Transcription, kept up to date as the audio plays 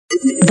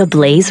The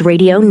Blaze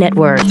Radio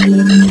Network.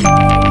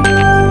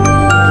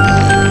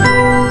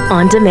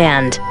 On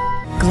demand.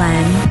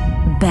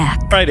 Glenn Beck.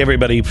 All right,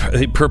 everybody,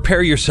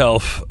 prepare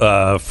yourself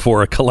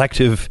for a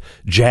collective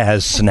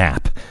jazz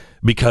snap,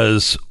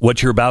 because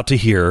what you're about to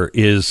hear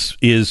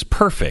is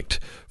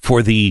perfect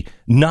for the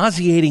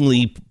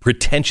nauseatingly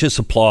pretentious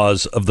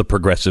applause of the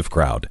progressive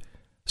crowd.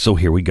 So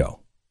here we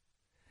go.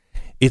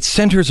 It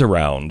centers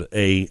around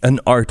an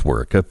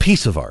artwork, a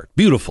piece of art,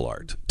 beautiful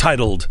art,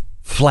 titled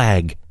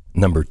Flag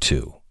Number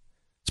 2.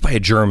 It's by a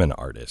German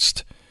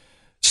artist,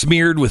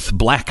 smeared with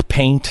black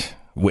paint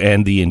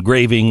and the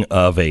engraving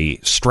of a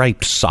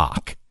striped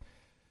sock.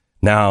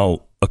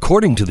 Now,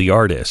 according to the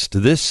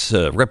artist, this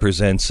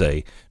represents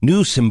a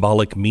new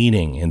symbolic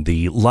meaning in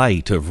the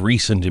light of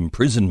recent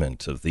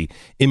imprisonment of the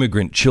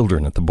immigrant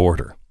children at the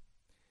border.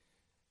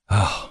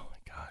 Oh,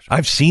 my gosh.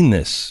 I've seen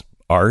this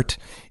art.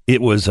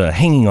 It was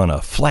hanging on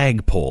a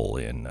flagpole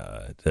in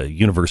the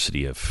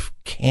University of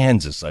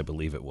Kansas, I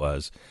believe it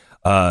was.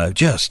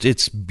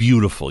 It's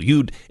beautiful.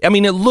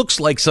 It looks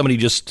like somebody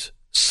just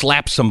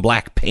slapped some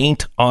black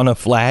paint on a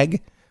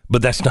flag,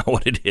 but that's not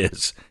what it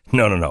is.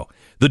 No.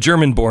 The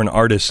German-born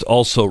artist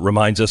also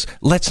reminds us,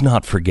 let's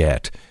not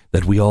forget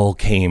that we all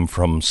came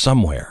from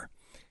somewhere,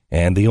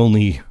 and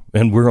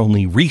we're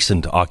only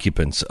recent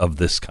occupants of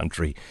this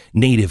country.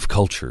 Native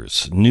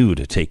cultures knew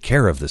to take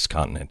care of this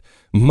continent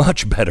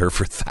much better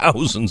for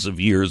thousands of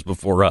years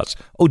before us.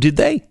 Oh, did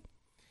they?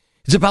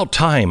 It's about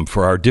time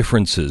for our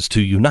differences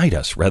to unite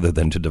us rather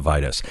than to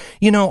divide us.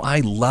 I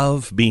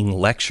love being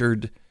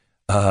lectured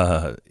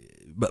by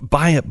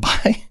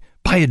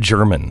a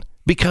German,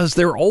 because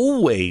they're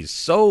always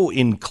so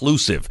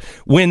inclusive.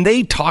 When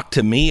they talk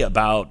to me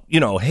about,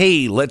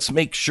 hey, let's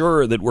make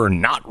sure that we're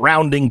not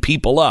rounding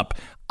people up,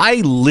 I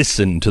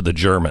listen to the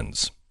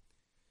Germans.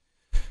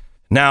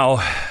 Now,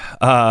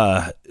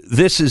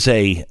 this is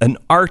an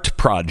art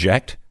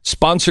project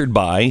sponsored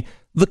by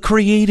the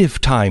Creative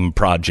Time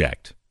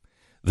Project.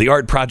 The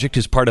art project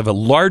is part of a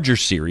larger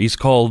series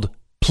called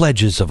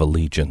Pledges of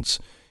Allegiance,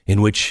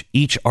 in which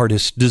each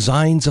artist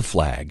designs a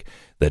flag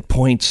that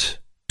points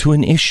to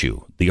an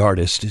issue the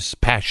artist is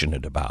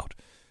passionate about,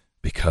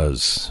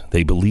 because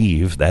they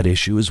believe that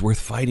issue is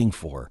worth fighting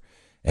for,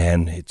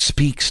 and it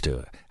speaks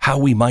to how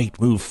we might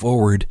move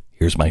forward,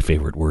 here's my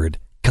favorite word,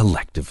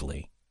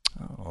 collectively.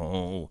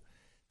 Oh,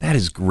 that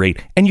is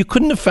great. And you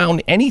couldn't have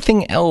found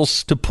anything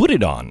else to put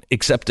it on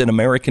except an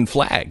American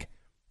flag.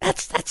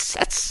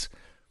 That's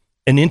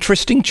an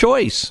interesting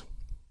choice.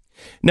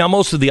 Now,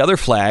 most of the other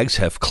flags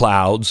have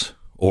clouds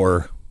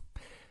or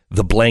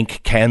the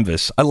blank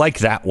canvas. I like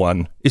that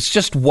one. It's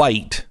just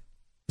white.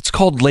 It's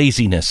called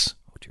laziness.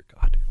 Oh, dear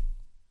God.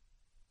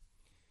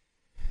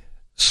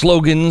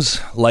 Slogans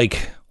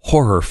like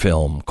horror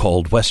film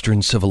called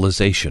Western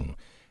Civilization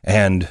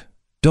and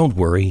don't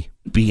worry,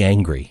 be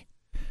angry.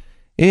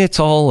 It's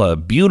all a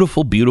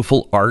beautiful,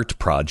 beautiful art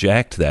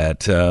project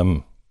that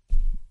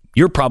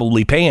you're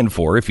probably paying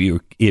for if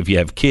you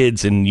have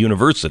kids in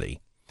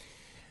university.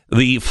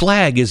 The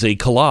flag is a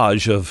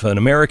collage of an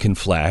American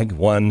flag,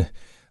 one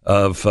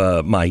of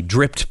my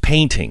dripped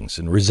paintings,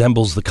 and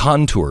resembles the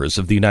contours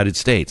of the United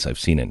States. I've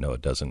seen it. No,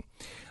 it doesn't.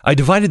 I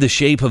divided the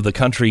shape of the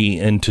country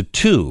into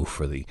two,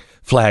 for the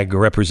flag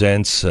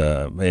represents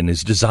and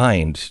is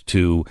designed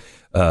to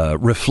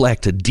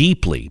reflect a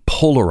deeply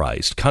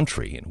polarized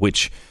country in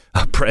which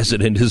a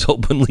president has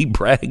openly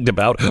bragged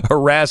about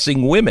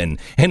harassing women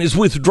and is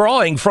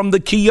withdrawing from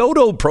the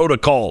Kyoto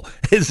Protocol,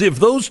 as if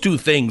those two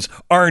things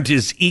aren't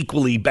as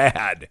equally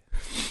bad.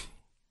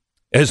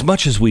 As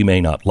much as we may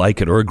not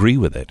like it or agree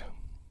with it,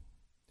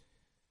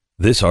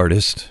 this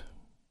artist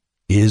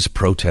is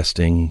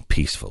protesting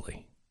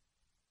peacefully.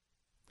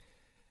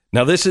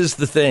 Now, this is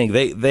the thing.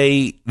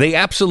 They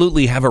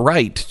absolutely have a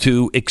right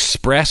to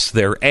express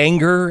their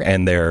anger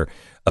and their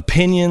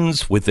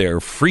opinions with their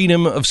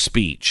freedom of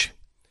speech.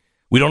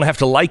 We don't have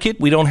to like it.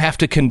 We don't have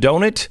to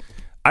condone it.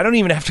 I don't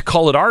even have to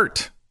call it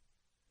art.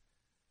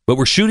 But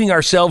we're shooting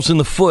ourselves in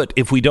the foot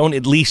if we don't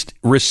at least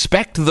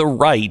respect the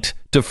right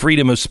to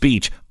freedom of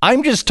speech.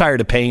 I'm just tired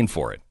of paying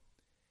for it.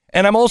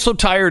 And I'm also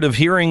tired of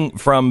hearing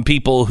from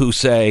people who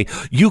say,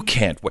 you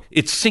can't,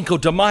 it's Cinco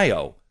de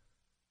Mayo.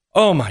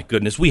 Oh my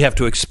goodness, we have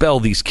to expel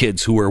these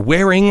kids who are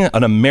wearing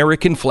an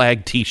American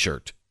flag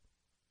t-shirt.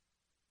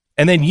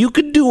 And then you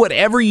could do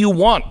whatever you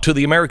want to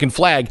the American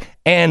flag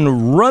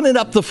and run it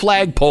up the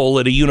flagpole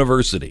at a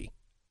university.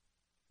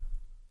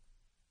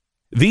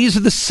 These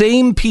are the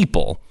same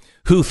people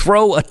who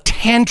throw a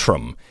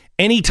tantrum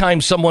anytime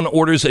someone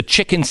orders a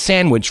chicken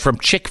sandwich from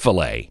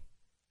Chick-fil-A.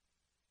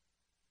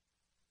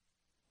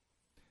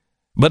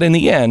 But in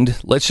the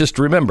end, let's just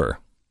remember,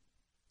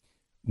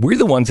 we're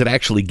the ones that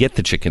actually get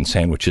the chicken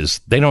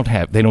sandwiches. They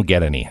don't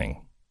get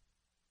anything.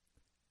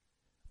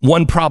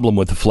 One problem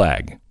with the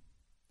flag,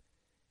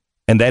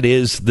 and that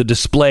is the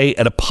display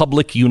at a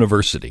public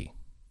university.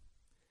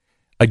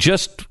 I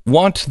just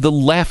want the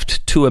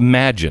left to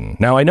imagine.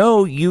 Now, I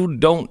know you're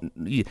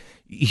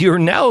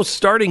now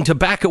starting to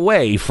back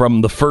away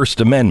from the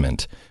First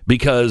Amendment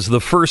because the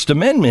First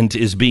Amendment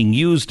is being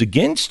used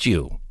against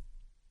you.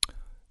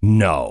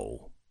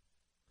 No.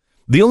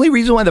 The only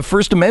reason why the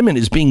First Amendment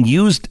is being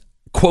used,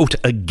 quote,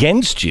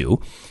 against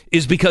you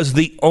is because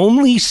the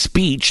only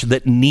speech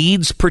that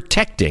needs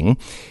protecting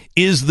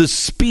is the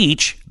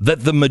speech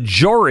that the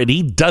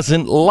majority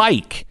doesn't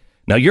like.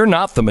 Now, you're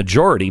not the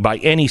majority by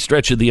any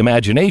stretch of the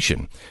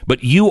imagination,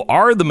 but you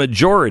are the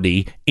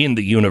majority in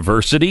the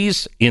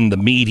universities, in the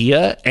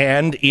media,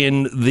 and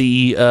in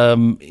the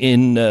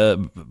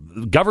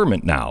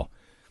government now.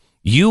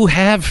 You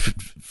have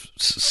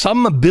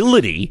some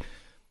ability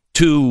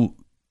to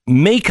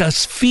make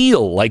us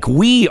feel like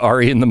we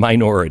are in the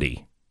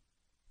minority.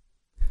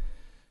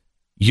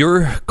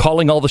 You're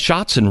calling all the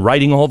shots and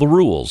writing all the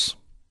rules.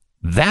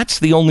 That's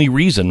the only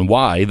reason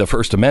why the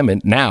First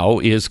Amendment now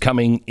is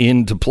coming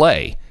into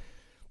play.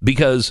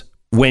 Because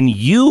when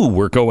you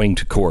were going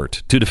to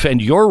court to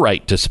defend your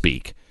right to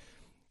speak,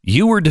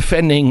 you were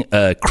defending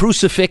a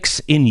crucifix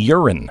in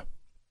urine.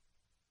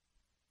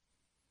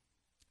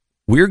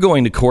 We're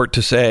going to court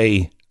to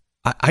say,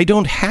 I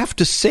don't have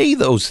to say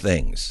those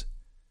things.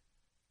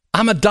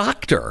 I'm a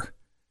doctor.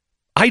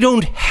 I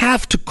don't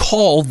have to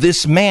call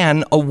this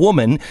man a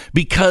woman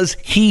because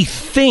he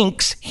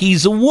thinks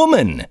he's a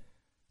woman.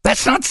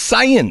 That's not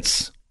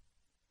science.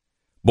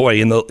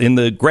 Boy, in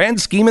the grand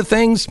scheme of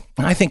things,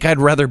 I think I'd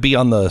rather be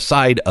on the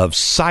side of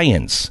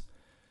science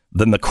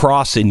than the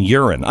cross in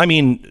urine. I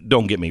mean,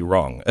 don't get me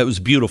wrong. It was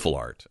beautiful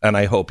art, and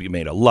I hope you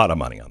made a lot of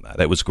money on that.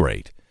 It was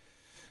great.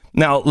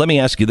 Now, let me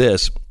ask you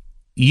this.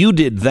 You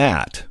did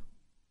that.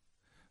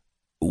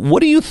 What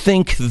do you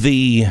think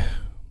the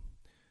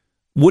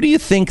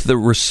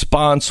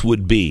response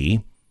would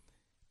be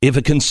if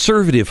a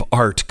conservative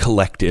art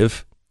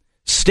collective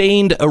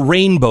stained a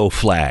rainbow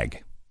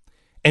flag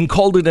and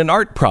called it an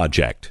art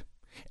project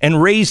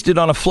and raised it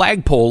on a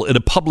flagpole at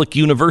a public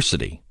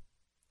university?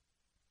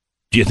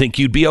 Do you think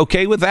you'd be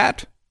okay with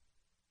that?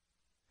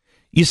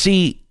 You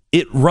see,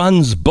 it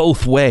runs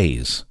both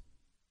ways.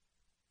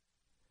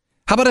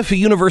 How about if a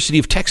University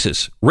of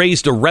Texas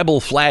raised a rebel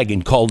flag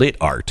and called it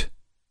art?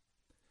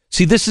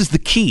 See, this is the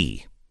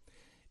key.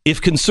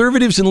 If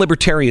conservatives and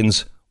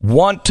libertarians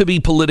want to be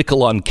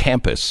political on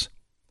campus,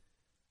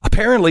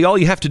 apparently all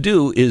you have to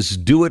do is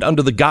do it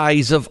under the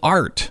guise of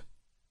art.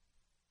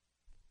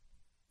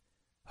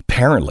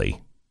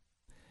 Apparently,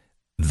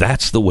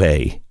 that's the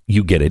way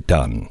you get it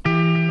done.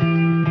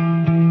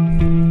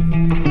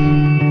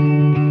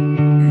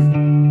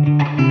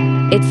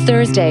 It's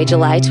Thursday,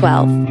 July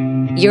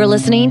 12th. You're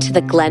listening to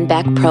the Glenn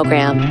Beck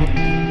Program.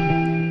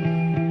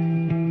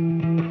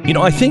 You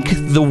know, I think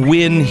the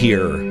win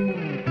here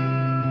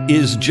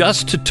is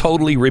just to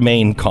totally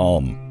remain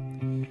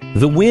calm.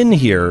 The win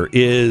here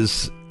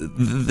is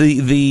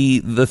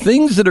the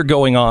things that are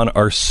going on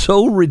are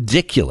so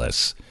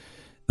ridiculous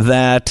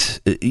that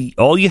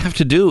all you have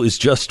to do is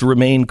just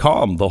remain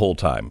calm the whole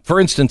time.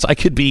 For instance, I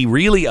could be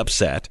really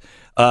upset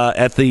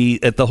at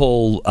the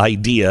whole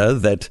idea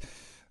that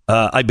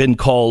I've been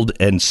called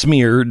and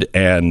smeared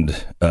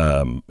and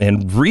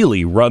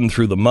really run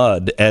through the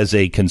mud as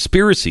a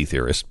conspiracy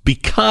theorist,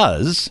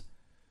 because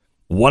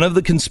one of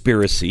the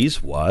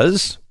conspiracies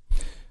was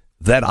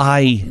that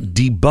I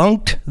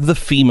debunked the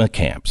FEMA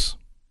camps.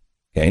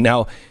 Okay,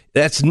 now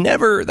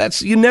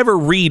you never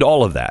read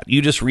all of that.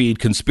 You just read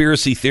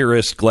conspiracy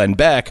theorist Glenn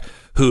Beck,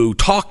 who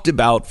talked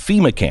about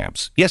FEMA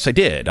camps. Yes, I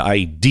did.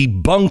 I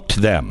debunked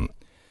them.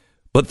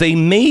 But they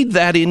made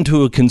that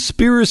into a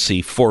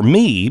conspiracy for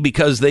me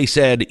because they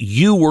said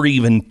you were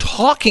even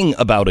talking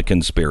about a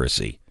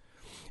conspiracy.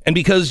 And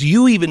because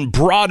you even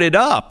brought it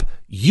up,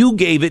 you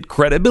gave it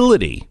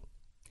credibility.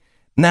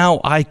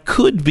 Now, I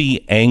could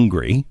be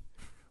angry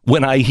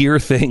when I hear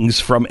things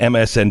from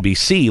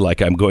MSNBC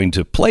like I'm going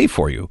to play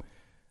for you.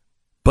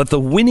 But the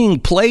winning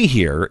play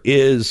here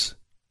is,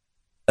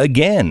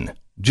 again,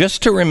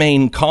 just to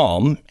remain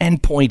calm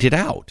and point it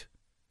out.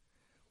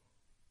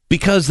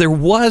 Because there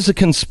was a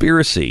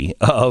conspiracy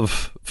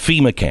of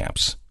FEMA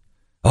camps.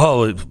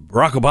 Oh,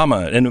 Barack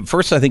Obama, and at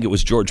first I think it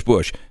was George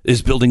Bush,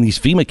 is building these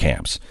FEMA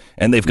camps.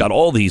 And they've got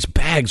all these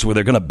bags where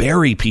they're going to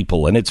bury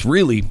people. And it's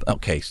really,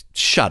 okay,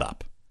 shut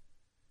up.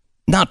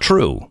 Not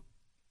true.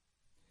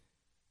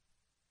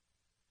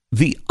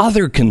 The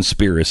other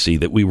conspiracy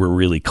that we were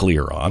really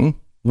clear on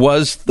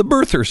was the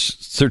birth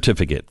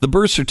certificate of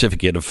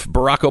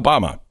Barack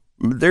Obama.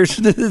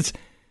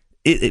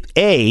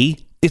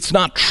 It's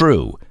not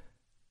true.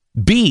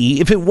 B,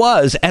 if it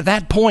was at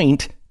that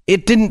point,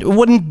 it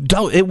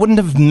wouldn't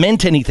have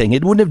meant anything.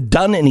 It wouldn't have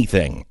done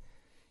anything.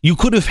 You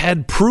could have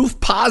had proof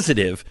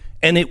positive,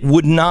 and it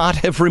would not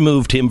have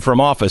removed him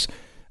from office.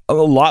 A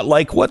lot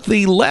like what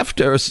the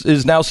left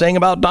is now saying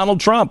about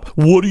Donald Trump.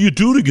 What do you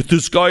do to get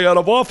this guy out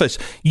of office?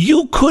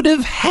 You could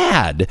have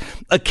had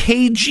a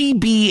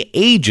KGB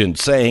agent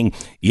saying,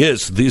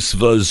 yes, this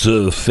was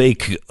a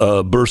fake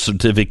birth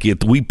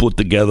certificate we put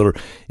together.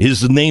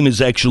 His name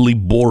is actually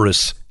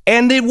Boris.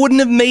 And it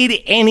wouldn't have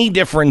made any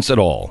difference at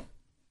all.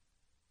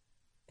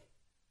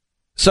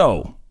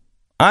 So,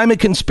 I'm a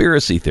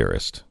conspiracy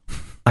theorist.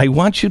 I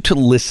want you to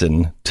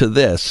listen to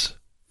this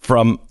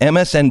from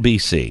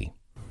MSNBC.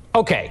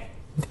 Okay,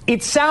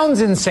 It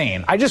sounds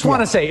insane. I just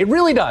want to say, it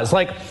really does.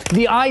 Like,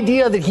 the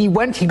idea that he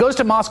goes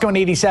to Moscow in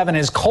 87,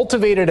 is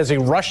cultivated as a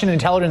Russian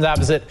intelligence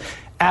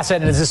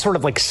asset, and is this sort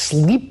of like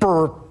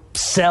sleeper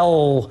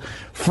cell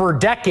for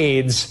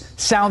decades,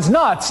 sounds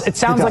nuts. It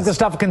sounds like the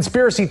stuff of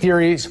conspiracy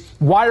theories.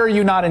 Why are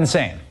you not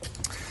insane?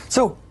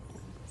 So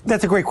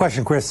that's a great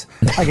question, Chris.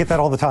 I get that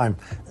all the time.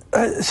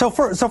 So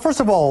first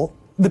of all,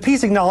 the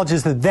piece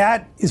acknowledges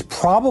that is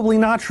probably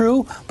not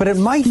true, but it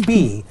might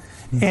be.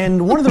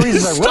 And one of the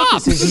reasons I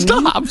wrote this is...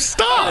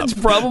 Stop. It's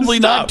probably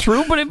not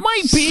true, but it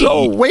might be.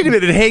 So, wait a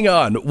minute. Hang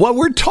on. What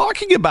we're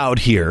talking about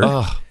here...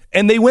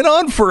 And they went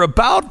on for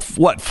about,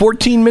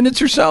 14 minutes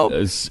or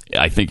so?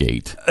 I think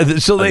 8.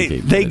 So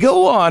they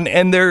go on,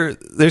 and they're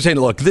saying,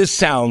 look, this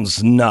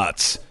sounds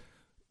nuts.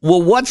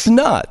 Well, what's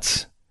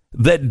nuts?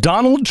 That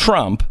Donald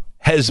Trump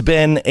has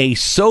been a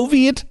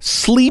Soviet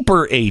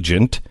sleeper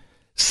agent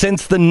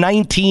since the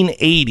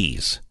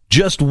 1980s,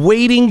 just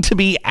waiting to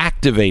be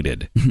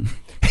activated.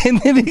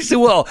 And then he said,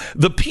 well,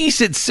 the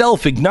piece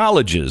itself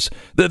acknowledges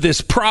that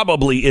this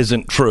probably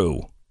isn't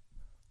true.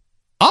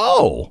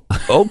 Oh,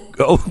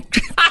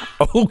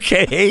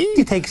 okay.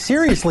 You take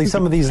seriously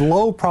some of these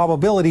low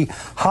probability,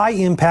 high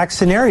impact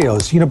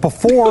scenarios.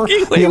 Before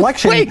the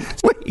election.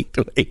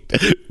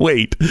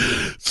 Wait.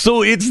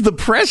 So it's the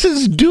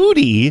press's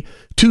duty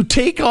to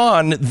take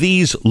on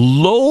these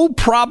low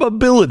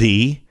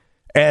probability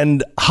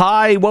and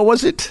high, what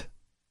was it?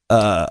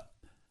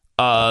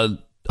 High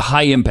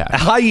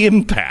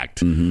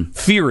impact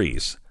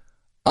theories.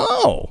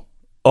 Oh.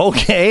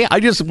 Okay,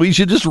 we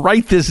should just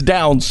write this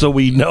down so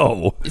we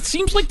know. It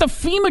seems like the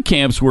FEMA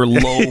camps were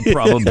low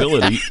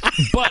probability,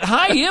 but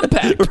high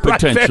impact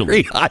potentially.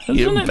 Very high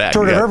impact.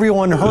 Sort of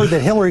everyone heard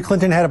that Hillary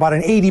Clinton had about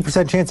an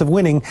 80% chance of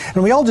winning,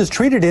 and we all just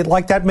treated it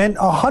like that meant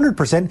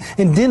 100%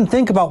 and didn't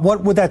think about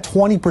what would that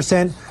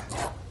 20%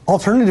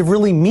 alternative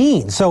really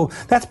mean. So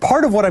that's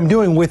part of what I'm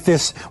doing with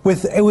this,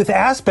 with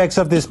aspects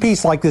of this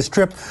piece, like this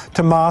trip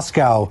to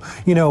Moscow.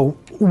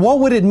 What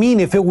would it mean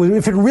if it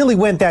really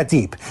went that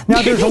deep?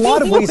 Now, there's a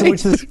lot of ways in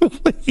which this...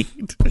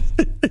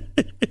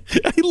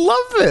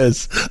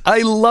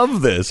 I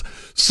love this.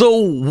 So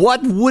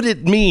what would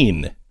it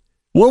mean?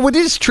 What would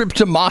his trip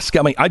to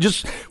Moscow mean?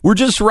 We're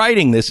just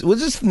writing this.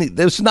 This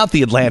was not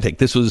the Atlantic.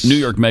 This was New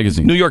York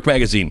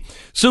Magazine.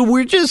 So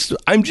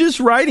I'm just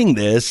writing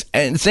this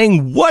and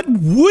saying, what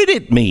would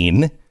it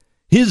mean,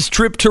 his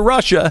trip to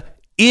Russia,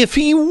 if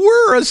he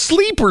were a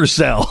sleeper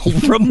cell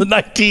from the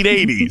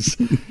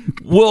 1980s?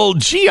 Well,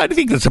 gee, I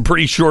think that's a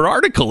pretty short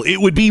article. It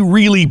would be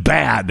really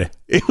bad.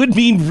 It would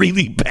mean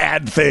really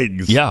bad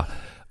things. Yeah.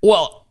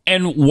 Well,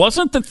 and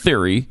wasn't the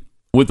theory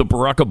with the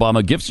Barack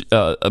Obama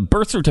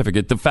birth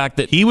certificate the fact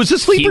that he was a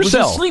sleeper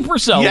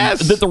cell?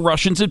 Yes. That the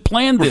Russians had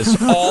planned this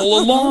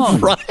all along.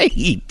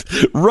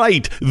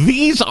 Right.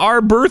 These are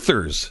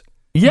birthers.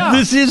 Yeah.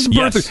 This is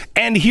birthers. Yes.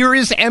 And here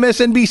is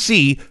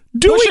MSNBC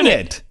doing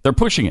it. They're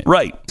pushing it.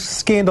 Right.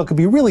 Scandal could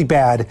be really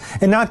bad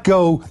and not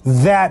go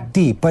that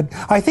deep. But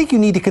I think you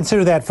need to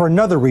consider that for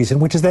another reason,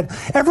 which is that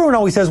everyone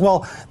always says,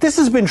 well, this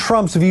has been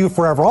Trump's view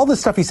forever. All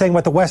this stuff he's saying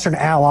about the Western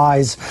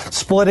allies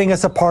splitting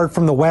us apart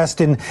from the West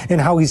and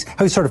how he's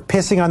sort of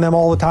pissing on them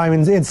all the time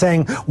and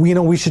saying,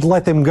 we should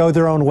let them go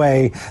their own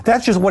way.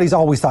 That's just what he's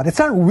always thought. It's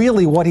not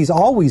really what he's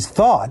always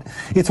thought.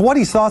 It's what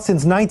he's thought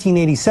since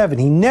 1987.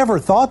 He never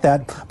thought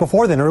that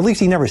before then, or at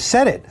least he never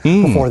said it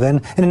before then.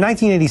 And in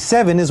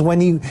 1987 is when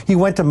he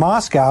went to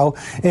Moscow,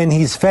 and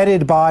he's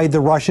feted by the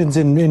Russians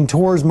and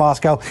tours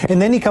Moscow,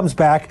 and then he comes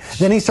back,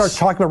 then he starts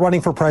talking about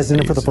running for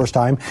president for the first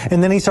time,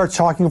 and then he starts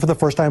talking for the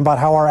first time about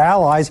how our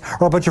allies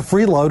are a bunch of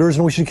freeloaders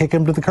and we should kick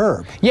them to the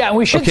curb. Yeah, and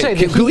we should say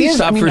that can we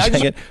stop for a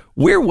second?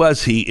 Where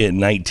was he in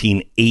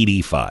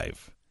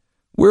 1985?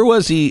 Where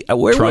was he?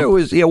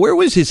 Where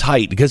was his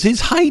height? Because his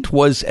height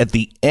was at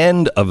the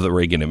end of the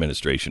Reagan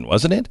administration,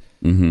 wasn't it?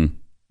 Mm-hmm.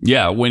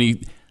 Yeah, when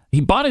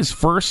he bought his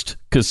first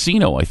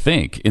casino, I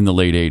think, in the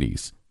late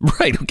 80s.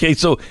 Right. Okay.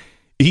 So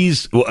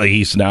he's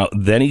now.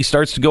 Then he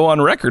starts to go on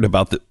record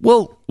about the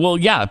well.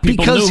 Yeah.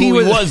 People knew who he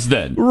was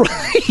then.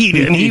 Right.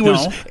 And he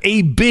was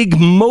a big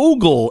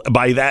mogul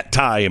by that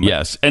time.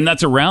 Yes. And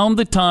that's around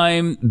the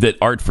time that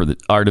Art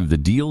of the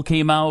Deal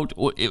came out.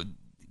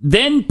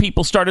 Then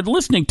people started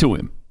listening to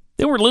him.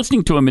 They were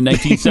listening to him in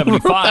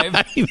 1975.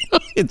 Right.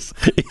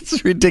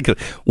 It's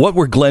ridiculous. What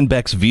were Glenn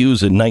Beck's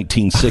views in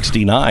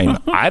 1969?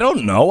 I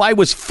don't know. I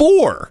was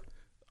 4.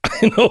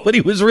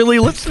 Nobody was really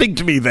listening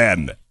to me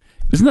then.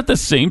 Isn't that the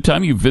same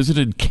time you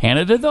visited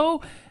Canada,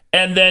 though?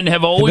 And then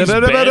have always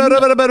been... Oops,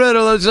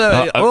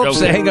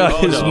 hang on.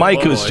 His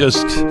mic was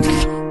just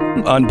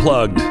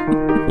unplugged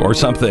or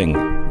something.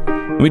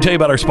 Let me tell you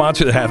about our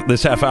sponsor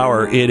this half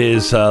hour. It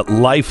is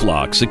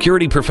LifeLock.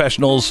 Security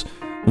professionals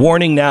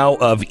warning now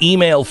of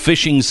email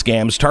phishing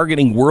scams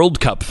targeting World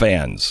Cup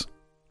fans.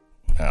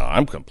 Now,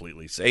 I'm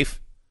completely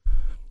safe.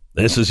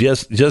 This is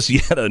just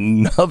yet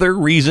another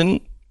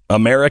reason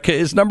America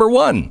is number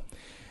one.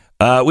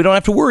 We don't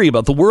have to worry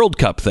about the World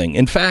Cup thing.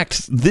 In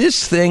fact,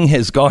 this thing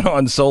has gone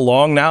on so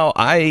long now,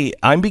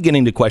 I'm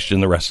beginning to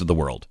question the rest of the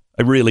world.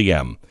 I really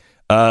am.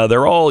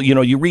 They're all,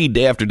 you read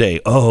day after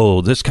day,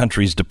 oh, this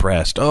country's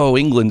depressed. Oh,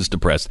 England's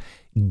depressed.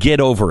 Get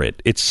over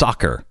it. It's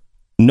soccer.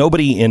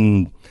 Nobody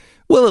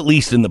at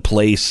least in the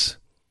place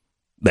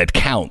that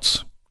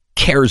counts,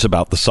 cares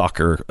about the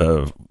soccer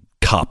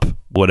cup,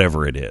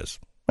 whatever it is.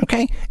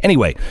 Okay.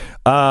 Anyway,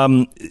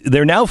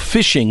 they're now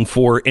fishing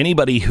for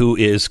anybody who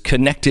is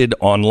connected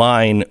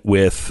online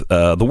with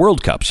the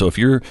World Cup. So if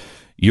you're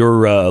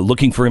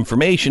looking for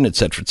information, et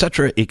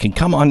cetera, it can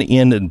come on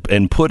in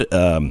and put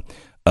a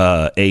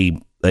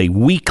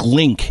weak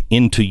link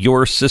into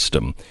your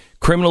system.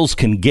 Criminals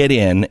can get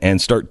in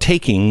and start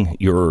taking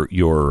your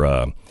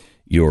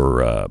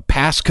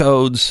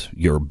passcodes,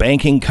 your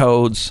banking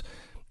codes.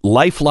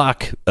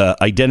 LifeLock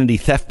identity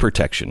theft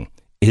protection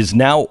is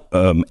now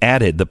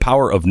added the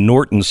power of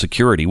Norton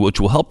security, which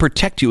will help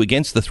protect you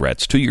against the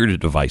threats to your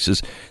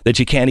devices that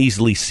you can't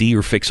easily see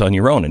or fix on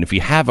your own. And if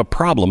you have a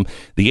problem,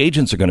 the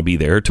agents are going to be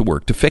there to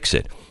work to fix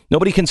it.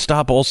 Nobody can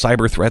stop all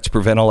cyber threats,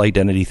 prevent all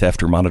identity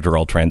theft, or monitor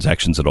all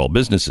transactions at all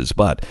businesses.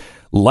 But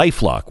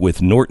LifeLock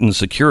with Norton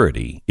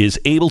Security is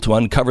able to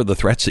uncover the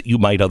threats that you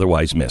might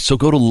otherwise miss. So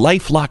go to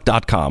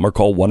LifeLock.com or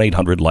call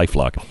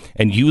 1-800-LifeLock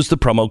and use the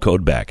promo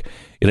code BACK.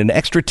 Get an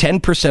extra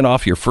 10%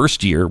 off your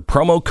first year.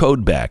 Promo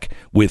code BACK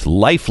with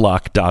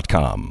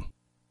LifeLock.com.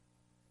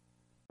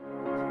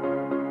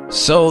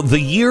 So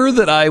the year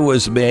that I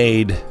was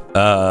made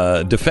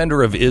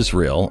Defender of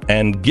Israel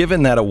and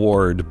given that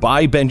award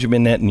by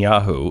Benjamin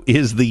Netanyahu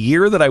is the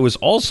year that I was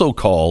also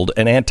called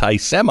an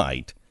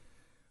anti-Semite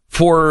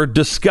for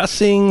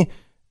discussing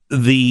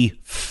the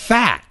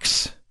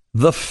facts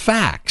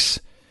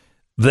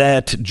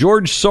that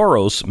George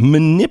Soros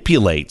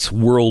manipulates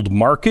world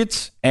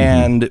markets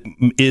and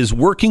is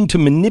working to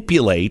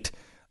manipulate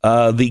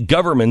the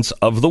governments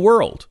of the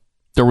world.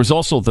 There was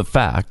also the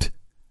fact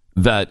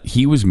that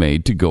he was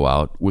made to go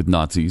out with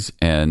Nazis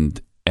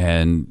and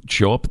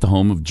show up at the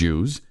home of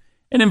Jews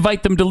and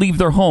invite them to leave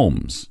their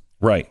homes.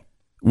 Right.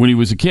 When he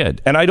was a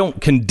kid. And I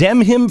don't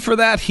condemn him for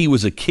that. He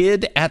was a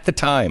kid at the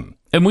time.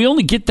 And we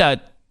only get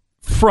that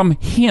from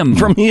him.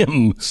 From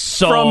him.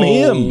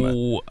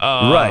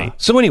 Right.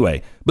 So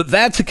anyway, but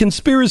that's a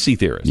conspiracy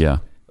theorist. Yeah.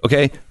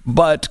 Okay.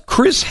 But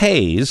Chris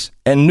Hayes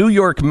and New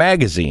York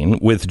Magazine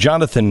with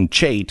Jonathan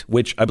Chait,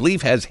 which I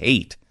believe has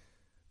hate.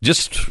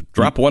 Just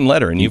drop one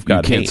letter and you've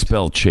got hate. You can't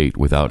spell Chait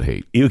without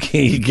hate. You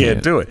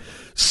can't do it.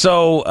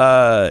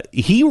 So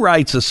he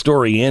writes a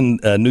story in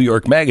New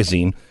York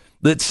Magazine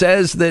that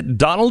says that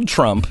Donald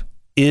Trump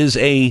is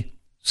a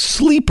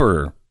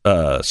sleeper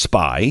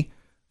spy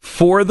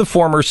for the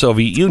former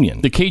Soviet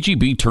Union. The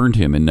KGB turned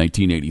him in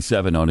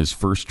 1987 on his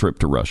first trip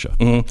to Russia.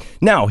 Mm-hmm.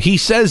 Now, he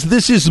says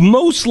this is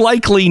most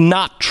likely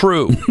not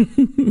true.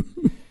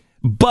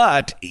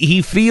 But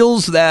he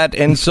feels that,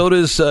 and so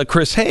does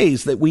Chris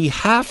Hayes, that we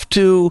have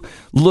to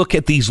look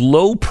at these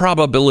low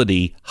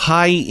probability,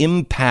 high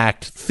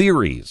impact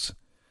theories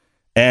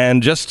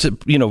and just to,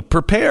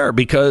 prepare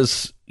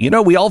because,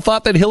 we all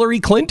thought that Hillary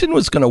Clinton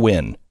was going to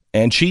win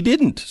and she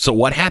didn't. So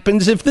what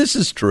happens if this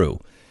is true?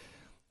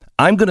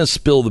 I'm going to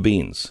spill the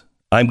beans.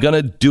 I'm going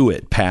to do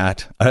it,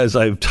 Pat, as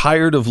I'm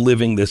tired of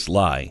living this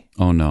lie.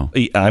 Oh, no.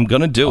 I'm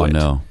going to do it. Oh,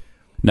 no.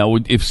 Now,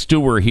 if Stu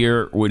were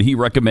here, would he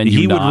recommend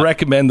you not? He would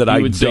recommend that I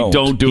don't. Say,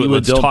 don't do it.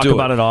 Let's talk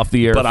about it off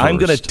the air But first. I'm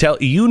going to tell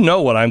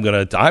what I'm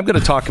going to. I'm going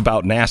to talk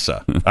about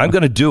NASA. I'm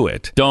going to do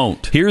it.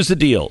 Don't. Here's the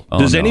deal.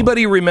 Does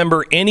anybody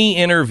remember any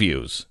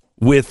interviews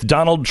with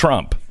Donald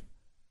Trump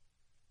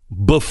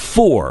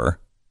before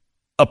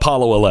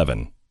Apollo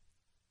 11?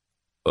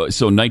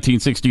 So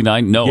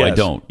 1969? No, yes. I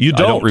don't. You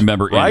don't? I don't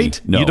remember any.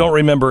 Right? No. You don't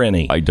remember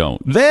any. I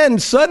don't. Then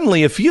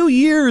suddenly, a few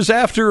years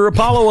after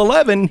Apollo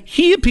 11,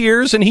 he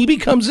appears and he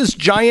becomes this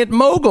giant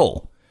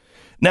mogul.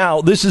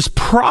 Now, this is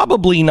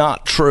probably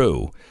not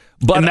true.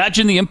 But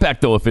imagine the impact,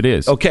 though, if it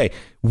is. Okay,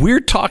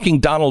 we're talking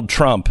Donald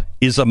Trump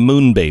is a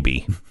moon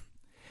baby.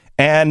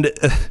 And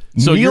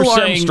so you're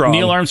saying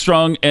Neil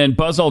Armstrong and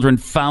Buzz Aldrin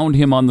found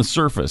him on the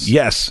surface?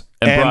 Yes.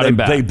 And brought him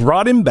back. They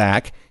brought him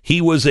back. He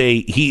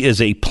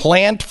is a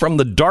plant from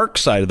the dark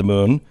side of the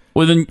moon.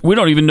 Well, then we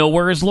don't even know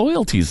where his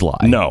loyalties lie.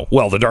 No.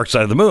 Well, the dark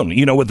side of the moon.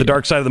 You know what the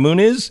dark side of the moon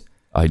is?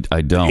 I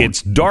don't.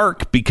 It's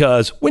dark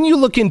because when you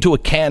look into a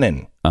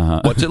cannon,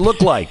 what's it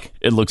look like?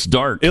 It looks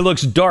dark. It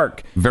looks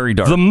dark. Very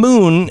dark. The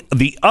moon,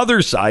 the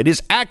other side,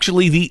 is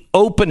actually the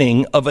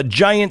opening of a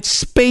giant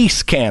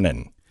space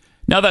cannon.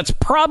 Now, that's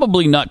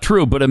probably not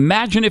true, but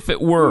imagine if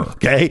it were.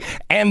 Okay.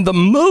 And the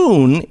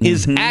moon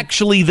is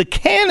actually the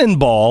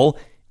cannonball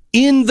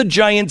in the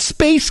giant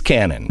space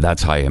cannon.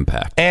 That's high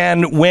impact.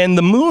 And when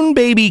the moon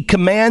baby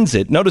commands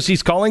it, notice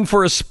he's calling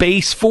for a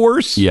space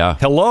force. Yeah.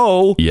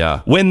 Hello.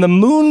 Yeah. When the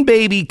moon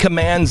baby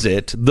commands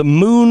it, the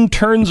moon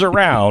turns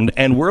around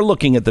and we're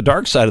looking at the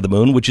dark side of the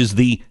moon, which is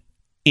the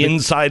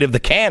inside of the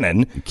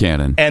cannon.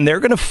 And they're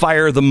going to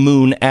fire the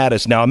moon at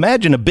us. Now,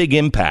 imagine a big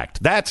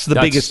impact. That's the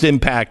biggest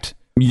impact.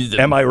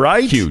 Am I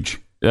right? Huge.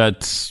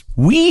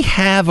 We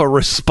have a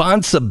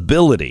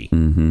responsibility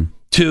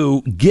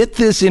to get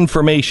this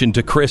information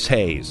to Chris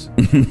Hayes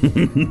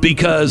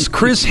because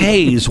Chris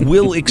Hayes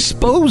will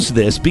expose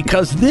this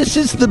because this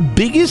is the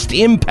biggest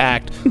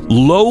impact,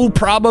 low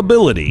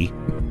probability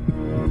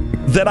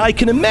that I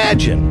can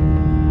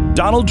imagine.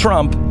 Donald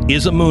Trump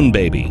is a moon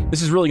baby.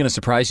 This is really going to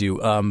surprise you,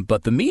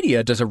 but the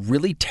media does a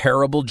really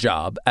terrible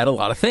job at a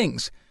lot of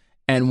things.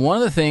 And one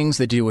of the things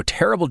they do a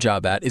terrible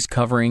job at is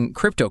covering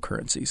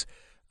cryptocurrencies.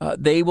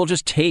 They will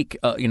just take,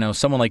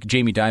 someone like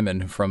Jamie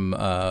Dimon from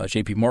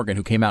J.P. Morgan,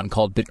 who came out and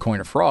called Bitcoin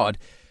a fraud,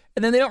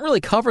 and then they don't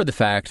really cover the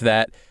fact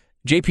that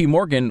J.P.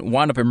 Morgan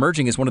wound up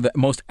emerging as one of the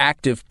most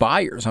active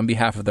buyers on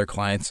behalf of their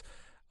clients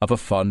of a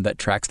fund that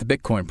tracks the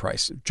Bitcoin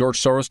price. George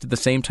Soros did the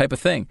same type of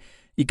thing.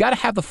 You got to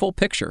have the full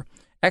picture.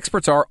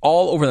 Experts are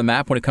all over the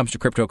map when it comes to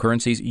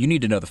cryptocurrencies. You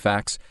need to know the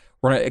facts.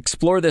 We're going to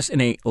explore this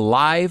in a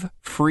live,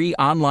 free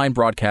online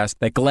broadcast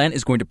that Glenn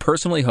is going to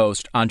personally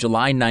host on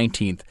July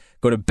 19th.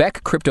 Go to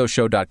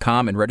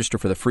beckcryptoshow.com and register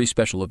for the free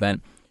special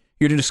event.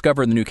 You're going to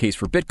discover the new case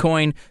for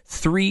Bitcoin,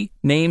 3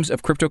 names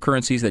of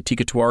cryptocurrencies that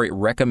Tika Tiwari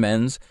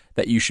recommends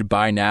that you should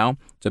buy now.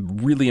 It's a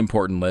really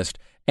important list.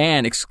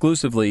 And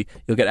exclusively,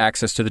 you'll get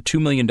access to the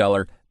 $2 million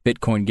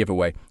Bitcoin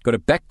giveaway. Go to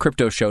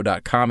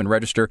beckcryptoshow.com and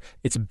register.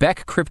 It's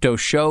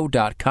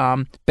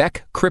beckcryptoshow.com,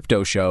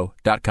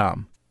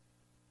 beckcryptoshow.com.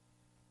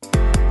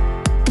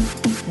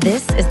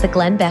 This is the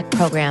Glenn Beck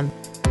Program.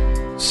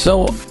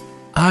 So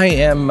I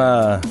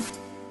am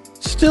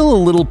still a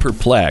little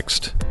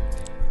perplexed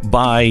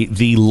by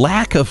the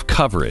lack of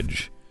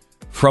coverage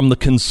from the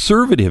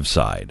conservative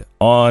side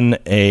on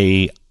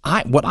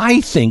what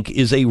I think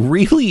is a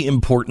really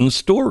important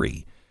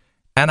story.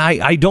 And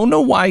I don't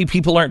know why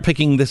people aren't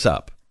picking this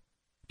up.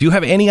 Do you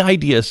have any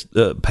ideas,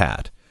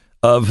 Pat,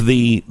 of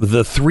the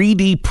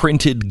 3D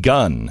printed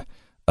gun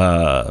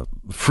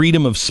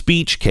freedom of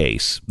speech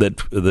case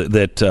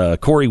that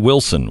Cody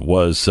Wilson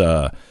was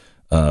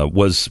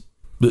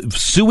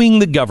suing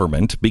the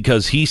government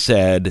because he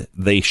said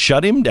they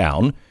shut him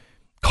down,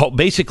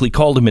 basically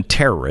called him a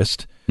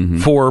terrorist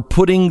for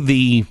putting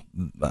the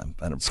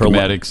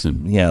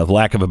schematics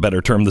lack of a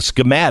better term, the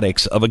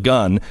schematics of a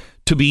gun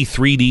to be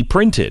 3D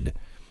printed,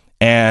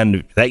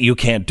 and that you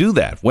can't do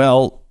that.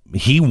 Well,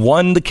 he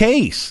won the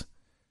case,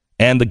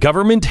 and the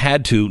government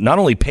had to not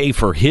only pay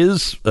for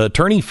his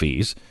attorney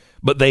fees,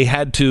 but they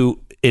had to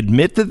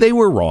admit that they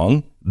were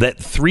wrong, that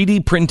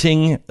 3D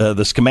printing,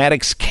 the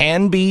schematics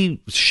can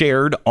be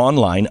shared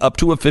online up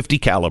to a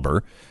 .50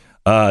 caliber,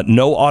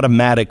 no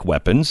automatic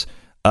weapons,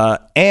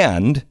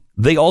 and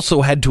they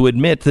also had to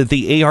admit that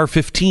the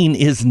AR-15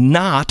 is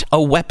not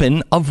a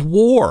weapon of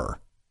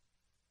war.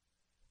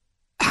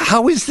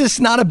 How is this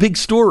not a big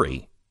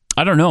story?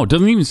 I don't know. It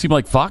doesn't even seem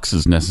like Fox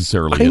is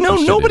necessarily. I know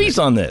nobody's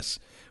on this.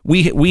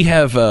 We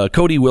have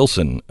Cody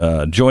Wilson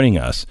joining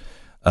us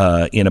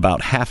in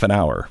about half an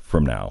hour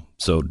from now,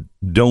 so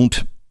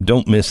don't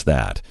miss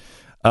that.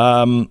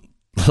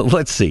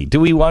 Let's see. Do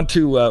we want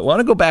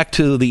to go back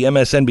to the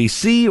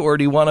MSNBC, or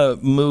do you want to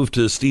move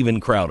to Steven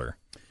Crowder?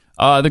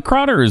 The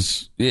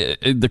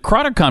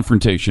Crowder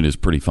confrontation is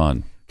pretty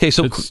fun. Okay,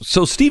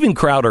 so Steven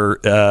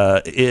Crowder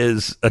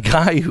is a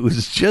guy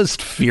who's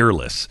just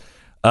fearless,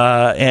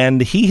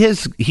 and he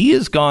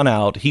has gone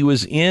out. He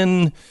was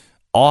in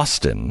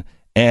Austin,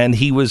 and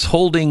he was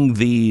holding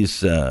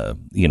these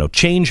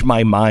change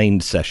my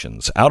mind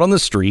sessions out on the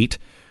street,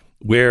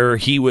 where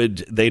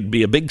they'd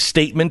be a big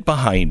statement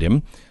behind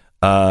him.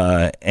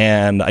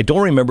 And I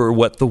don't remember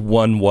what the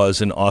one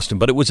was in Austin,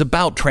 but it was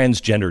about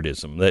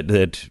transgenderism.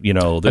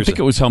 I think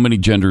it was how many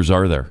genders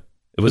are there?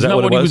 Was that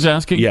what he was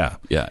asking? Yeah.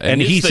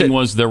 And his thing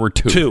was there were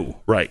two. Two,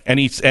 right.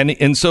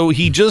 And so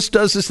he just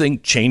does this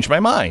thing, change my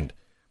mind.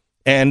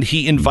 And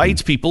he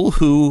invites people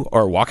who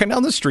are walking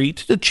down the street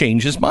to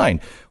change his mind.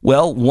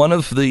 Well, one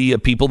of the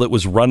people that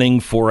was running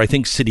for, I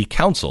think, city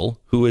council,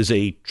 who is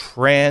a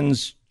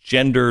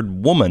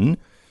transgendered woman,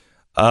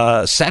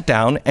 sat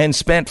down and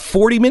spent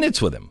 40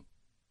 minutes with him.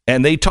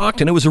 And they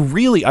talked, and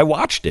I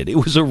watched it. It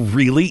was a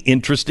really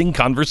interesting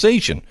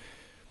conversation.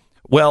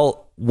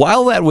 Well,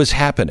 while that was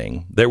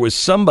happening, there was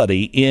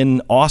somebody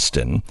in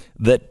Austin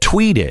that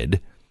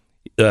tweeted,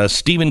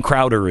 Steven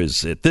Crowder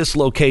is at this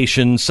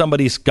location.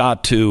 Somebody's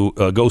got to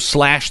go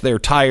slash their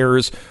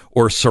tires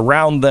or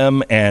surround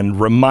them and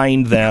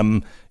remind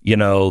them,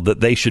 that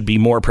they should be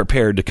more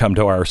prepared to come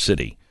to our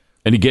city.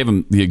 And he gave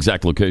him the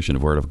exact location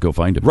of where to go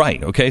find him.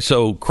 Right. Okay.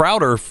 So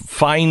Crowder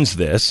finds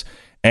this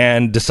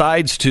and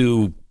decides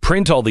to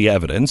print all the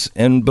evidence.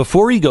 And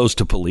before he goes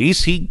to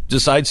police, he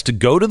decides to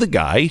go to the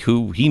guy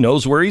who he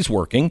knows where he's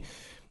working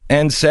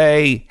and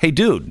say, hey,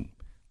 dude,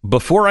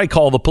 before I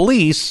call the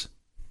police,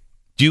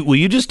 will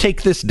you just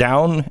take this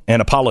down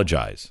and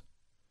apologize?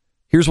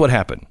 Here's what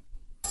happened.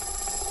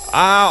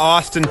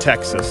 Austin,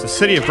 Texas, a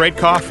city of great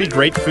coffee,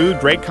 great food,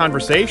 great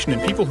conversation,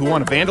 and people who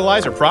want to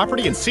vandalize our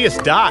property and see us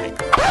die.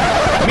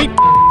 Meet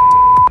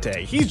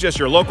he's just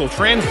your local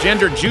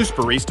transgender juice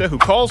barista who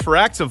calls for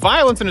acts of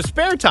violence in his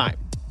spare time.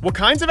 What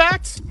kinds of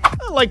acts?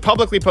 Like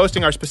publicly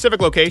posting our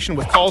specific location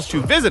with calls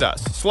to visit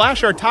us,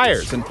 slash our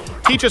tires, and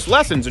teach us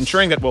lessons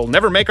ensuring that we'll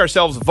never make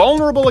ourselves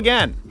vulnerable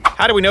again.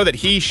 How do we know that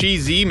he, she,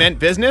 Z meant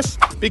business?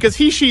 Because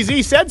he, she,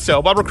 Z said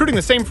so while recruiting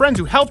the same friends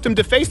who helped him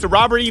deface the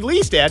Robert E.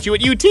 Lee statue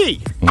at UT.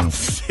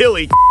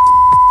 Silly.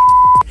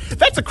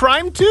 That's a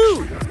crime,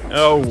 too.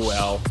 Oh,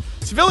 well.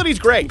 Civility's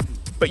great,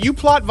 but you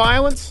plot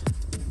violence,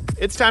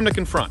 it's time to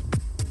confront.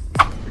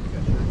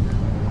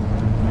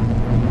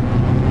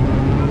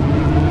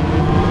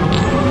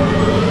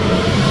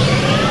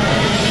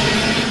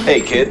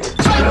 Hey, kid.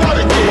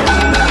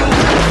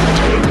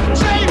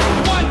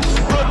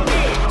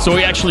 So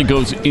he actually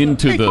goes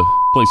into the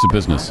place of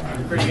business.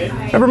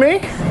 Remember me?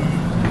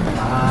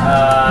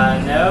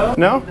 No.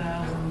 No?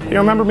 You don't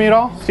remember me at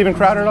all? Steven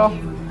Crowder at all?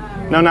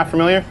 No, not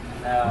familiar?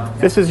 No.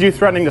 This is you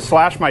threatening to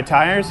slash my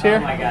tires here?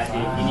 Oh my God,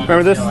 you need Remember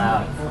to this? chill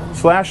out.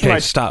 Slash Okay, my...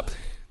 stop.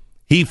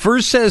 He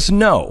first says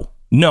no.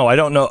 No, I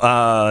don't know.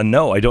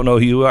 No, I don't know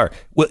who you are.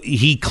 Well,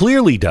 he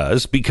clearly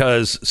does,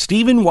 because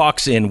Steven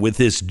walks in with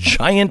this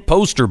giant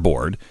poster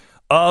board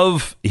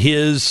of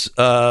his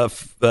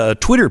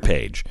Twitter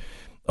page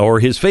or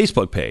his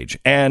Facebook page,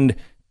 and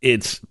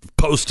it's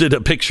posted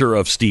a picture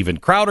of Steven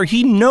Crowder.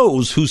 He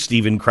knows who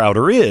Steven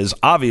Crowder is,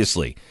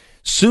 obviously.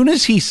 Soon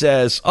as he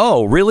says,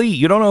 oh, really?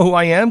 You don't know who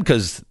I am?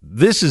 Because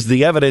this is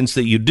the evidence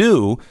that you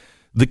do.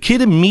 The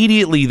kid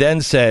immediately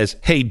then says,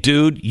 hey,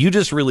 dude, you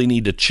just really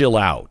need to chill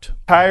out.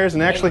 Tires,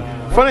 and actually,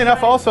 funny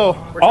enough, also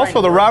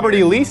the Robert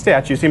E. Lee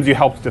statue seems you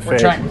helped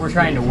deface. We're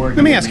trying to work.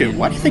 Let me ask you,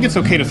 why do you think it's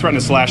okay to threaten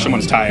to slash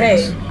someone's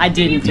tires? Hey, I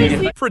didn't do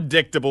it.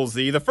 Predictable,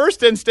 Z. The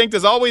first instinct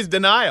is always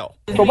denial.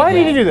 But why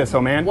did you do this,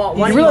 oh man?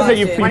 You realize that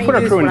you put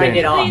our crew in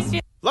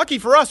danger. Lucky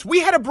for us, we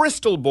had a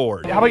Bristol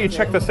board. How about you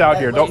check this out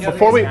here?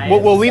 Before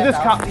we'll leave this.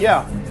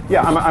 Yeah.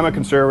 I'm a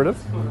conservative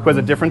who has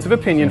a difference of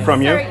opinion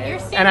from you,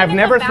 and I've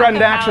never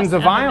threatened actions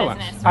of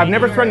violence. I've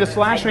never threatened to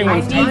slash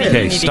anyone's tires.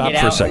 Okay, stop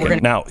for a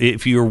second. Now,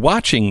 if you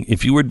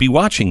would be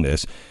watching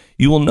this,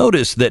 you will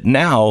notice that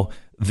now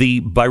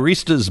the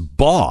barista's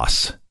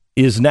boss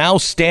is now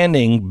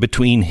standing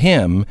between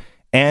him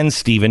and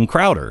Steven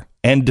Crowder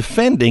and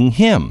defending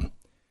him.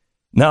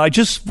 Now, I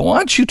just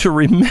want you to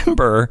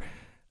remember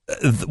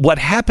what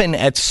happened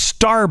at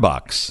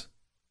Starbucks.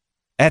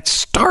 At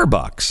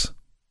Starbucks.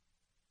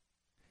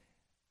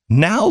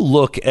 Now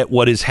look at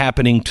what is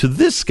happening to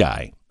this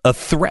guy,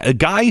 a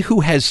guy who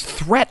has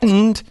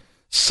threatened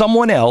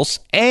someone else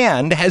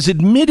and has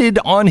admitted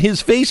on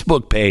his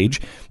Facebook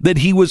page that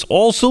he was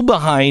also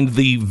behind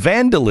the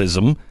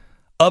vandalism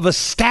of a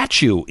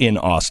statue in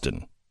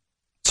Austin.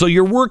 So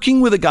you're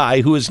working with a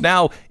guy who has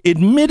now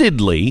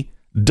admittedly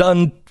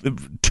done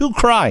 2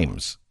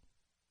 crimes.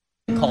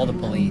 Call the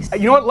police.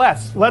 You know what,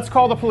 let's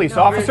call the police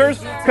officers,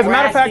 because as a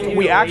matter of fact,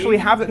 we actually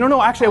have...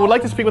 Actually, I would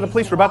like to speak with the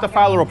police. We're about to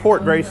file a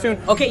report very soon.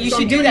 Okay, you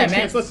should do that,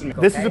 man.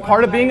 This is a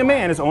part of being a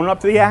man, is owning up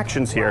to the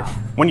actions here.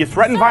 When you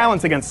threaten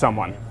violence against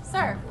someone,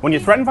 part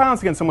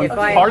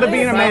of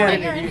being a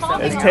man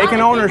is taking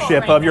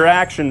ownership of your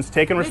actions,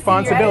 taking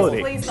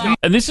responsibility.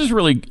 And this is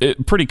really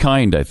pretty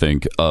kind, I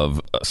think,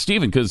 of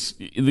Steven, because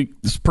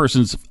this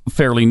person's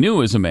fairly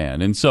new as a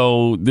man. And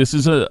so this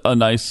is a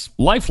nice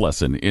life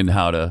lesson in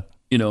how to,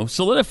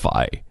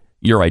 solidify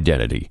your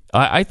identity.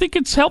 I think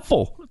it's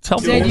helpful. It's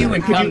helpful. You said you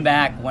would come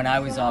back when I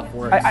was off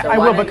work. I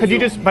will, but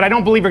but I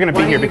don't believe you're going to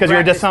be here because you're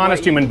a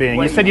dishonest human being.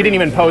 You said you didn't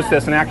even post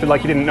this and acted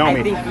like you didn't know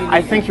me.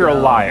 I think you're a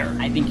liar.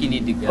 I think you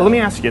need to go. Well, let me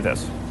ask you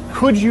this.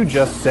 Could you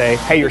just say,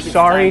 hey, you're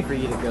sorry,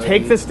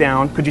 take this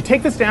down. Could you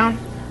take this down?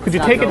 Could you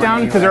take it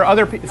down? Because there are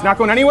other people. It's not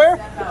going anywhere?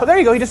 Oh, there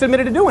you go. He just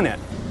admitted to doing it.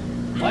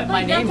 What?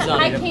 My name's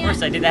on it. Of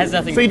course I did. That has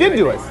nothing So you did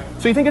do it.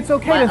 So you think it's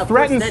okay to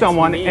threaten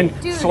someone and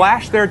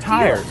slash their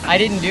tires? I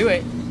didn't do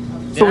it.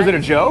 So was it a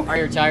joke? Are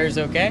your tires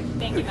okay?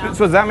 Thank you.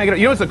 So does that make it?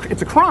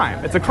 It's a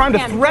crime. It's a crime to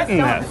threaten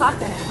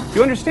this.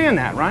 You understand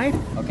that, right?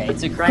 Okay,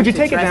 it's a crime. Could you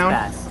take it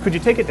down? Could you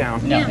take it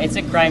down? No, it's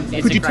a crime.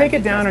 Could you take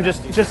it down and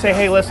just say,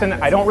 hey, listen,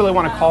 I don't really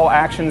want to call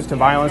actions to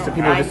violence to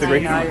people who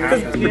disagree. I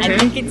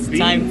think it's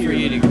time for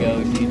you to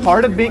go, dude.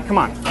 Part of being, come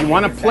on, you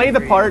want to play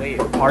the part.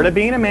 Part of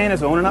being a man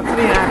is owning up to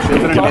the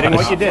actions and admitting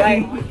what you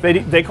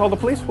did. They call the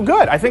police? Well,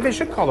 good. I think they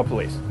should call the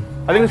police.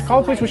 I think we should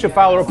call the police. We should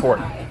file a report.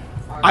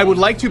 I would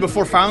like to,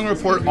 before filing a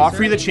report,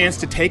 offer you the chance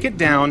to take it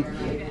down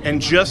and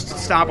just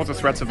stop with the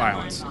threats of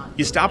violence.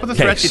 You stop with the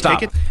threats, you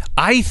take it.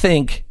 I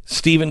think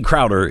Steven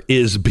Crowder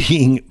is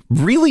being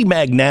really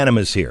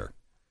magnanimous here.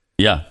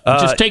 Yeah,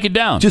 just take it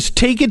down. Just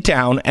take it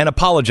down and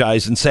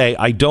apologize and say,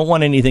 I don't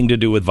want anything to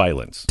do with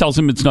violence. Tells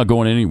him it's not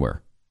going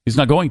anywhere. He's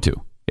not going to.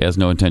 He has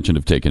no intention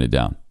of taking it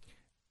down.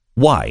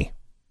 Why?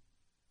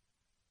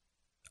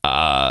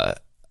 I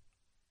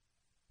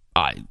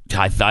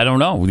don't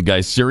know. The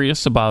guy's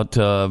serious about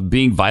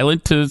being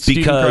violent to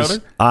Steven Crowder? Because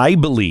I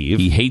believe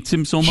he hates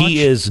him so much.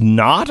 He is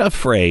not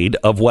afraid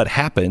of what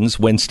happens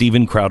when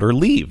Steven Crowder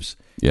leaves.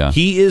 Yeah.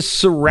 He is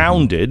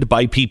surrounded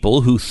by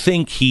people who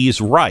think he's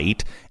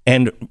right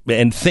and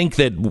think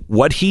that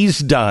what he's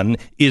done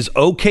is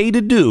okay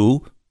to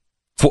do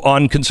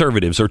on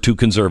conservatives or to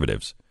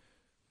conservatives.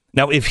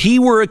 Now, if he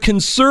were a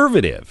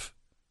conservative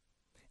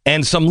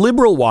and some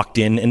liberal walked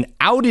in and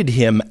outed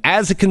him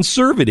as a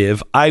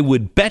conservative, I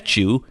would bet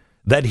you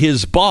that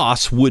his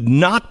boss would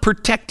not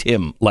protect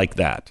him like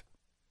that.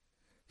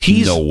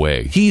 No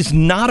way. He's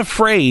not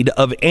afraid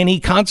of any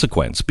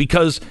consequence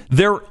because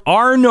there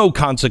are no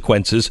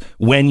consequences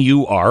when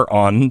you are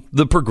on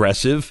the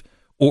progressive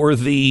or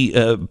the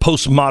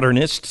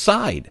postmodernist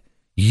side.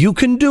 You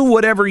can do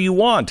whatever you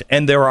want,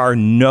 and there are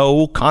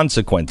no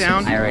consequences.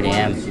 I already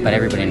am, but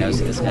everybody knows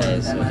who this guy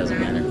is, so it doesn't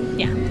matter.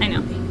 Yeah, I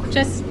know.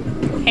 Just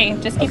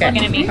keep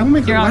looking at me.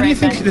 Why do you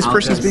think this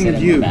person's being sit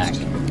in the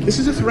abused? This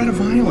is a threat of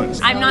violence.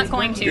 I'm not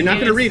going to. You're not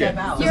going to read it.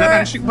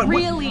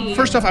 Really?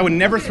 First off, I would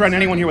never threaten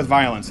anyone here with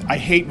violence. I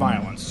hate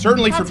violence,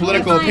 certainly for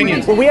political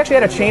opinions. Well, we actually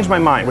had to change my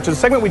mind, which is a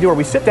segment we do where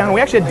we sit down. And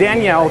we actually had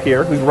Danielle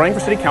here, who's running for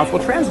city council,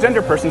 a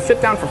transgender person,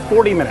 sit down for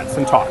 40 minutes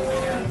and talk.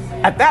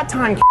 At that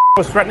time,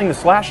 was threatening to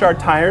slash our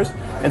tires,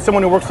 and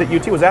someone who works at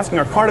UT was asking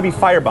our car to be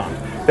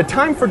firebombed. The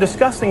time for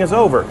discussing is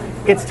over.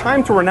 It's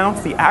time to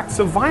renounce the acts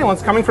of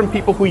violence coming from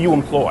people who you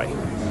employ.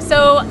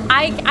 So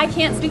I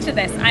can't speak to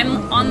this.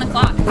 I'm on the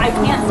clock. I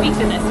can't speak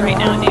to this right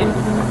now,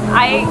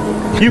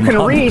 dude. You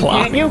can read,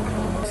 can't you?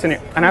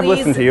 And I've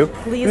listened to you.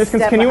 Please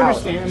can you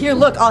understand? Here,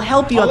 look, I'll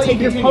help you. I'll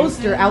take your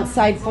poster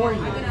outside for you.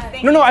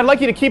 No, I'd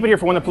like you to keep it here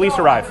for when the police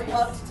arrive.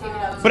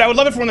 But I would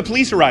love it for when the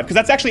police arrive, because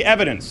that's actually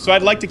evidence, so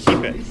I'd like to keep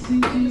it.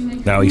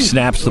 Now he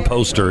snaps the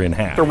poster in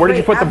half. So where did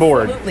you put the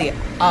board? Absolutely.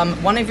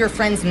 One of your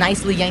friends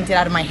nicely yanked it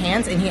out of my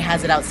hands, and he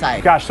has it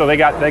outside. Gosh, so they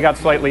got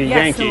slightly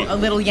Yankee. So a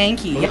little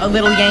Yankee, a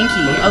little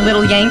Yankee, a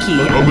little Yankee.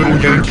 A little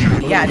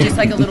Yankee. Yeah, just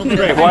like a little bit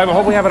Great, of... well, I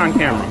hope we have it on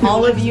camera.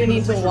 All of you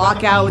need to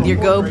walk out with your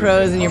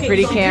GoPros and your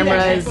pretty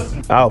cameras.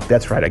 Oh,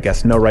 that's right, I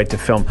guess. No right to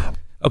film.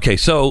 Okay,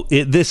 so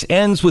this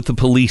ends with the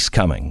police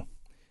coming.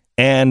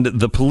 And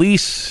the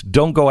police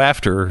don't go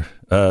after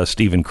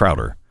Steven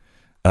Crowder.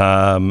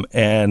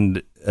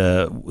 And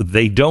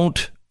they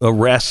don't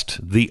arrest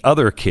the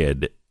other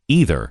kid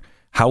either.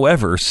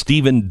 However,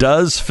 Steven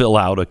does fill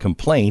out a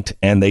complaint,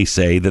 and they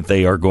say that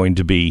they are going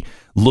to be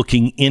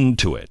looking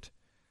into it.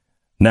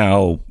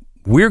 Now,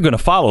 we're going to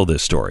follow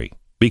this story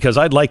because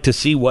I'd like to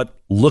see what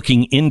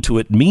looking into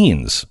it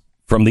means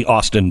from the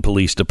Austin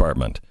Police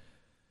Department.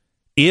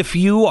 If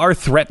you are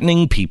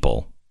threatening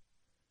people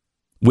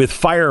with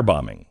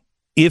firebombing,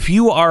 if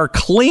you are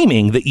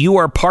claiming that you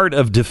are part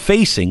of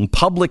defacing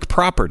public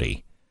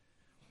property,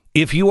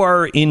 if you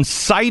are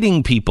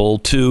inciting people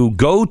to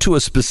go to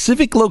a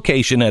specific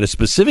location at a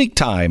specific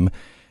time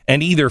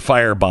and either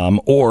firebomb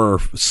or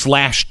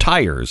slash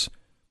tires,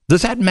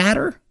 does that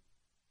matter?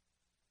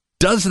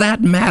 Does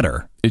that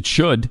matter? It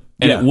should,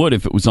 and it would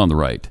if it was on the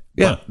right.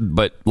 Yeah.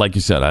 But like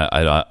you said,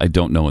 I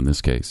don't know in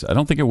this case. I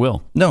don't think it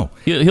will. No.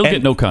 He'll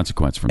get no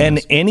consequence from this.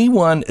 And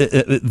anyone,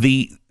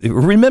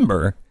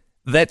 remember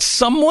that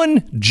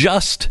someone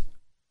just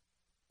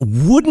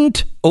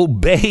wouldn't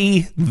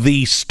obey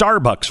the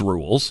Starbucks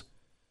rules.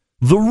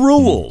 The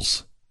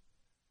rules.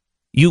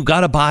 You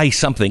got to buy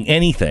something,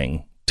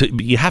 anything.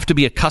 You have to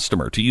be a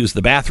customer to use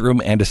the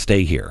bathroom and to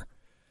stay here.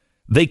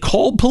 They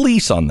called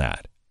police on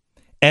that.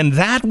 And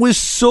that was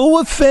so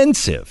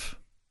offensive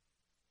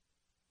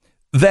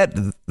that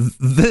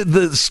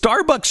the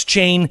Starbucks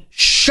chain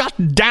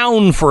shut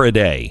down for a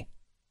day.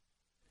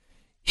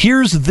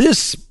 Here's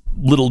this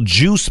little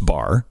juice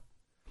bar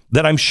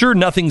that I'm sure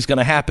nothing's going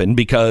to happen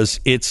because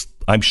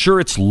I'm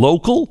sure it's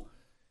local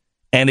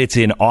and it's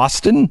in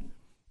Austin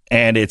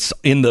and it's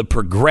in the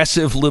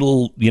progressive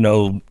little,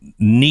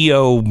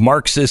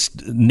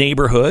 neo-Marxist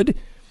neighborhood,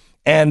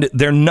 and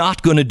they're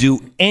not going to do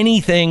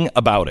anything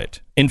about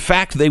it. In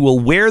fact, they will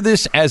wear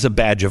this as a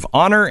badge of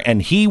honor,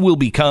 and he will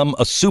become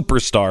a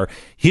superstar.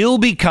 He'll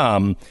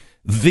become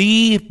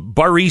the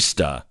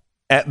barista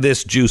at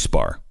this juice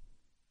bar,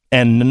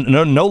 and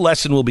no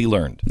lesson will be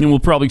learned. And we'll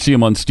probably see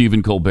him on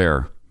Stephen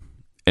Colbert,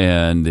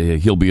 and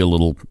he'll be a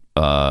little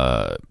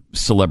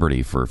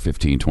celebrity for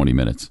 15, 20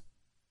 minutes.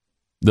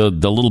 The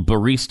little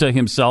barista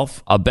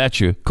himself, I'll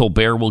bet you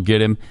Colbert will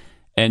get him,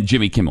 and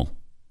Jimmy Kimmel.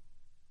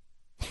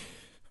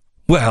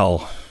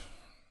 Well,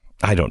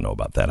 I don't know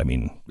about that. I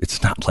mean,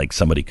 it's not like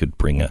somebody could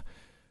bring a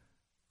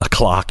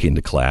clock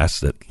into class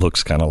that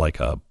looks kind of like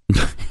a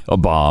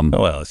bomb.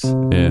 Well, it's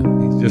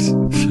just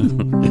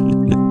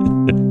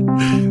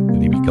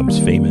and he becomes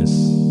famous.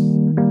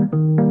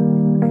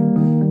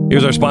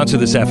 Here's our sponsor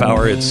this half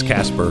hour. It's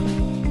Casper.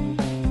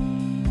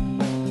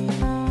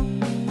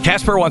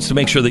 Casper wants to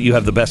make sure that you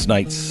have the best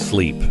night's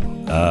sleep.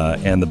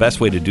 And the best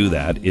way to do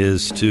that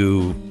is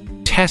to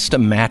test a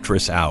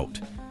mattress out.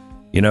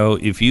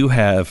 If you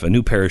have a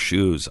new pair of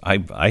shoes,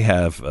 I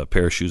have a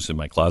pair of shoes in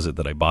my closet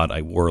that I bought.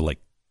 I wore like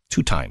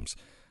 2 times.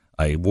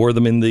 I wore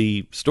them in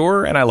the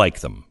store and I like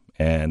them.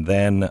 And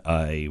then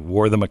I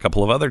wore them a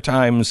couple of other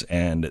times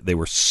and they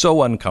were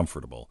so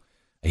uncomfortable.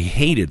 I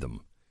hated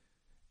them.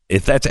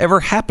 If that's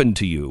ever happened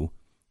to you,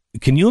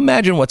 can you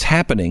imagine what's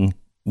happening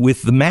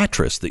with the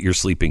mattress that you're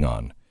sleeping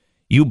on?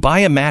 You buy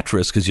a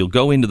mattress because you'll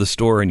go into the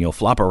store and you'll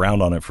flop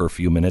around on it for a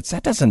few minutes.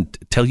 That doesn't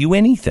tell you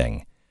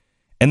anything.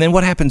 And then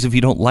what happens if you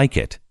don't like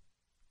it?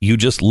 You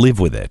just live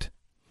with it.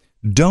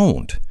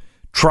 Don't.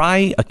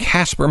 Try a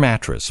Casper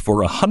mattress for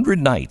 100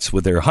 nights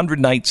with their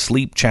 100-night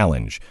sleep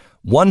challenge.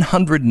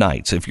 100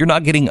 nights. If you're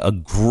not getting a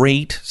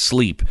great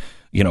sleep,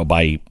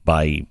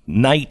 by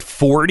night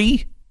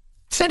 40,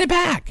 Send it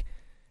back.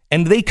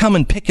 And they come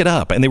and pick it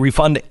up, and they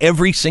refund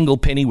every single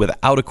penny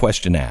without a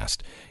question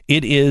asked.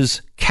 It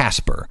is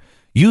Casper.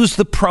 Use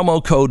the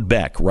promo code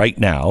Beck right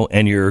now,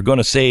 and you're going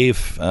to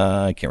save,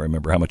 I can't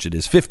remember how much it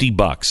is,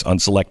 $50 on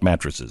select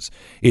mattresses.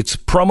 It's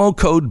promo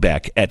code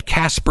Beck at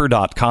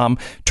Casper.com.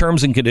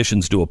 Terms and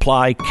conditions do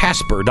apply.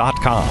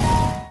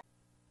 Casper.com.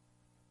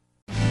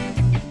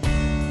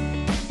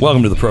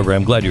 Welcome to the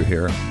program. Glad you're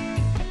here.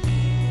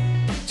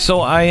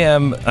 So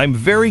I'm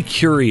very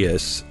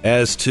curious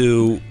as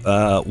to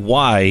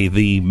why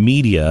the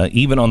media,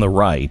 even on the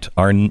right,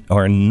 are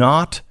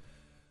not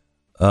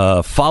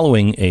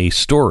following a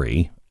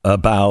story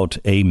about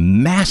a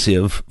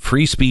massive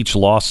free speech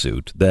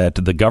lawsuit that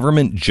the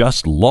government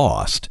just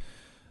lost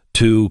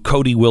to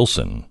Cody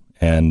Wilson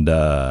and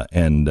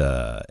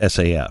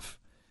SAF.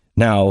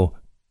 Now,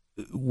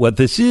 what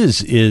this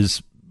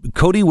is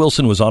Cody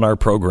Wilson was on our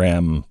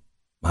program,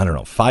 I don't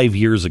know, 5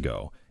 years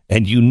ago.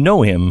 And you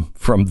know him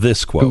from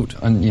this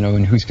quote.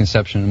 In whose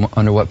conception,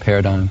 under what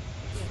paradigm?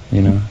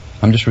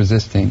 I'm just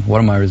resisting. What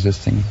am I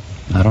resisting?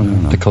 I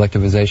don't know. The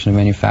collectivization of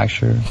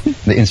manufacture,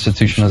 the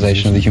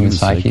institutionalization of the human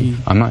psyche.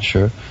 I'm not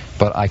sure.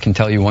 But I can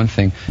tell you one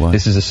thing. What?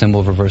 This is a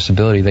symbol of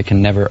reversibility. They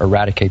can never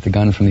eradicate the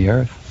gun from the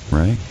earth.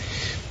 Right.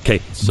 Okay,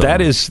 so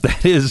that is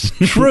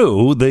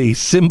true. The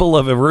symbol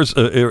of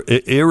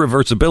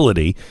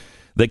irreversibility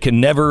that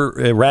can never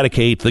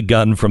eradicate the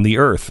gun from the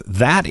earth.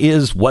 That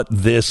is what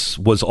this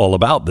was all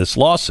about, this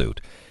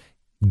lawsuit.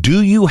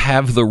 Do you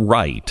have the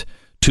right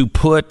to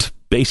put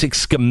basic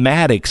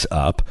schematics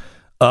up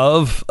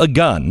of a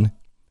gun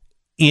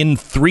in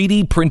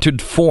 3D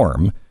printed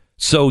form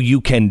so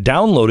you can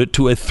download it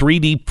to a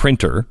 3D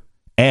printer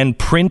and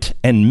print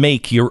and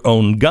make your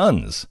own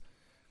guns?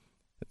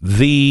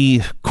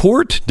 The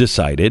court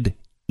decided,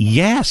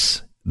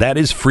 yes, that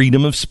is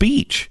freedom of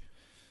speech.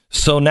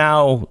 So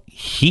now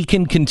he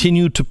can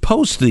continue to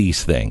post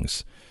these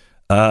things.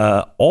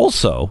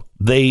 Also,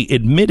 they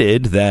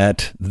admitted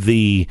that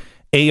the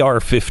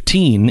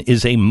AR-15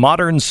 is a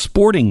modern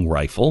sporting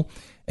rifle,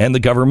 and the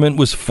government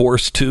was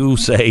forced to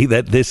say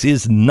that this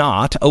is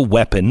not a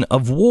weapon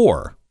of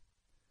war.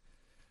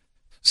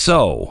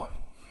 So,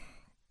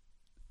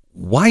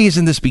 why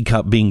isn't this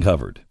being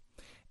covered?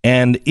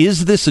 And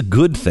is this a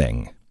good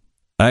thing?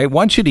 I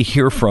want you to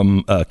hear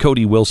from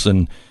Cody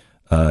Wilson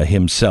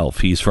himself.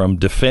 He's from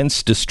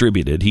Defense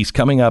Distributed. He's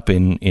coming up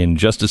in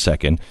just a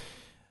second.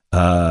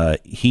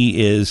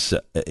 He is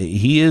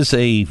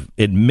a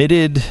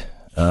admitted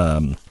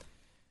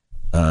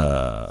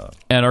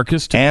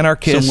anarchist.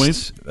 Some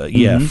ways.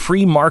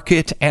 Free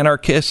market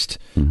anarchist.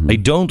 I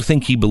don't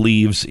think he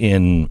believes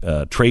in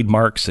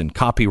trademarks and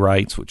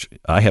copyrights, which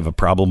I have a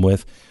problem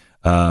with.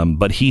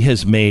 But he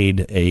has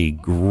made a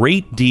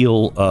great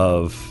deal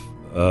of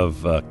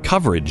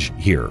coverage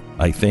here,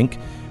 I think,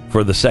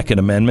 for the Second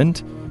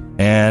Amendment,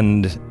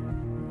 and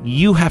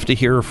you have to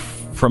hear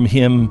from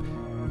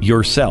him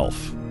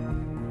yourself.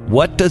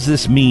 What does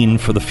this mean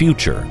for the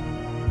future?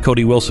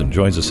 Cody Wilson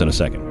joins us in a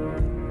second.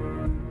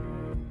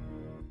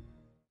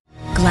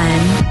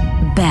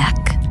 Glenn Beck.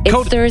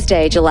 It's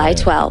Thursday, July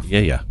 12th.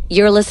 Yeah.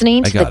 You're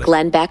listening to the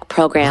Glenn Beck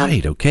program.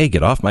 Right, okay,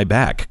 get off my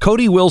back.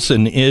 Cody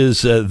Wilson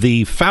is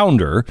the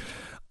founder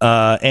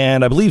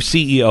and I believe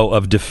CEO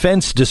of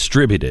Defense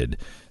Distributed.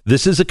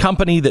 This is a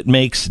company that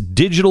makes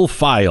digital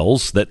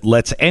files that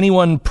lets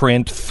anyone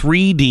print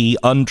 3D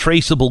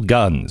untraceable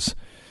guns.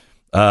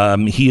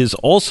 He is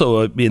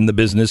also in the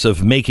business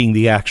of making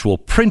the actual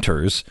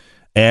printers,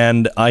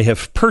 and I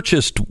have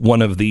purchased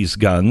one of these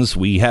guns.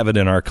 We have it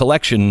in our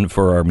collection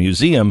for our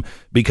museum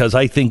because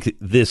I think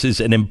this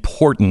is an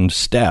important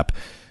step.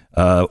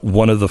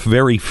 One of the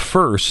very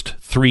first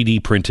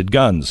 3D printed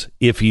guns.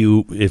 If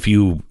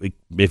you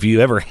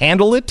ever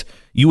handle it,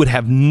 you would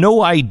have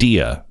no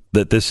idea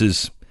that this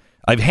is.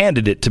 I've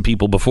handed it to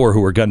people before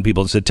who are gun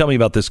people and said, "Tell me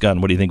about this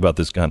gun. What do you think about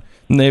this gun?"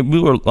 And they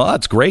were, "Oh,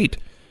 it's great.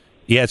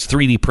 Yeah, it's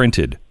 3D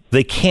printed."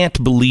 They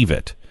can't believe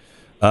it.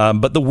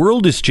 But the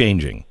world is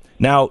changing.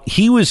 Now,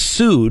 he was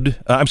sued.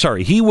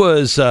 He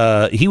was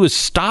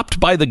stopped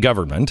by the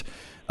government.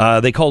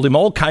 They called him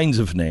all kinds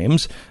of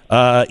names.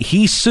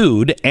 He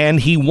sued and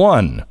he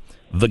won.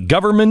 The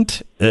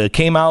government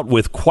came out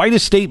with quite a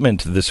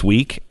statement this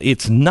week.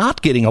 It's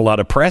not getting a lot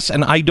of press,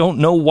 and I don't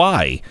know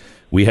why.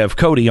 We have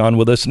Cody on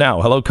with us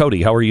now. Hello,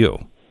 Cody. How are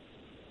you?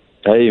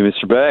 Hey,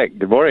 Mr. Beck.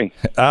 Good morning.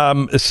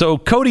 So,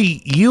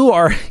 Cody, you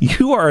are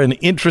an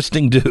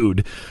interesting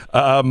dude.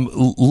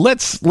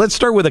 Let's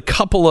start with a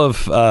couple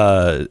of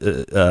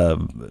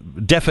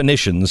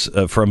definitions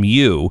from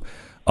you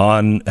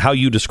on how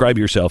you describe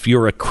yourself.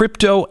 You're a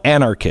crypto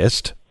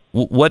anarchist.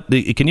 What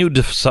can you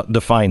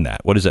define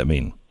that? What does that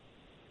mean?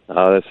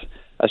 That's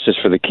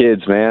just for the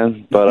kids,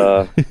 man.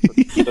 But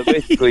so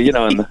basically, in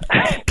the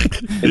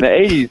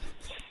 80s.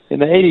 In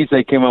the 80s,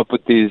 they came up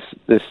with this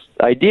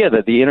idea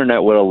that the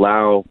internet would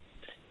allow,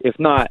 if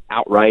not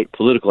outright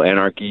political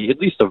anarchy, at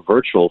least a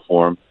virtual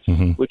form,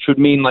 which would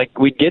mean like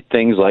we'd get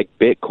things like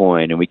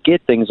Bitcoin and we'd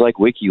get things like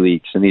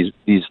WikiLeaks and these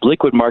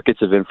liquid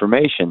markets of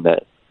information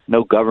that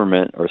no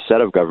government or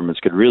set of governments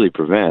could really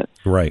prevent.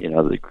 Right.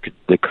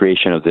 The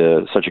creation of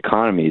such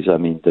economies. I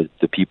mean,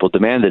 the people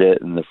demanded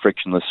it, and the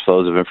frictionless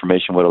flows of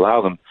information would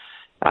allow them.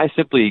 I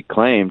simply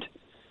claimed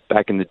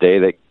back in the day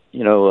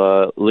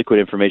that liquid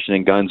information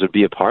and guns would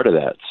be a part of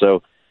that.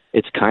 So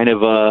it's kind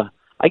of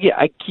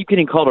I keep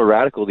getting called a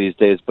radical these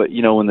days, but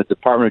when the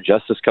Department of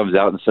Justice comes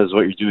out and says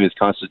what you're doing is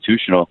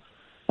constitutional,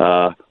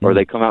 or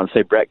they come out and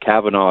say Brett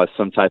Kavanaugh is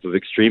some type of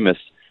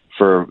extremist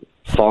for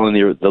following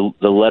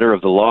the letter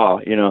of the law,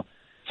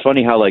 it's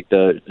funny how like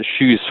the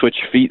shoes switch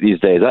feet these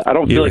days. I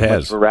don't feel like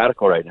much of a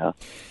radical right now.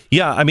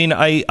 Yeah, I mean,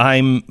 I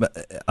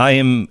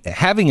am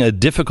having a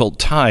difficult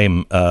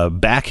time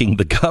backing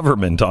the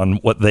government on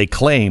what they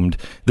claimed.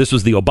 This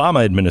was the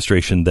Obama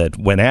administration that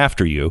went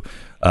after you,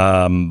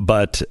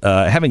 but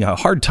having a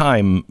hard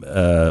time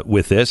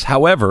with this.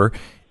 However,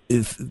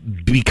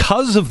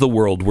 because of the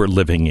world we're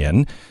living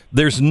in,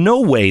 there's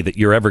no way that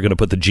you're ever going to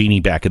put the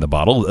genie back in the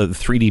bottle.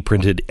 3D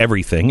printed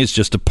everything is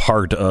just a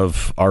part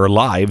of our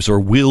lives, or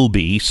will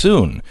be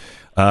soon.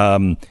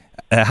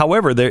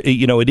 However,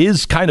 it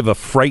is kind of a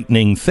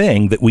frightening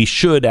thing that we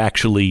should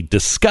actually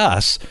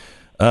discuss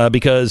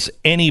because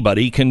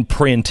anybody can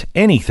print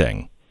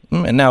anything.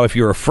 And now, if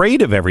you're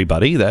afraid of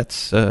everybody,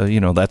 that's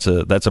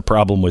a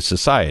problem with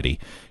society.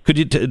 Could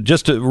you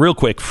just real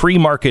quick, free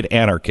market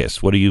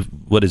anarchist? What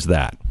is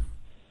that?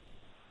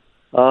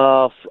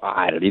 I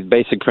don't know,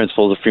 basic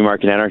principles of free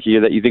market anarchy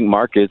are that you think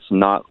markets,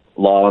 not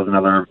laws and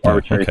other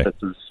arbitrary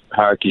sets of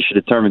hierarchy, should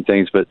determine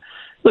things. But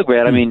look,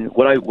 man, I mean,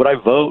 would I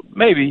vote?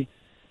 Maybe.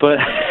 But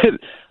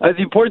the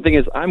important thing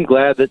is I'm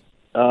glad that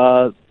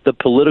the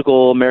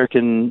political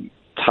American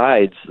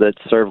tides that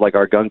serve like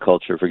our gun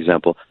culture, for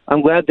example,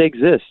 I'm glad they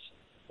exist.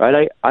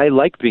 Right? I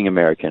like being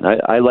American.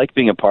 I like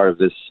being a part of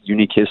this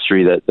unique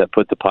history that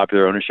put the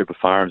popular ownership of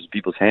firearms in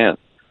people's hands.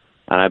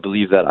 And I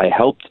believe that I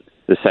helped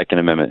the Second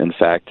Amendment, in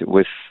fact,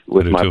 with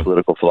my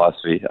political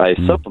philosophy. I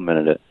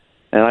supplemented it.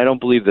 And I don't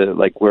believe that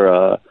like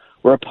we're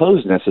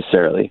opposed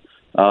necessarily.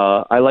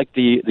 I like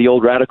the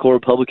old radical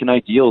Republican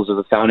ideals of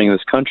the founding of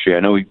this country.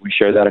 I know we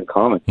share that in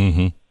common.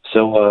 Mm-hmm.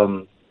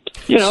 So,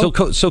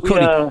 So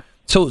Cody,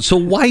 so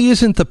why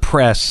isn't the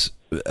press?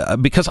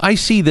 Because I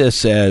see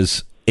this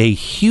as a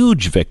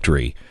huge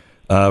victory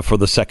for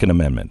the Second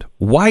Amendment.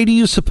 Why do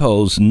you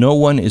suppose no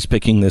one is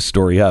picking this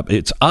story up?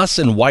 It's us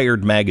and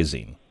Wired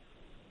magazine.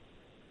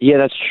 Yeah,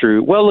 that's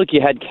true. Well, look, you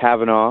had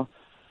Kavanaugh.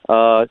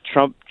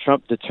 Trump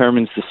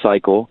determines the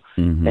cycle.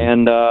 Mm-hmm.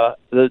 And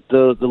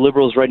the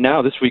liberals right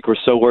now this week were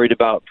so worried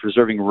about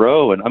preserving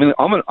Roe. And I mean,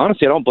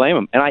 honestly, I don't blame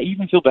them. And I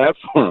even feel bad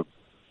for them.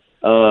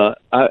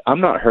 I'm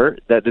not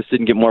hurt that this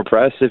didn't get more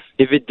press. If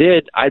it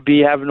did, I'd be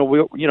having to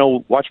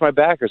watch my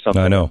back or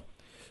something. I know.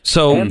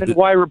 So and then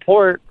why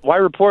report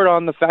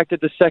on the fact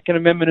that the Second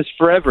Amendment is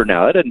forever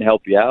now? That doesn't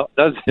help you out,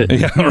 does it?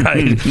 Yeah,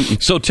 right.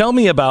 So tell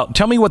me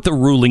what the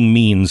ruling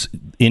means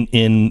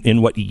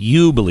in what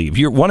you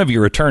believe. One of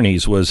your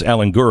attorneys was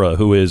Alan Gura,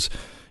 who is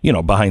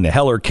behind the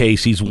Heller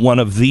case. He's one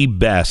of the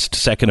best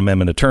Second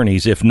Amendment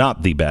attorneys, if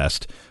not the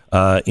best,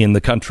 in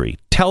the country.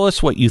 Tell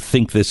us what you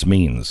think this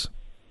means.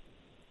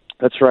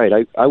 That's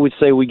right. I would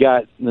say we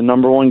got the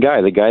number one guy,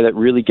 the guy that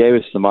really gave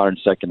us the modern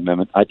Second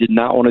Amendment. I did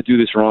not want to do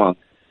this wrong.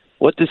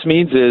 What this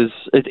means is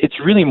it's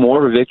really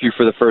more of a victory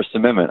for the First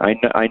Amendment.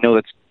 I know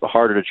that's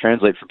harder to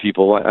translate for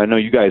people. I know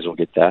you guys will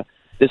get that.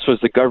 This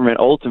was the government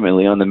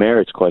ultimately on the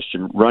merits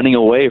question running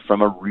away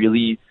from a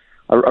real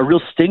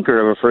stinker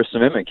of a First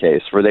Amendment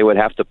case where they would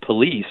have to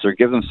police or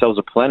give themselves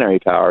a plenary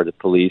power to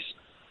police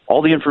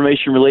all the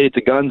information related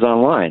to guns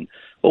online.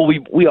 Well,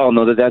 we all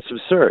know that that's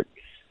absurd.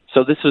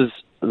 So this is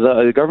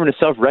the government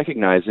itself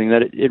recognizing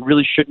that it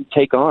really shouldn't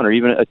take on or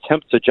even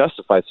attempt to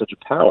justify such a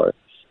power.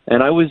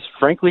 And I was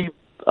frankly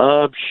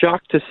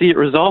shocked to see it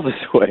resolve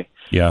this way.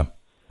 Yeah,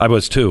 I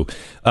was too.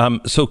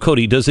 So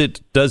Cody, what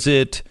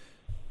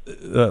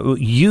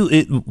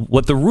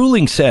the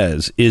ruling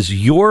says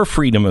is your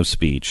freedom of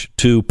speech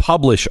to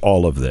publish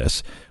all of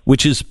this,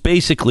 which is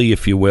basically,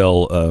 if you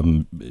will,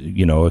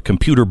 a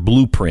computer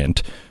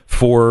blueprint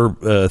for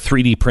a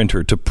 3D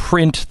printer to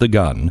print the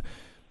gun.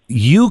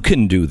 You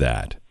can do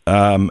that.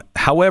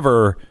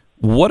 However,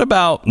 what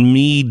about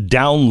me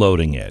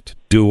downloading it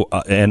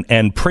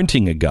and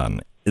printing a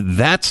gun?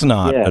 That's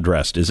not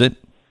addressed, is it?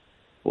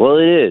 Well,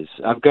 it is.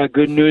 I've got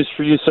good news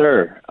for you,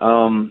 sir.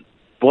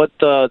 What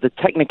the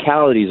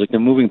technicalities, like the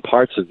moving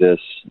parts of this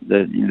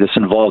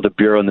involved a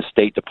bureau in the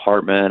State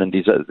Department and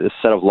this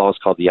set of laws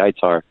called the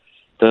ITAR.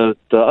 The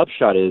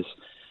upshot is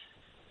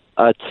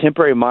a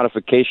temporary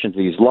modification to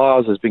these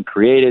laws has been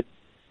created,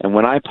 and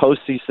when I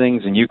post these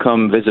things and you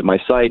come visit my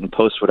site and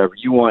post whatever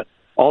you want,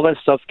 all that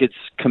stuff gets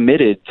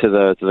committed to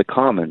the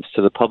commons,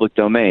 to the public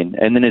domain,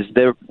 and then is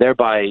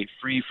thereby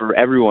free for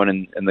everyone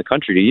in the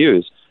country to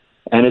use.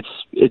 And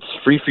it's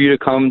free for you to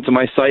come to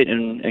my site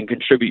and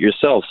contribute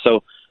yourself.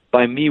 So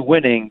by me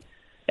winning,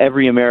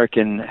 every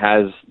American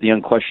has the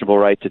unquestionable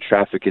right to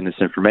traffic in this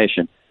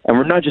information. And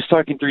we're not just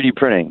talking 3D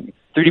printing.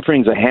 3D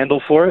printing is a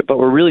handle for it, but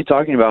we're really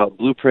talking about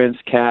blueprints,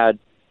 CAD,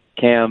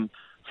 CAM,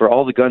 for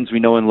all the guns we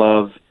know and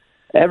love,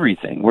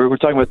 everything. We're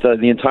talking about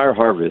the entire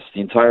harvest,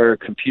 the entire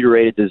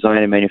computer-aided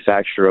design and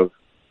manufacture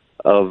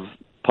of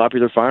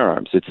popular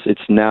firearms.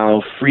 It's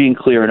now free and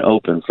clear and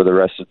open for the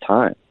rest of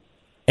time.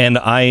 And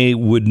I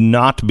would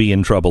not be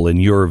in trouble, in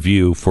your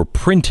view, for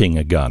printing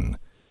a gun.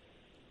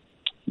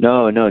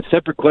 No, it's a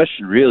separate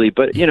question, really.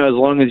 But, as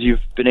long as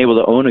you've been able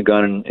to own a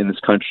gun in this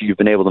country, you've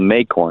been able to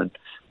make one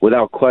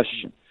without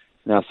question.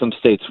 Now, some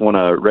states want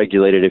to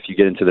regulate it if you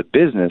get into the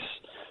business,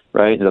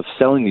 right, of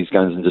selling these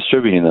guns and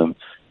distributing them.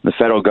 The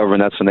federal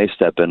government, that's when they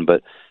step in.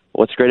 But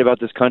what's great about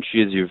this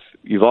country is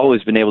you've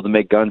always been able to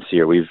make guns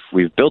here. We've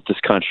built this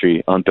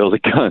country on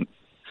building guns.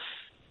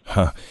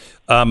 Huh.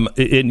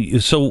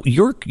 So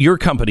your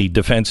company,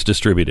 Defense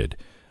Distributed,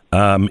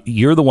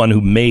 you're the one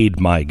who made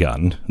my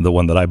gun, the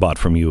one that I bought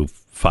from you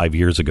 5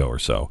 years ago or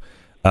so.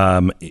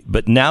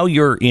 But now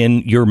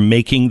you're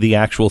making the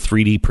actual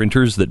 3D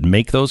printers that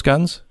make those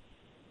guns?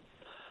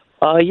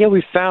 Yeah,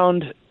 we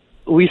found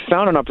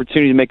an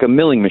opportunity to make a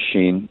milling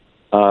machine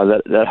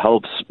that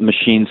helps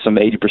machine some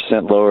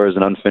 80% lowers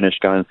and unfinished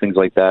guns, things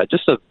like that.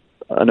 Just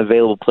an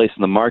available place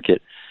in the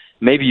market.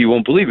 Maybe you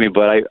won't believe me,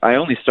 but I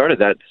only started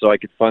that so I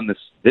could fund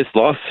this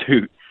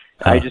lawsuit.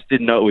 I just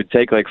didn't know it would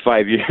take like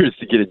 5 years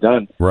to get it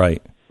done.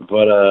 Right.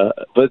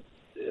 But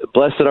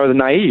blessed are the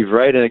naive,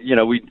 right? And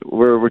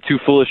we're too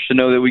foolish to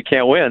know that we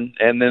can't win,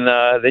 and then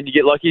you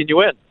get lucky and you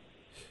win.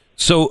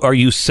 So, are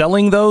you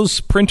selling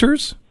those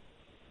printers?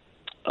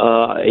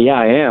 Yeah,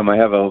 I am. I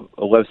have a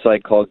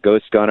website called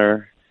Ghost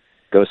Gunner,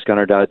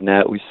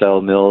 ghostgunner.net. We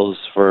sell mills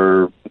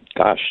for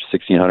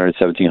 $1,600,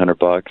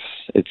 $1,700.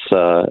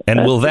 It's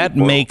and will that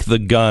make the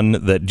gun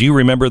that? Do you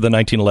remember the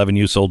 1911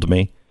 you sold to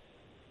me?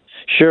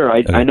 Sure,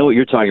 I know what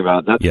you're talking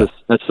about. That's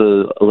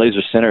a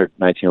laser centered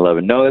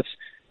 1911. No,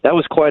 that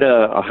was quite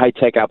a high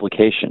tech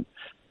application,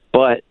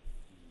 but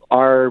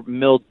our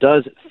mill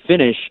does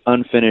finish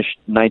unfinished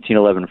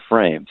 1911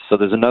 frames. So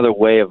there's another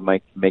way of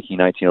making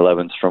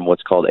 1911s from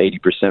what's called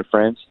 80%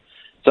 frames.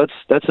 So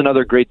that's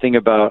another great thing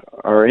about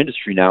our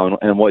industry now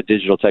and what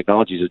digital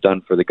technologies have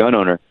done for the gun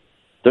owner.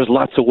 There's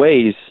lots of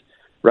ways,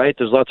 right?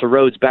 There's lots of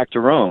roads back to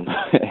Rome,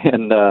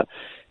 and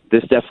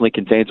this definitely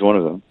contains one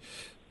of them.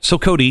 So,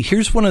 Cody,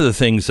 here's one of the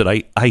things that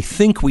I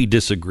think we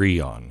disagree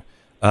on,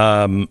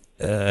 and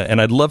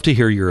I'd love to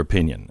hear your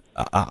opinion.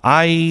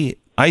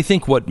 I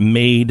think what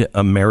made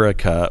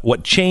America,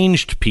 what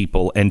changed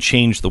people and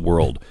changed the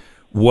world,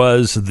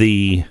 was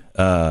the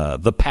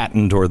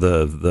patent or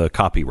the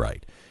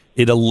copyright.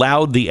 It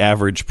allowed the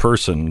average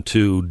person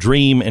to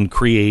dream and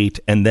create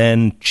and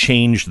then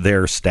change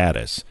their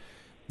status.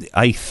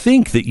 I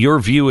think that your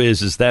view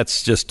is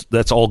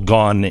that's all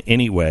gone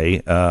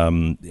anyway,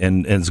 and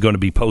it's going to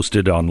be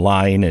posted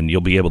online, and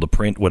you'll be able to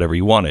print whatever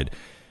you wanted.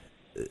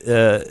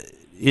 Do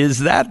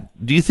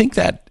you think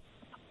that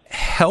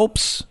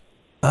helps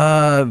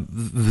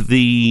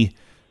the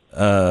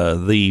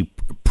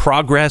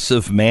progress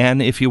of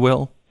man, if you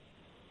will?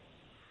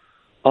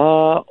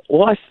 Well,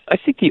 I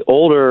think the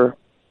older.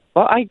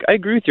 Well, I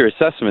agree with your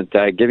assessment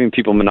that giving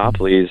people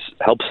monopolies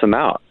helps them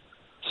out.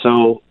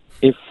 So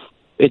if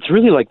it's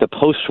really like the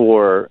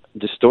post-war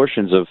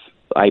distortions of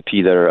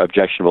IP that are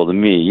objectionable to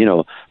me,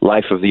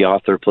 life of the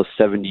author plus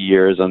 70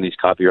 years on these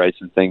copyrights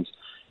and things.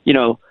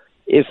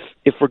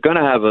 If we're going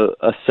to have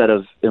a set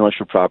of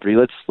intellectual property,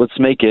 let's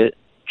make it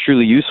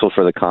truly useful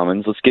for the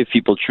commons. Let's give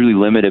people truly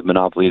limited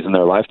monopolies in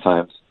their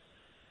lifetimes,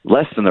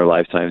 less than their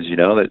lifetimes,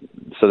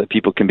 so that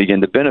people can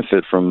begin to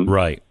benefit from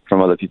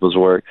other people's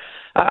work.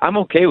 I'm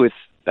okay with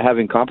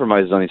having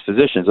compromises on these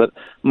positions. But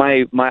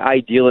my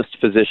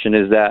idealist position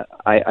is that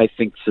I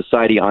think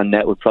society on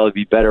net would probably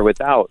be better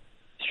without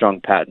strong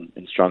patent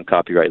and strong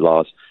copyright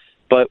laws.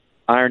 But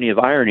irony of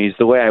ironies,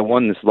 the way I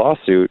won this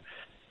lawsuit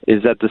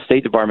is that the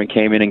State Department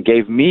came in and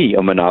gave me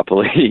a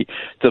monopoly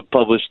to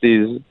publish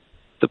these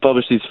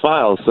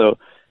files. So,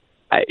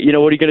 what are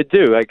you going to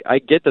do? I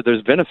get that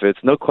there's benefits,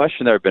 no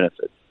question there are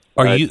benefits.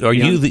 Are you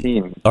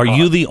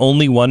the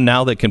only one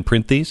now that can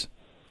print these?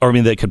 Or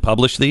that could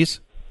publish these?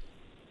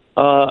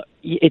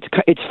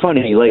 It's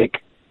funny.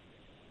 Like,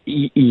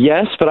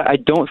 yes, but I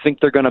don't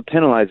think they're going to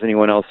penalize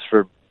anyone else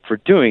for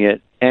doing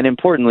it. And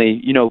importantly,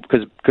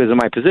 because of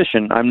my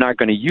position, I'm not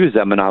going to use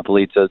that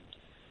monopoly to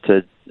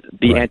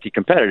be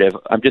anti-competitive.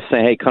 I'm just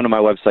saying, hey, come to my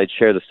website,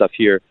 share the stuff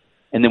here,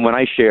 and then when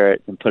I share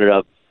it and put it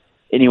up,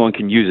 anyone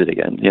can use it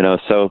again.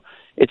 So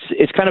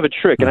it's kind of a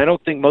trick, and I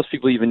don't think most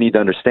people even need to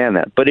understand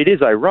that. But it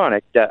is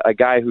ironic that a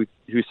guy who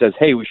says,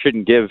 hey, we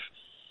shouldn't give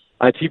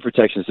IP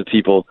protections to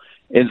people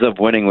ends up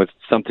winning with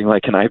something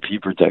like an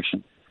IP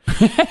protection.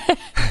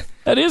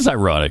 That is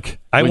ironic.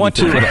 I want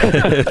to.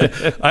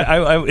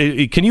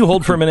 Can you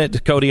hold for a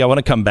minute, Cody? I want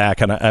to come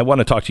back and I want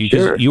to talk to you.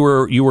 Sure.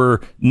 You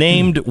were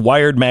named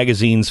Wired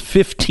Magazine's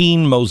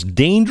 15 most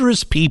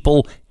dangerous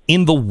people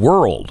in the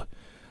world.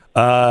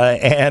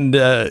 And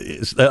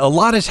a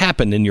lot has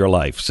happened in your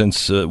life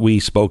since we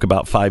spoke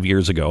about 5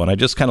 years ago. And I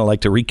just kind of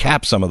like to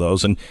recap some of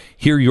those and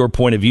hear your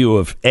point of view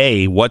of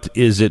what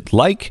is it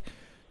like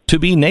to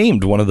be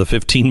named one of the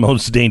 15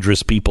 most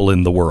dangerous people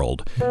in the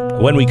world.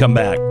 When we come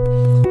back.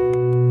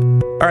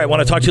 All right, I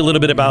want to talk to you a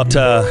little bit about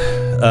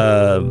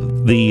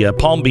the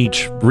Palm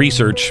Beach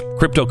research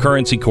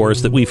cryptocurrency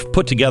course that we've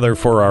put together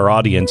for our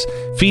audience.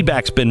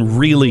 Feedback's been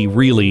really,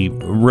 really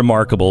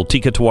remarkable.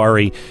 Tika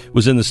Tawari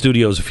was in the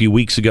studios a few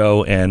weeks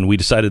ago, and we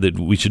decided that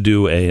we should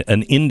do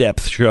an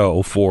in-depth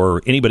show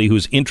for anybody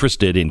who's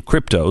interested in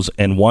cryptos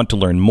and want to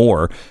learn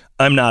more.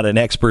 I'm not an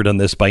expert on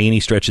this by any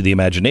stretch of the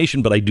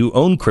imagination, but I do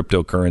own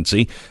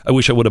cryptocurrency. I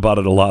wish I would have bought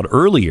it a lot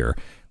earlier.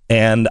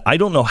 And I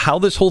don't know how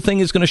this whole thing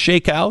is going to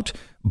shake out,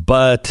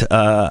 but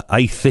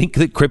I think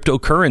that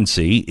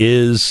cryptocurrency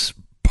is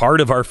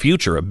part of our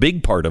future, a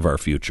big part of our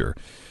future.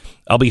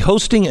 I'll be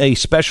hosting a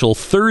special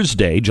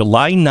Thursday,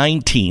 July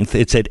 19th.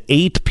 It's at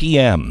 8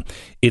 p.m.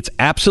 It's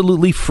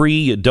absolutely free.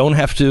 You don't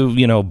have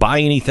to, buy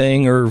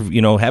anything or,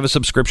 have a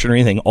subscription or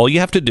anything. All you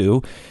have to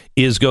do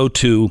is go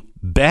to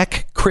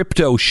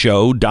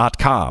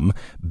beckcryptoshow.com,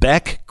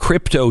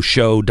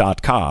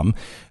 beckcryptoshow.com.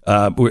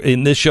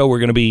 In this show, we're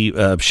going to be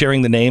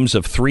sharing the names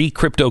of 3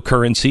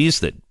 cryptocurrencies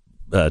that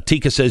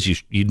Tika says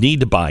you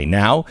need to buy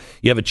now.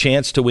 You have a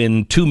chance to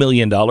win $2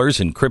 million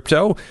in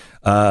crypto.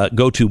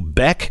 Go to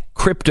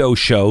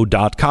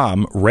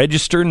beckcryptoshow.com.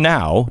 Register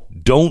now.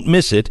 Don't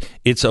miss it.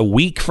 It's a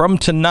week from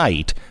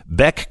tonight.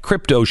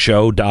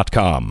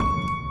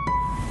 beckcryptoshow.com.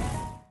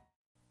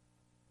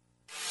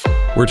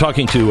 We're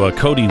talking to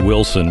Cody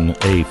Wilson,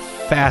 a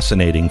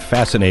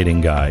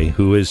fascinating guy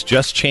who has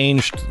just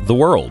changed the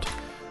world.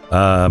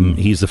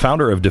 He's the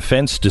founder of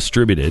Defense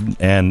Distributed,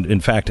 and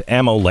in fact,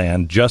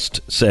 AmmoLand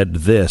just said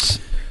this.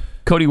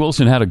 Cody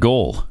Wilson had a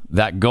goal.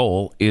 That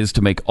goal is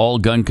to make all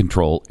gun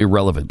control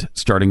irrelevant.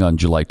 Starting on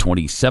July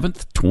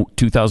 27th,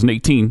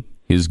 2018,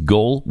 his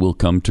goal will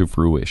come to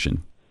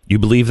fruition. You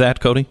believe that,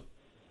 Cody?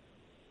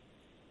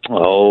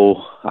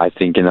 Oh, I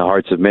think in the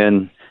hearts of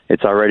men,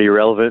 it's already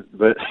irrelevant,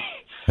 but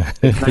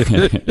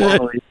it's not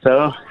morally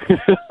so.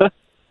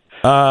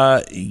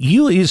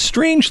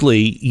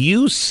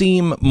 You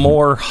seem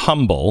more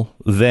humble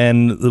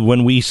than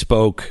when we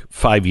spoke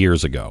 5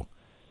 years ago.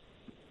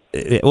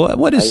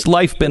 What has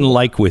life been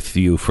like with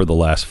you for the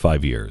last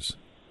 5 years?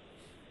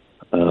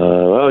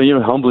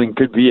 Humbling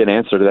could be an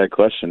answer to that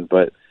question,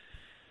 but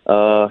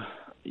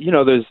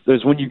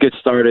there's when you get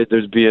started,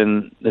 there's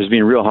being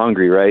real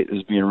hungry, right?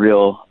 There's being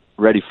real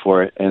ready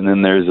for it, and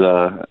then there's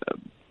the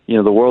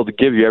world to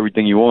give you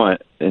everything you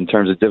want in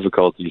terms of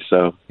difficulty.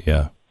 So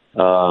yeah.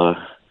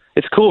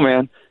 It's cool,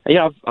 man.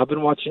 Yeah, I've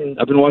been watching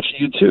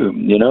you too.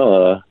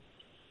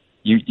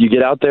 You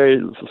get out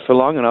there for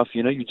long enough,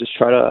 you just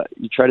try to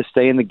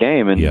stay in the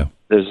game, and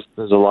there's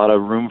a lot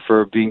of room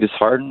for being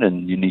disheartened,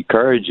 and you need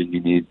courage and you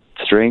need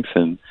strength,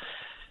 and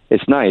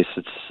it's nice.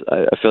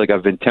 I feel like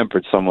I've been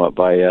tempered somewhat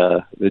by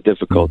the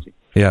difficulty.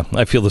 Yeah,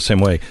 I feel the same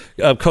way.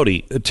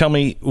 Cody, tell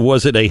me,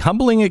 was it a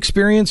humbling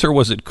experience or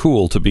was it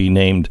cool to be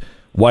named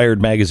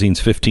Wired Magazine's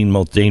 15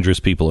 most dangerous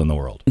people in the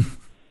world?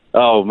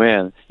 Oh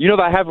man,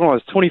 that happened when I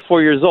was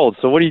 24 years old.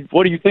 So what do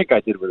you think I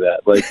did with that?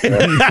 Like,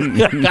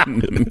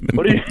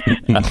 what do you?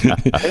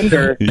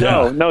 Tinder?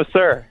 No,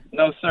 sir.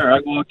 I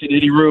walk in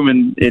any room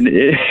in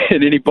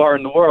any bar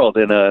in the world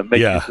and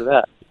make use of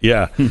that.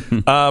 Yeah.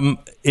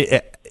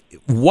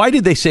 Why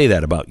did they say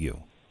that about you?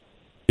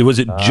 Was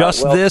it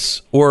just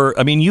this, or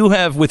you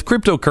have with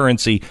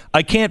cryptocurrency?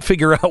 I can't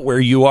figure out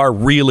where you are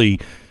really,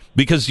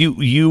 because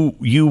you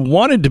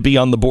wanted to be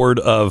on the board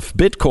of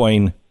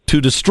Bitcoin to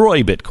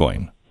destroy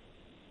Bitcoin.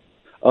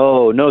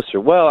 Oh, no, sir.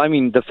 Well,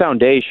 the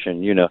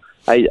foundation,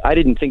 I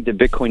didn't think that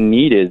Bitcoin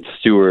needed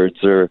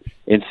stewards or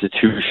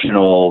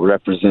institutional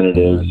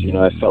representatives.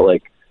 I felt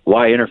like,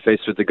 why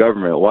interface with the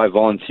government? Why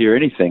volunteer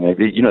anything?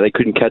 They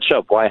couldn't catch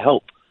up. Why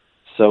help?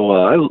 So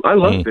I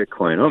love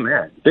Bitcoin. Oh,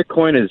 man.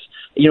 Bitcoin is,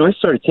 I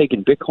started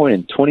taking Bitcoin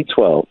in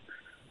 2012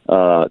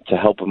 to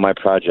help with my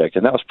project,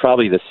 and that was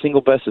probably the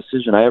single best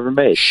decision I ever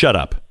made. Shut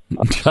up.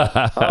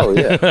 Oh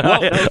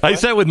yeah, I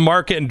sat with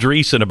Mark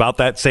Andreessen about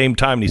that same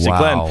time, and he said,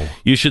 "Glenn,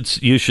 you should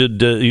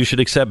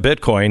accept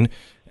Bitcoin."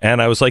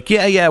 And I was like,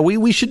 "Yeah,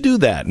 we should do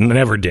that," and I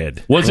never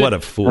did. What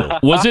a fool!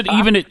 Was it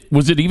even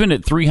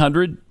at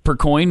 300 per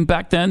coin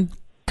back then,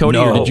 Cody?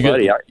 No, or did you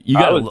buddy, I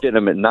was getting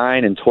them at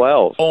 9 and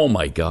 12. Oh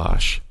my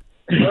gosh!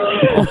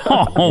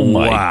 Oh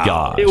my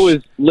gosh! It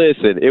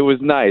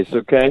was nice.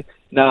 Okay,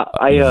 now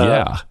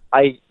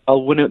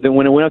when it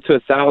went up to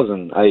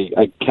 1,000,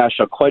 I cashed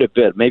out quite a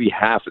bit, maybe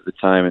half at the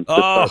time, and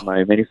took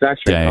my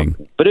manufacturing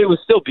company. But it was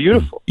still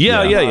beautiful.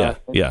 Yeah.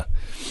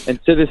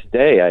 And to this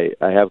day,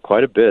 I have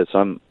quite a bit.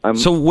 So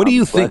So what do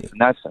you think? In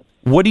that sense.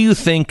 What do you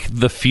think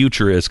the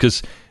future is?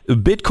 Because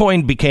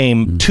Bitcoin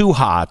became too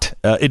hot.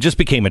 It just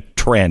became a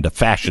trend, a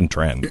fashion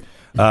trend,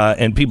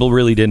 and people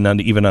really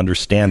didn't even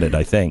understand it.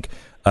 I think.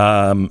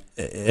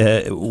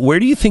 Where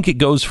do you think it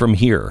goes from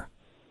here?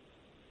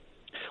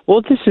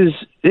 Well,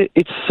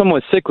 it's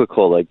somewhat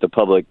cyclical, like the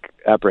public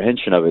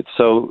apprehension of it.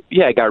 So,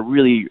 yeah, it got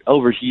really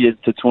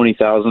overheated to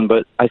 20,000,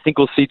 but I think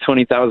we'll see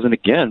 20,000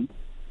 again.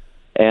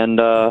 And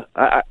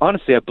I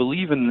honestly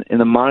believe in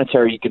the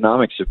monetary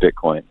economics of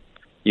Bitcoin.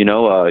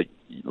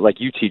 Like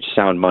you teach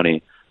sound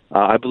money.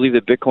 I believe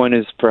that Bitcoin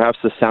is perhaps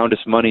the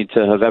soundest money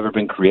to have ever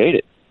been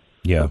created.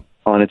 Yeah.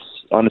 On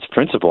its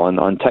principle,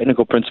 on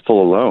technical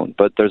principle alone.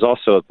 But there's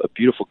also a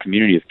beautiful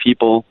community of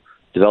people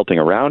developing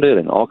around it,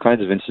 and all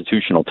kinds of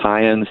institutional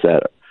tie-ins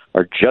that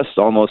are just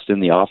almost in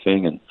the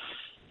offing. And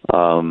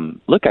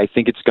look, I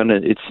think it's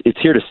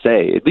here to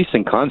stay, at least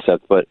in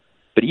concept. But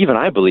even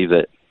I believe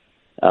that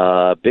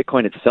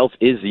Bitcoin itself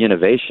is the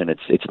innovation.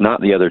 It's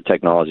not the other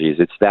technologies.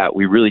 It's that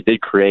we really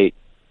did create,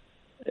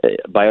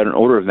 by an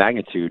order of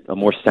magnitude, a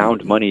more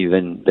sound money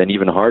than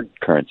even hard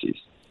currencies.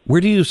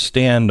 Where do you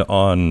stand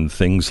on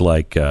things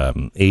like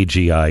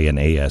AGI and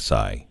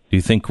ASI? Do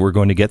you think we're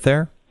going to get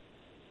there?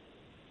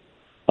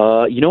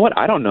 You know what?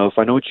 I don't know if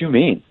I know what you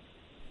mean.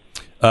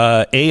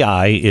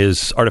 AI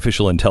is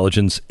artificial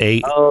intelligence.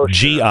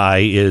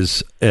 AGI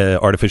is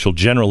artificial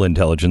general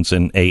intelligence,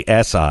 and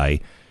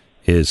ASI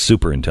is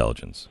super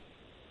intelligence.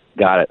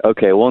 Got it.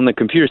 Okay. Well, in the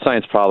computer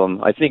science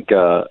problem, I think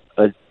a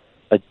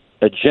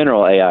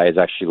general AI is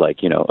actually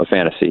a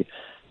fantasy,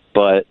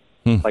 but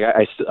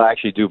I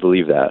actually do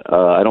believe that.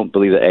 I don't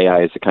believe that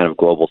AI is the kind of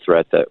global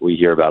threat that we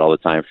hear about all the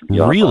time from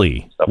Elon.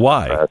 Really?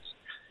 Why?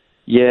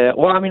 Yeah.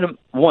 Well, I mean,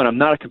 I'm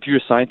not a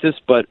computer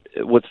scientist, but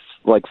with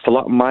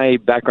my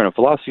background in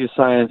philosophy of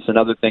science and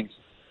other things,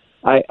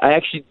 I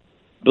actually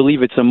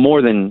believe it's a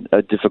more than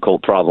a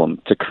difficult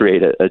problem to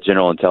create a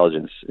general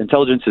intelligence.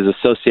 Intelligence is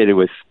associated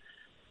with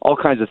all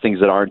kinds of things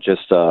that aren't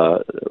just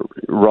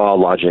raw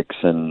logics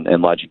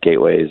and logic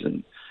gateways.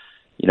 And,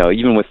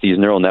 even with these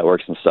neural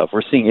networks and stuff,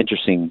 we're seeing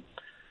interesting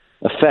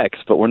effects,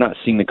 but we're not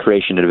seeing the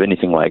creation of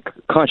anything like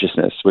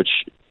consciousness, which,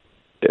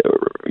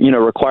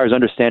 requires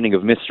understanding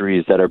of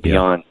mysteries that are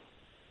beyond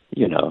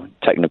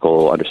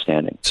technical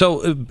understanding.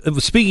 So,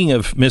 speaking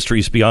of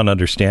mysteries beyond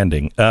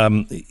understanding,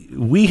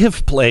 we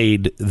have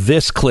played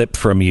this clip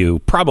from you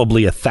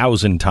probably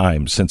 1,000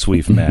 times since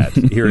we've met.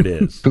 Here it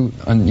is.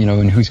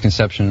 In whose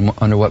conception,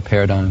 under what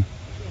paradigm?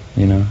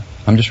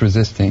 I'm just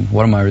resisting.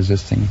 What am I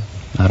resisting?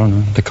 I don't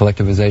know. The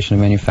collectivization of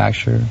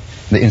manufacture,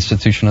 the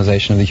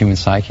institutionalization of the human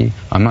psyche.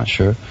 I'm not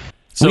sure.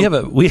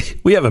 So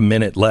we have a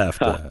minute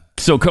left.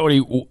 So,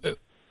 Cody,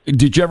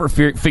 did you ever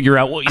figure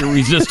out what you're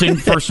resisting,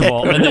 first of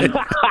all? And then...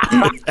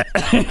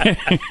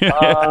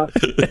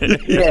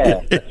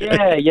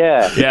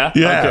 Yeah.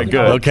 Okay, good.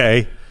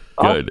 Okay.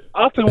 Good.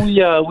 Often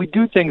we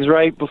do things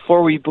right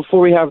before we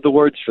have the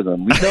words for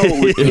them. We know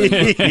what we're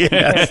doing. Yes. We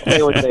can't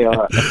say what they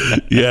are.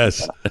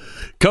 Yes.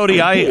 Cody,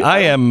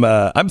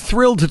 I'm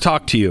thrilled to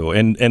talk to you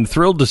and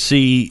thrilled to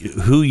see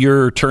who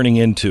you're turning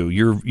into.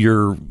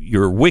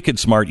 You're wicked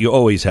smart. You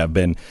always have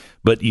been,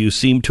 but you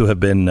seem to have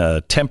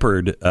been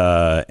tempered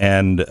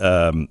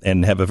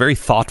and have a very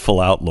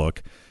thoughtful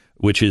outlook,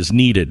 which is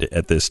needed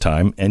at this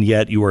time. And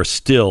yet you are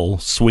still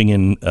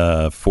swinging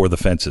for the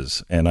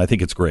fences, and I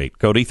think it's great.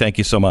 Cody, thank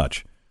you so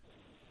much.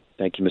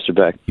 Thank you, Mr.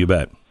 Beck. You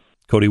bet.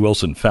 Cody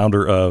Wilson,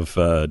 founder of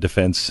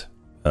Defense.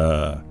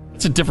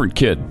 It's a different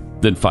kid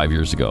than 5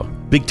 years ago.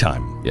 Big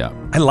time. Yeah.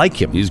 I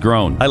like him. He's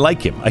grown. I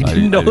like him. I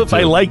didn't know if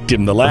I liked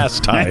him the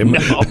last time.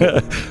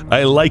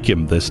 I like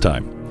him this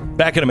time.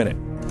 Back in a minute.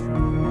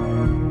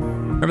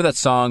 Remember that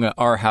song,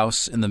 Our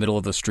House in the Middle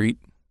of the Street?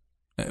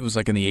 It was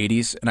in the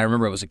 80s, and I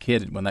remember I was a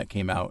kid when that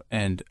came out,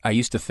 and I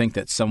used to think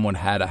that someone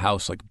had a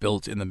house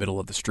built in the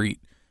middle of the street.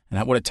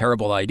 And what a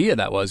terrible idea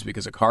that was,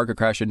 because a car could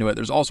crash into it.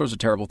 There's all sorts of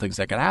terrible things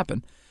that could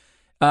happen.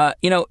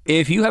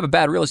 If you have a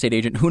bad real estate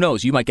agent, who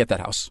knows? You might get that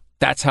house.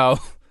 That's how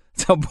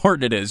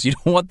important it is. You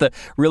don't want the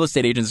real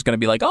estate agent that's going to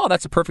be like, oh,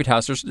 that's a perfect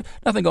house. There's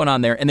nothing going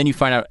on there. And then you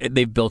find out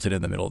they've built it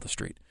in the middle of the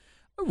street.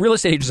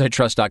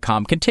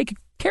 realestateagentsitrust.com can take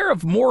care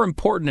of more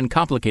important and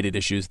complicated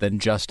issues than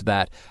just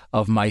that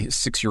of my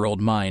 6-year-old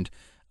mind.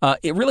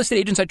 Real Estate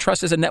Agents I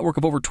Trust is a network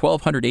of over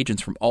 1,200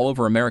 agents from all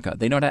over America.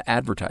 They know how to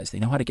advertise. They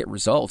know how to get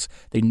results.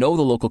 They know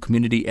the local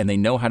community, and they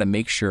know how to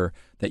make sure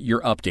that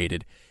you're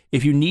updated.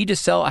 If you need to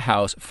sell a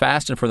house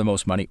fast and for the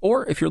most money,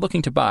 or if you're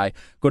looking to buy,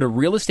 go to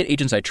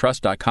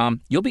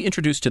realestateagentsitrust.com. You'll be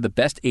introduced to the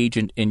best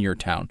agent in your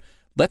town.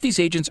 Let these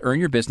agents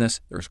earn your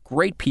business. There's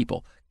great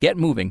people. Get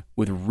moving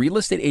with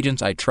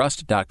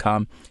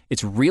realestateagentsitrust.com.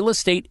 It's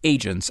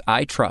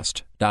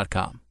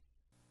realestateagentsitrust.com.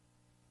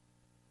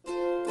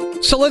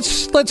 So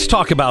let's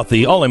talk about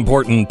the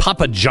all-important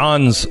Papa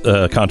John's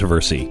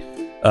controversy,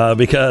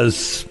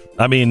 because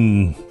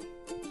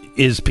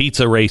is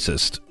pizza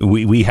racist?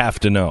 We have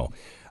to know.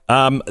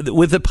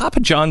 With the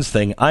Papa John's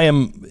thing,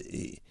 I'm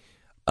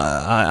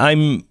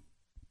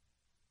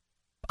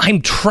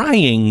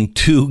trying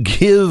to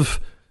give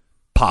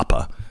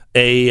Papa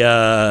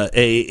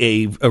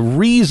a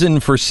reason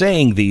for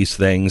saying these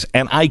things,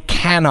 and I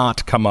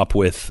cannot come up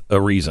with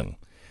a reason.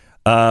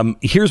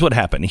 Here's what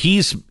happened.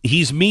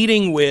 He's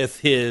meeting with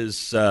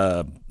his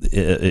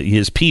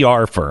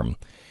PR firm,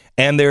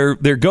 and they're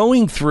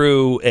going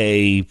through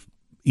a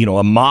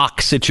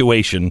mock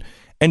situation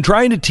and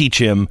trying to teach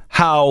him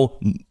how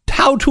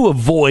to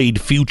avoid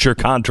future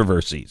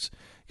controversies.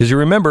 Because you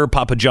remember,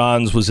 Papa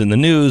John's was in the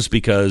news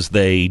because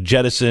they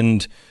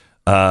jettisoned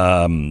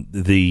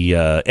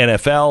the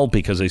NFL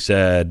because they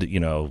said,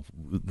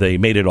 they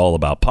made it all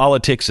about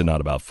politics and not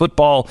about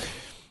football.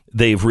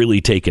 They've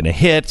really taken a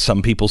hit.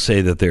 Some people say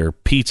that their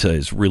pizza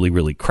is really,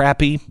 really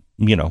crappy.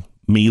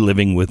 me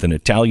living with an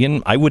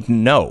Italian, I wouldn't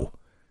know,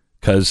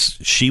 because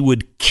she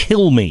would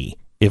kill me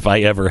if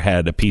I ever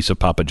had a piece of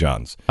Papa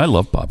John's. I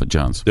love Papa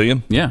John's. Do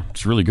you? Yeah,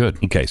 it's really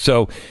good. Okay,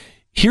 so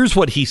here's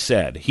what he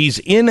said. He's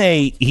in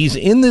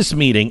this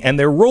meeting, and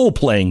they're role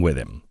playing with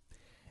him,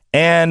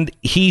 and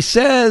he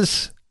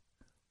says,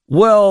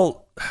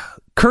 "Well,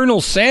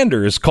 Colonel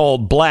Sanders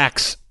called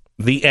blacks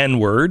the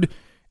N-word,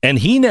 and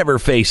he never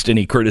faced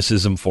any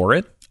criticism for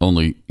it.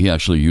 Only he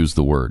actually used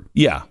the word."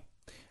 Yeah.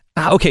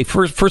 Okay.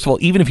 First of all,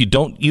 even if you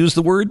don't use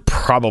the word,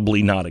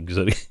 probably not a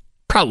good,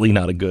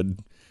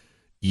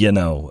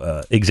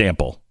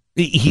 example.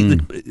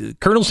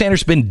 Colonel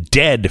Sanders has been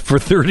dead for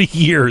 30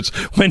 years.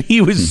 When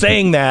he was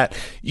saying that,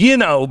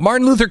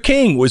 Martin Luther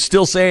King was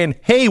still saying,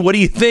 "Hey, what do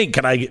you think?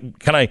 Can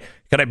I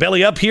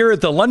belly up here at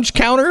the lunch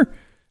counter?"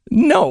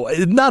 No,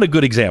 not a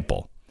good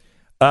example.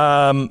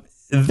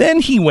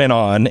 Then he went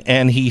on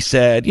and he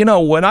said,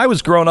 when I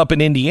was growing up in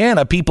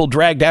Indiana, people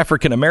dragged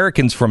African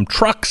Americans from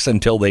trucks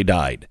until they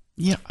died.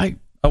 Yeah,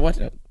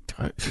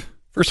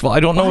 First of all,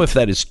 I don't know if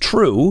that is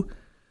true.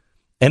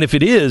 And if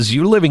it is,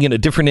 you're living in a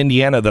different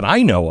Indiana than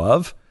I know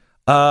of.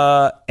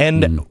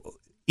 In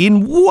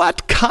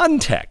what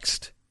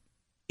context?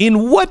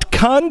 In what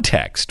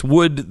context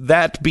would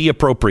that be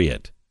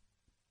appropriate?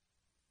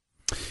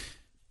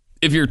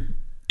 If you're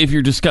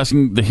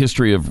discussing the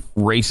history of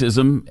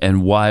racism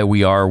and why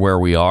we are where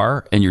we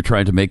are, and you're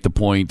trying to make the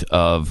point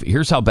of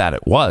here's how bad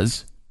it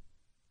was,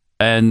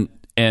 and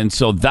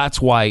so that's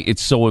why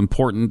it's so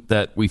important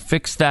that we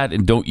fix that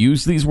and don't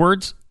use these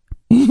words.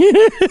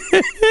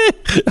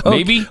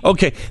 Maybe.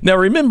 Okay. Now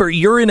remember,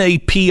 you're in a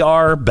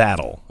PR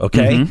battle.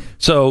 Okay. Mm-hmm.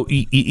 So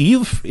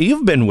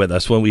you've been with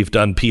us when we've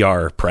done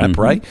PR prep,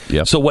 right?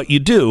 Yep. So what you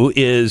do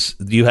is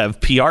you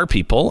have PR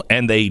people,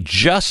 and they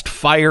just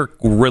fire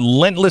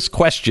relentless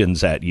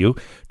questions at you,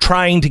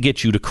 trying to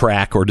get you to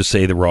crack or to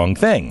say the wrong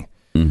thing.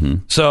 Mm-hmm.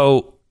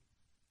 So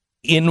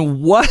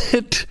in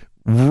what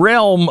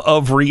realm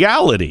of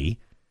reality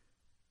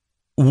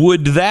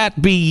would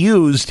that be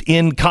used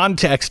in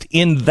context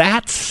in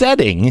that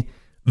setting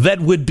that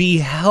would be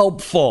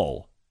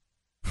helpful?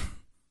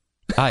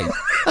 I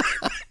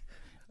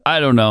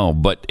don't know,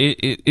 but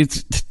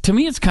it's to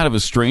me, it's kind of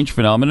a strange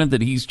phenomenon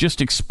that he's just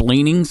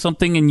explaining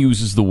something and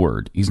uses the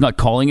word. He's not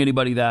calling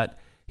anybody that.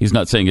 He's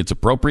not saying it's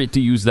appropriate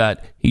to use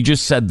that. He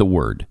just said the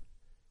word.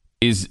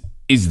 Is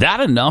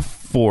that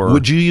enough for?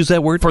 Would you use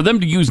that word for them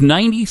to lose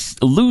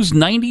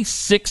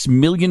 $96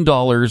 million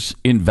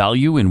in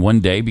value in one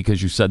day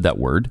because you said that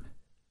word?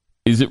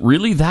 Is it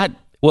really that?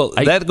 Well,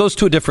 that goes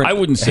to a different. I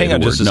wouldn't say. Hang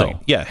on just a second.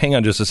 Yeah, hang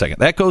on just a second.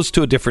 That goes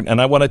to a different,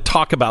 and I want to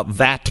talk about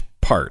that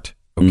part.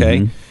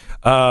 Okay.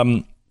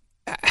 Mm-hmm.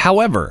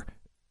 However,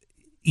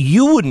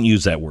 you wouldn't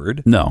use that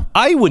word. No,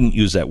 I wouldn't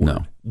use that word.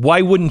 No.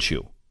 Why wouldn't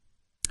you?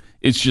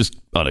 It's just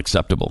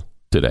unacceptable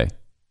today.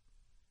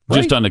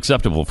 Just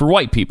unacceptable for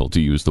white people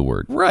to use the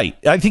word. Right.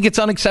 I think it's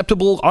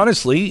unacceptable,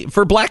 honestly,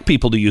 for black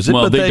people to use it.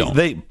 Well,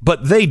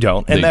 but they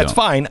don't. And that's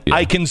fine. Yeah.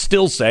 I can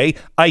still say,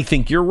 I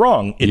think you're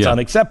wrong. It's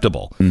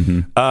unacceptable.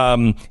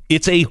 Mm-hmm.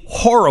 It's a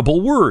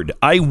horrible word.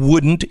 I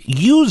wouldn't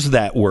use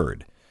that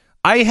word.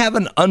 I have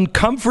an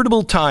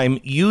uncomfortable time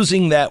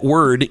using that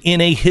word in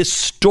a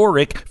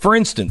historic, for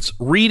instance,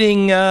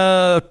 reading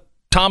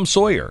Tom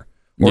Sawyer.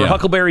 Or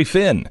Huckleberry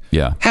Finn.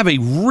 Yeah. Have a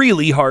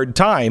really hard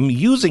time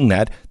using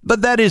that,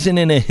 but that isn't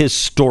in a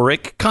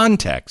historic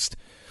context.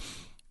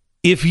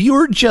 If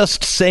you're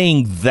just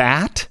saying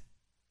that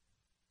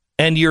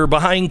and you're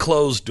behind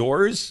closed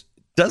doors,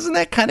 doesn't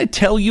that kind of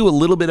tell you a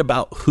little bit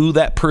about who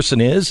that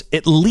person is?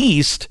 At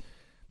least,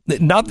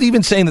 not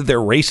even saying that they're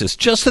racist,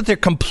 just that they're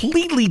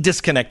completely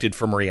disconnected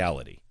from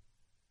reality.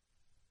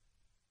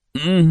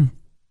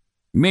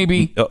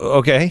 Maybe.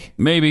 Okay.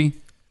 Maybe.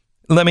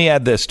 Let me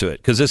add this to it,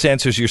 because this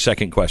answers your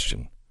second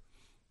question.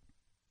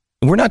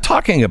 We're not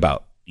talking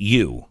about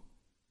you.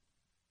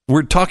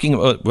 We're talking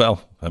about,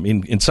 well, I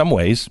mean, in some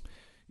ways,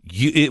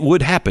 it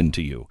would happen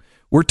to you.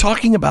 We're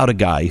talking about a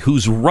guy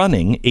who's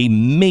running a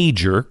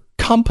major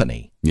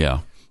company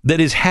that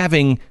is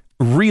having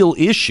real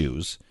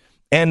issues.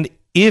 And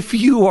if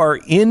you are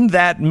in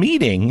that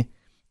meeting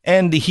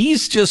and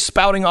he's just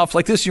spouting off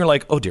like this, and you're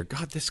like, oh, dear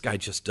God, this guy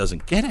just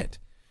doesn't get it.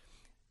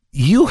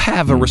 You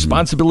have a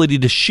responsibility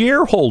to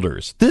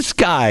shareholders. This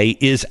guy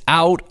is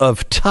out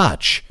of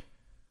touch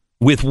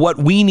with what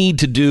we need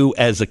to do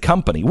as a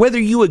company, whether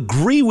you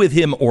agree with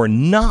him or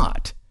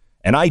not.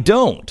 And I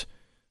don't,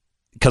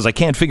 because I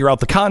can't figure out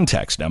the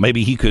context. Now,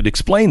 maybe he could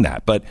explain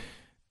that, but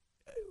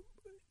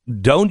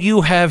don't you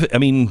have, I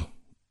mean,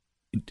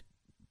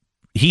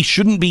 he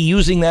shouldn't be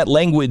using that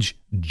language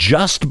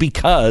just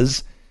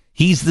because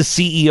he's the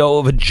CEO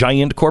of a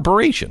giant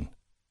corporation.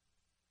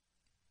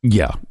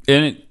 Yeah.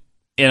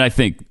 And I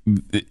think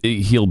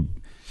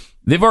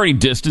they've already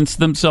distanced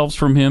themselves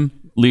from him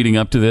leading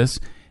up to this.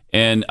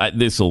 And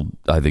this'll,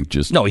 I think,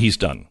 just... No, he's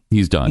done.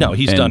 He's done. No,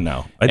 he's done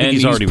now. I think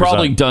he's already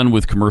probably resigned. done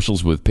with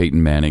commercials with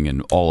Peyton Manning,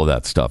 and all of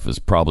that stuff is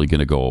probably going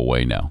to go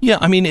away now. Yeah,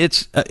 I mean,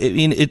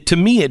 to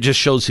me, it just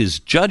shows his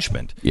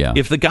judgment. Yeah.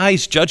 If the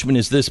guy's judgment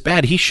is this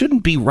bad, he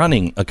shouldn't be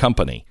running a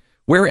company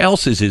Where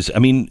else is his? I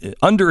mean,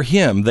 under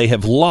him, they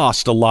have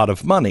lost a lot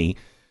of money.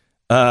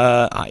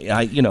 Well,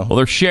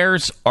 their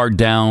shares are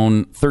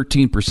down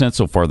 13%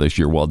 so far this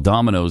year, while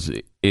Domino's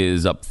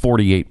is up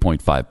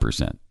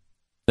 48.5%.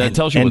 That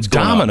tells you what's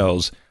going on.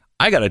 Domino's,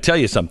 I got to tell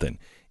you something.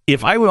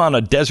 If I were on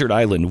a desert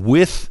island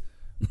with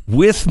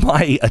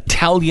my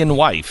Italian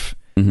wife,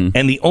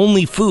 and the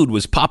only food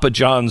was Papa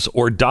John's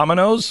or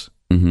Domino's,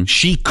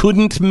 she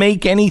couldn't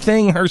make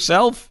anything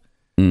herself.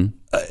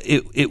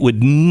 It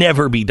would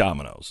never be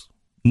Domino's.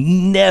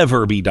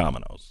 Never be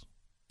Domino's.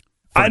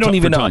 I don't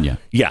even know. Tanya.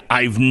 Yeah,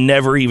 I've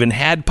never even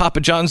had Papa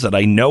John's that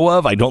I know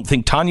of. I don't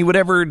think Tanya would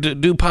ever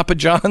do Papa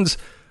John's,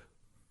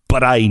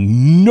 but I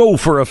know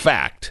for a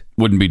fact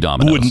wouldn't be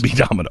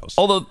Domino's.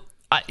 Although,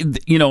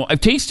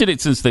 I've tasted it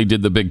since they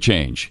did the big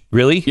change.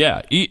 Really?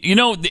 Yeah.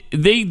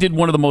 They did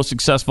one of the most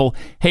successful,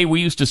 hey,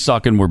 we used to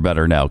suck and we're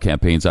better now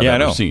campaigns I've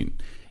ever seen.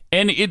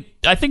 And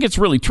I think it's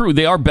really true.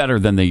 They are better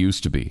than they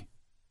used to be.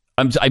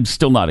 I'm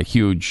still not a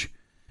huge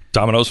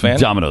Domino's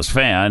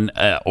fan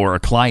or a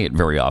client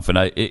very often.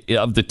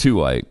 Of the two,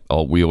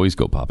 we always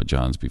go Papa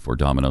John's before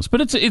Domino's, but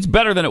it's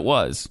better than it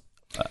was.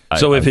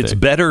 So if it's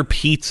better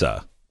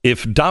pizza,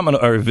 if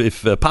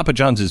Papa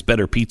John's is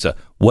better pizza,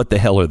 what the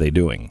hell are they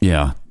doing?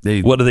 Yeah,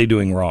 what are they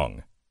doing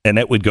wrong? And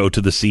that would go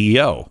to the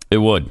CEO. It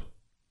would,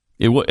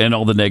 and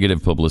all the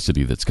negative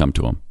publicity that's come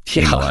to him.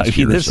 Yeah,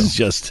 this is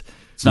just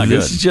not good.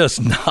 This is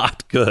just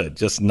not good.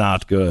 Just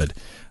not good.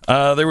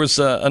 There was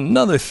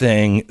another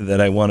thing that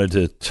I wanted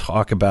to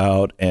talk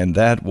about, and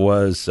that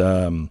was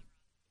The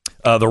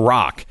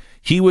Rock.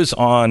 He was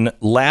on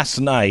last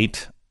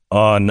night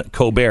on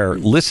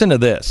Colbert. Listen to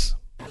this.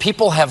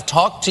 People have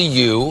talked to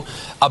you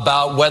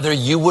about whether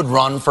you would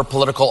run for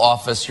political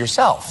office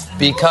yourself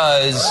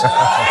because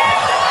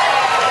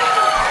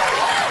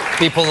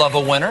people love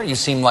a winner. You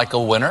seem like a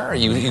winner.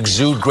 You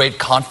exude great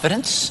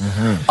confidence.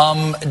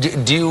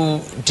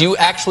 Do you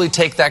actually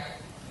take that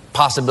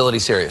possibility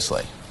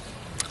seriously?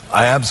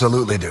 I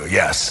absolutely do.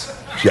 Yes,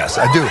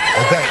 I do.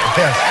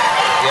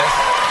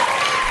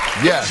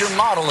 Yes. Who's your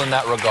model in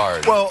that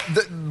regard? Well,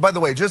 by the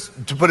way,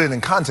 just to put it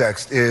in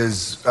context,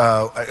 is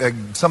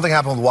something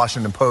happened with the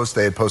Washington Post.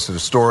 They had posted a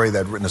story, they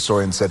had written a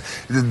story and said,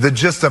 the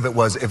gist of it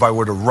was, if I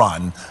were to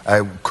run,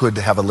 I could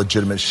have a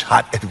legitimate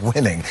shot at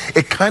winning.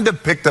 It kind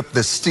of picked up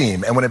this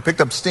steam, and when it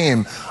picked up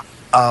steam,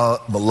 a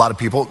lot of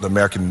people, the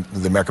American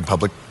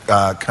public,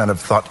 kind of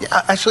thought,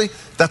 yeah, actually,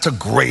 that's a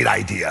great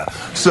idea.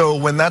 So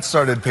when that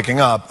started picking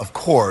up, of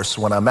course,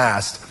 when I'm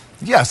asked,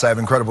 yes, I have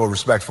incredible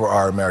respect for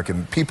our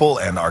American people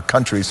and our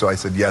country, so I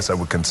said, yes, I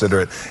would consider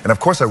it, and of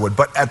course I would.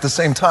 But at the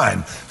same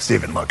time,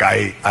 Stephen, look,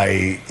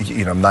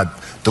 I'm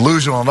not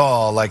delusional at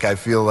all. Like, I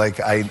feel like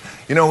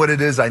you know what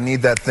it is? I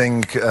need that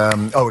thing,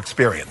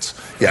 experience.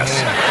 Yes.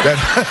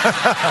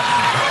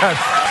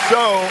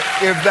 So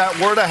if that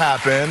were to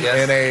happen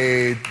in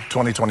a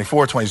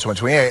 2024,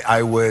 2028,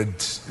 I would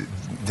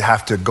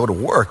have to go to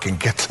work and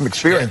get some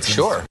experience. Yeah,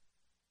 sure.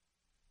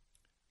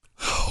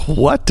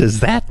 What does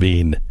that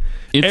mean?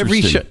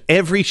 Every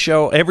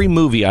show, every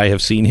movie I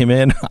have seen him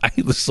in, I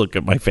just look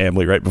at my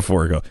family right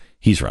before I go,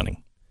 he's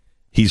running.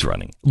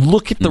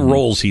 Look at the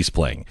roles he's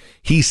playing.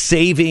 He's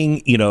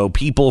saving,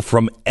 people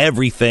from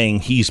everything.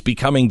 He's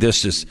becoming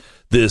this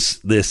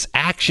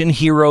action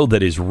hero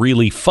that is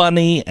really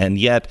funny and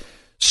yet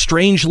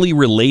strangely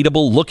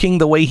relatable. Looking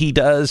the way he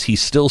does,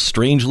 he's still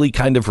strangely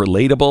kind of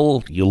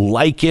relatable. You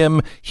like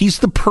him. He's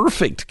the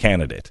perfect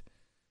candidate.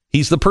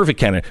 If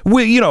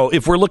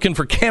we're looking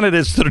for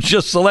candidates that are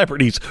just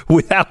celebrities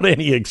without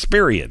any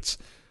experience.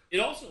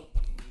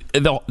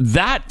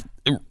 That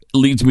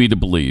leads me to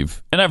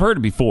believe, and I've heard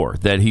it before,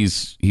 that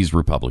he's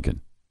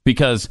Republican,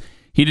 because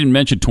he didn't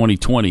mention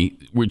 2020,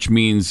 which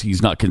means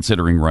he's not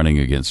considering running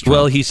against Trump.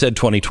 Well, he said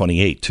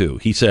 2028 too.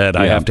 He said,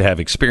 I have to have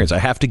experience. I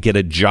have to get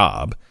a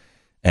job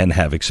and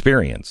have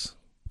experience.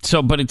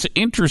 So, but it's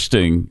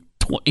interesting.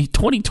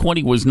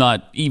 2020 was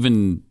not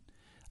even...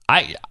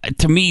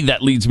 to me,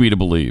 that leads me to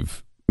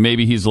believe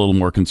maybe he's a little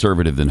more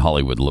conservative than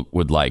Hollywood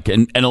would like.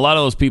 And a lot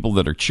of those people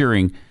that are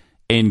cheering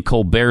in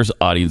Colbert's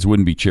audience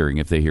wouldn't be cheering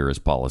if they hear his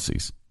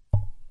policies.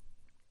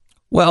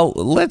 Well,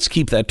 let's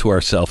keep that to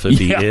ourselves if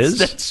he is.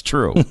 That's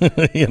true.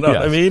 You know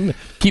what I mean?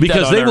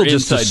 Because they will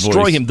just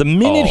destroy him. The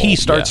minute he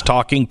starts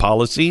talking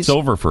policies... It's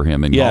over for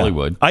him in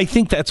Hollywood. I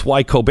think that's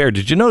why Colbert...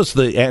 Did you notice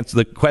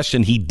the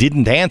question he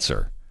didn't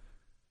answer?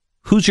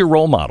 Who's your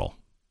role model?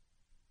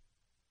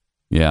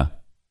 Yeah.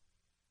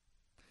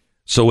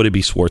 So would it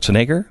be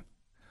Schwarzenegger?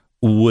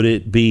 Would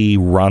it be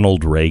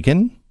Ronald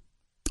Reagan?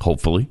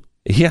 Hopefully.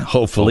 Yeah,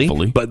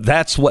 hopefully. But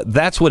that's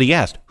what he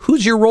asked.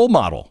 Who's your role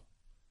model?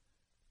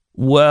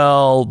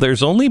 Well,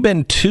 there's only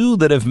been two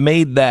that have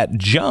made that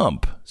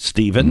jump,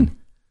 Stephen.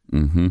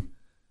 Mm-hmm.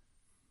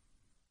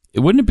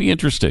 Wouldn't it be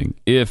interesting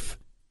if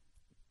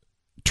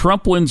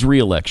Trump wins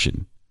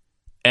re-election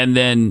and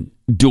then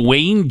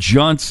Dwayne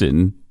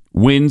Johnson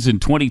wins in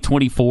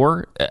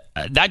 2024?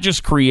 That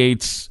just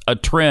creates a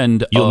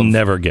trend of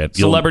never get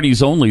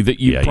celebrities only that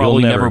you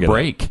probably never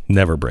break.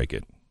 Never break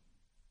it.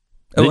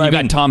 Then you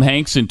got Tom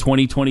Hanks in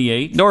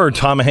 2028. Or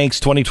Tom Hanks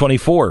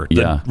 2024.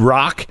 The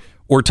Rock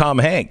or Tom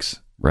Hanks.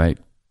 Right.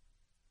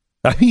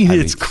 I mean,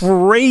 it's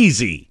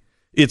crazy.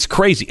 It's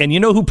crazy. And you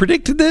know who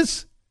predicted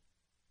this?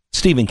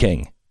 Stephen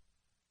King.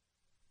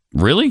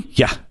 Really?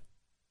 Yeah.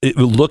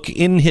 Look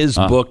in his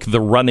book,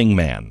 The Running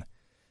Man.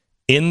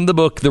 In the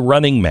book, The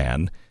Running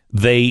Man,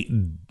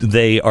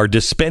 they are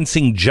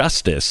dispensing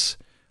justice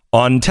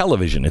on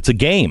television. It's a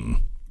game.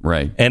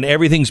 Right. And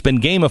everything's been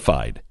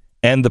gamified.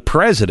 And the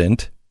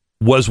president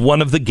was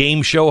one of the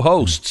game show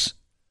hosts.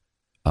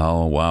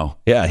 Oh, wow.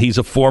 Yeah, he's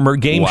a former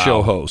game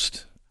show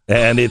host.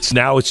 And it's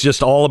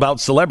just all about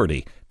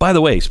celebrity. By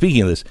the way,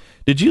 speaking of this,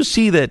 did you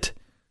see that,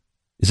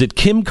 is it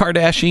Kim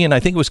Kardashian? I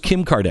think it was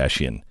Kim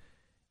Kardashian,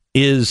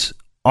 is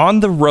on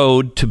the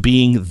road to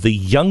being the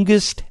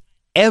youngest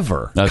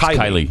ever. That's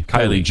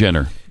Kylie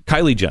Jenner.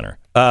 Kylie Jenner.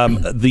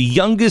 The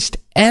youngest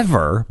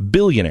ever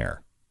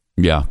billionaire.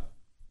 Yeah.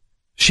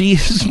 She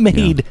has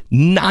made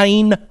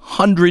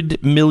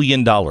 $900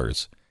 million,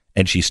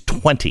 and she's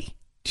 20.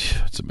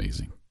 That's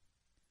amazing.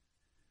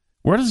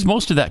 Where does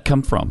most of that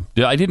come from?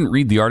 I didn't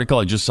read the article.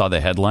 I just saw the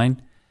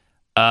headline.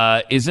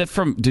 Is it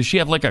from, does she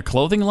have like a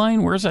clothing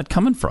line? Where is that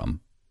coming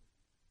from?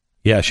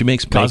 Yeah, she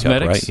makes makeup,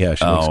 cosmetics, right? Yeah,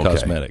 she makes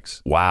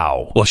cosmetics.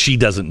 Wow. Well, she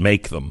doesn't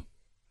make them.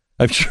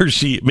 I'm sure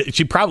she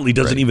probably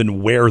doesn't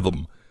even wear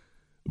them,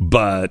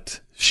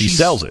 but she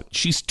sells it.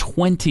 She's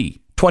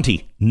 20.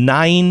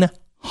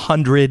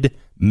 $900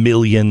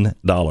 million.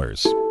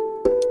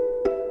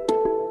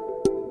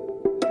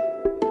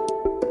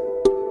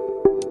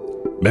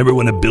 Remember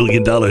when $1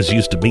 billion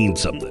used to mean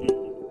something?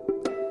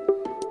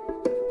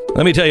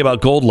 Let me tell you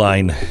about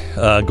Goldline.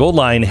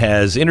 Goldline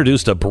has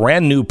introduced a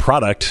brand new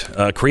product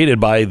created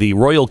by the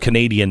Royal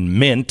Canadian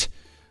Mint.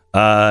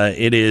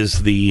 It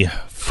is the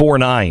 4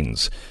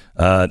 9s,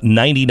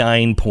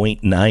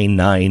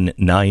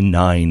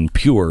 99.9999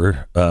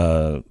 pure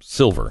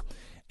silver.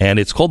 And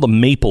it's called the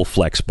Maple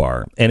Flex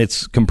Bar. And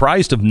it's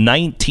comprised of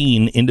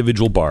 19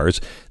 individual bars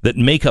that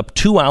make up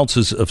 2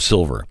 ounces of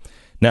silver.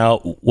 Now,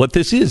 what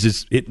this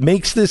is it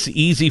makes this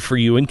easy for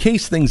you in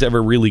case things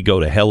ever really go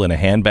to hell in a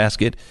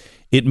handbasket.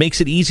 It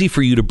makes it easy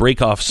for you to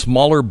break off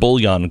smaller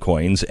bullion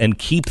coins and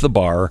keep the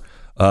bar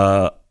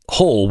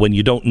whole when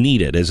you don't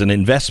need it as an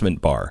investment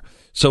bar.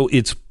 So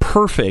it's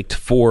perfect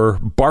for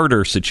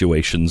barter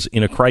situations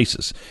in a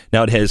crisis.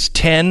 Now, it has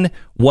 10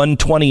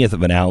 1/20th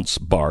of an ounce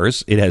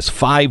bars. It has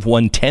 5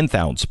 1/10th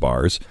ounce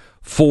bars,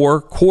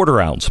 4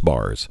 1/4 ounce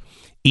bars.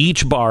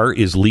 Each bar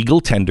is legal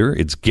tender.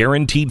 It's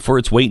guaranteed for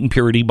its weight and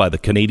purity by the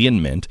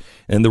Canadian Mint,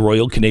 and the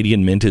Royal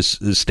Canadian Mint is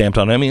stamped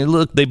on it. I mean,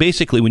 look, they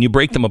basically, when you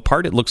break them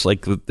apart, it looks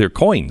like they're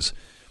coins,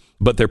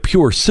 but they're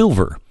pure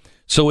silver.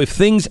 So if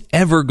things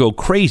ever go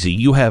crazy,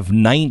 you have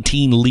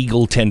 19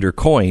 legal tender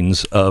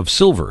coins of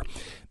silver.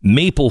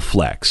 Maple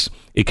Flex.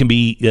 It can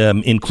be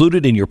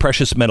included in your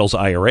precious metals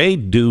IRA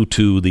due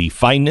to the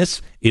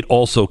fineness. It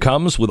also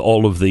comes with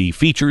all of the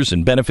features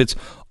and benefits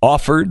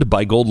offered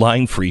by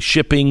Goldline: free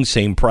shipping,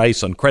 same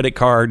price on credit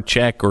card,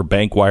 check, or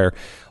bank wire.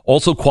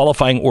 Also,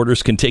 qualifying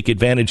orders can take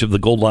advantage of the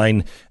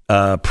Goldline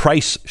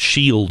Price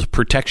Shield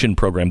protection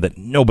program that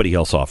nobody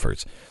else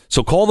offers.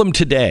 So call them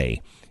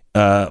today.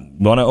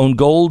 Want to own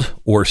gold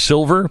or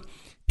silver?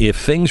 If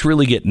things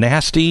really get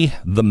nasty,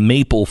 the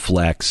Maple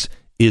Flex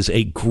is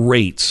a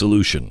great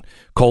solution.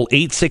 Call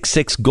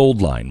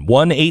 866-GOLDLINE,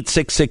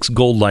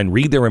 1-866-GOLDLINE.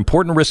 Read their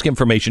important risk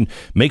information.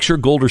 Make sure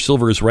gold or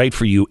silver is right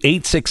for you.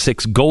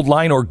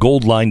 866-GOLDLINE or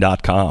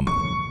goldline.com.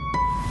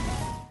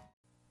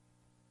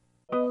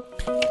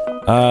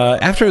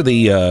 After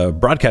the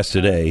broadcast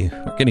today,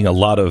 we're getting a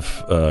lot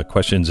of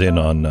questions in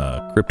on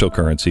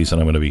cryptocurrencies,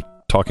 and I'm going to be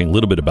talking a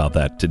little bit about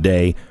that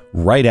today,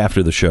 right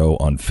after the show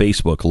on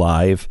Facebook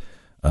Live.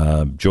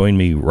 Join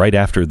me right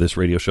after this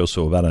radio show,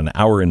 so about an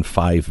hour and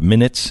 5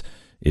 minutes.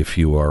 If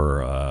you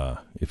are on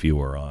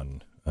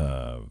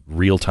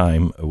real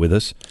time with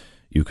us,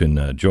 you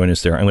can join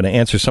us there. I'm going to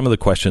answer some of the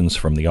questions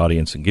from the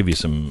audience and give you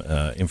some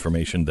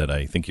information that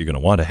I think you're going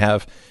to want to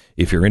have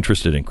if you're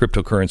interested in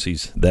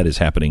cryptocurrencies. That is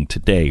happening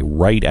today,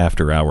 right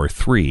after hour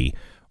 3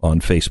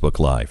 on Facebook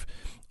Live.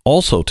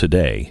 Also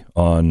today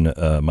on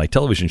my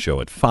television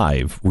show at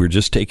 5, we're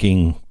just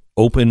taking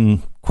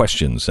open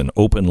questions and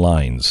open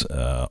lines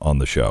on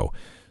the show.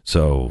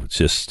 So it's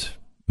just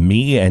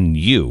me and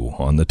you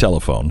on the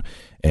telephone,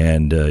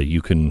 and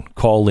you can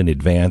call in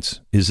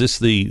advance. Is this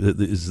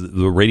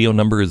the radio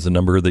number is the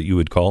number that you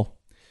would call?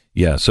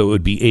 Yeah, so it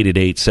would be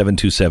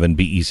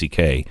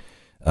 888-727-BECK.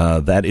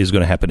 That is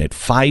going to happen at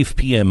 5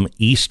 p.m.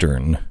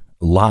 Eastern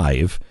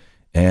live,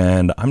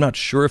 and I'm not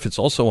sure if it's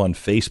also on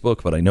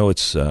Facebook, but I know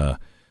it's on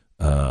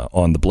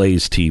the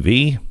Blaze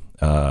TV.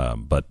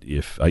 But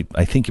if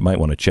I think you might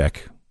want to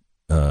check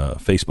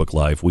Facebook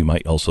Live. We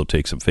might also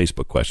take some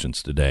Facebook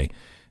questions today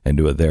and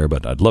do it there,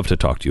 but I'd love to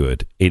talk to you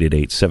at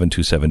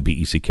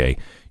 888-727-BECK.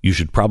 You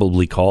should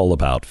probably call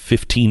about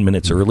 15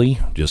 minutes early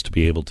just to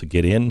be able to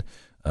get in,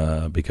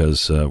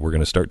 because we're going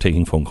to start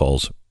taking phone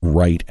calls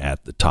right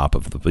at the top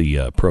of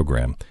the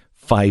program,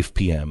 5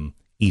 p.m.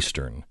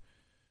 Eastern,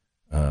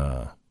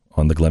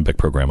 on the Glenn Beck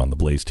program on the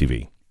Blaze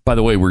TV. By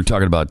the way, we're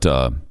talking about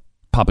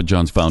Papa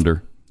John's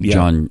founder,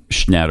 John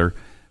Schnatter,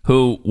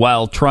 who,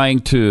 while trying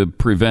to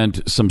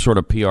prevent some sort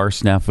of PR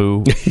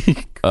snafu,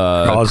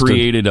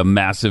 created a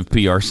massive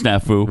PR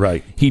snafu.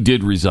 Right. He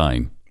did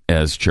resign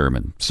as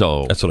chairman.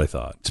 So that's what I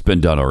thought. It's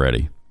been done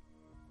already.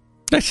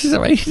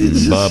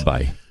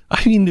 Bye-bye.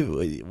 I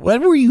mean,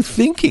 what were you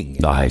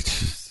thinking? I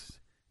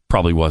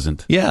probably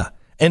wasn't. Yeah.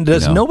 And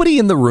does nobody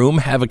in the room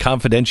have a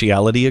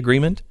confidentiality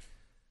agreement?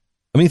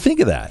 I mean, think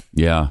of that.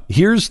 Yeah.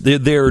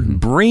 They're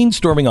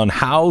brainstorming on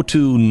how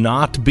to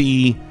not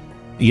be,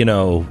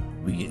 you're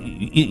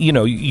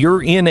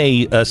in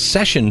a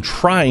session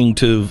trying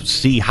to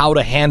see how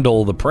to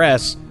handle the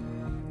press,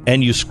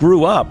 and you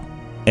screw up,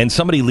 and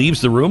somebody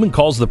leaves the room and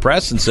calls the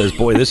press and says,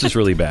 boy, this is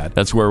really bad.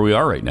 That's where we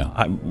are right now.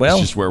 It's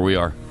just where we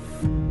are.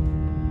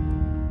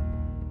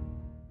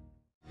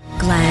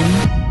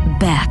 Glenn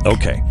Beck.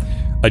 Okay.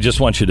 I just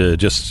want you to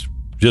just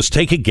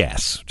take a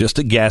guess. Just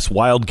a guess,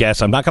 wild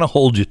guess. I'm not going to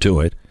hold you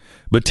to it,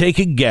 but take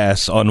a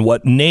guess on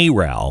what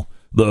NARAL,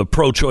 the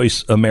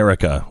Pro-Choice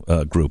America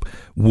group,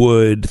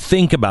 would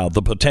think about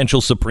the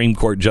potential Supreme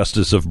Court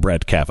Justice of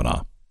Brett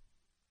Kavanaugh.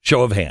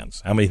 Show of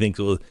hands. How many think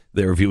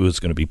their view is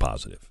going to be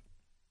positive?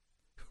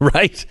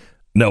 Right?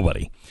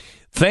 Nobody.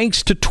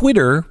 Thanks to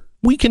Twitter,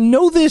 we can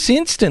know this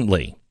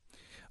instantly.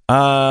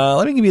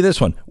 Let me give you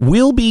this one.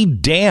 We'll be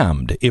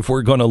damned if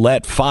we're going to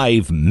let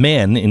 5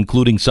 men,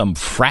 including some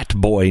frat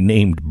boy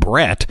named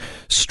Brett,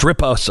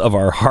 strip us of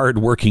our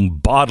hard-working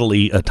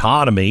bodily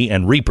autonomy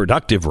and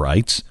reproductive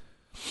rights.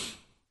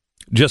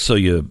 Just so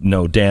you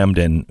know, damned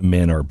and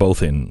men are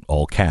both in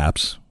all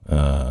caps.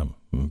 For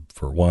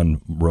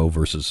one, Roe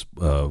versus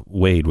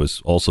Wade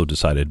was also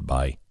decided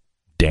by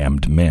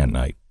damned men.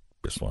 I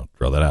just want to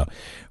throw that out.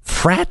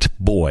 Frat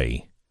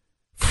boy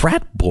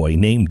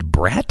named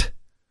Brett?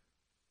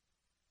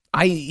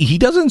 He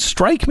doesn't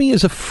strike me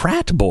as a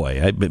frat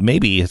boy.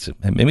 Maybe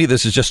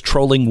this is just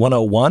trolling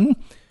 101.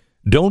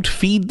 Don't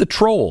feed the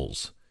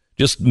trolls.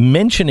 Just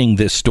mentioning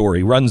this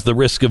story runs the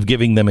risk of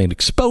giving them an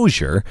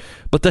exposure,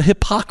 but the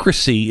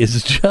hypocrisy is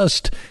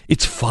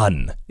it's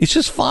fun. It's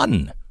just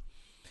fun.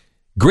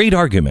 Great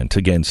argument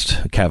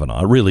against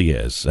Kavanaugh, it really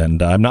is.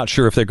 And I'm not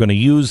sure if they're going to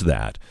use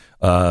that,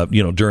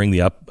 during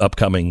the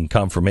upcoming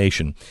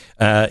confirmation.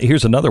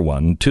 Here's another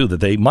one, too, that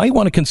they might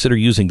want to consider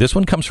using. This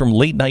one comes from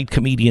late-night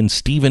comedian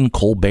Stephen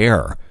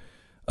Colbert.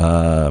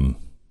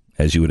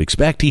 As you would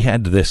expect, he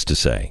had this to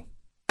say.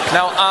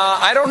 Now,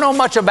 I don't know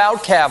much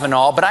about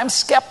Kavanaugh, but I'm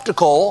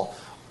skeptical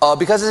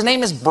because his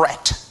name is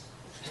Brett.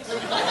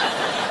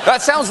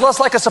 That sounds less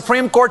like a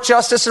Supreme Court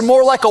justice and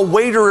more like a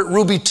waiter at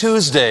Ruby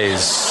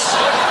Tuesdays.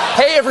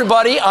 Hey,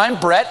 everybody, I'm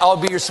Brett. I'll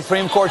be your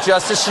Supreme Court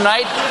justice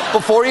tonight.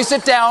 Before you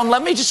sit down,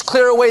 let me just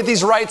clear away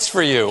these rights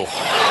for you.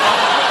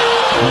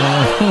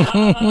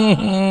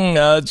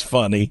 That's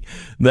funny.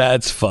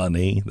 That's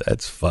funny.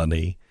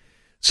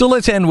 So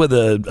let's end with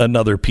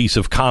another piece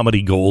of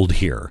comedy gold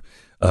here.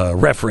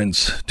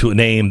 Reference to a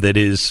name that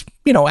is,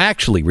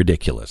 actually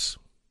ridiculous.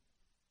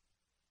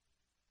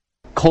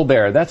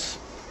 Colbert, that's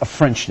a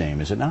French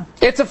name, is it not?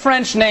 It's a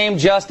French name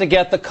just to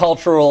get the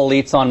cultural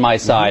elites on my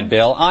side,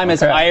 Bill. I'm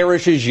as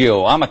Irish as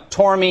you. I'm a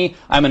Stormy,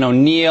 I'm an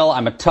O'Neill,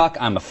 I'm a Tuck,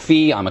 I'm a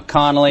Fee, I'm a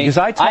Connolly. Because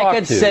I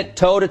could sit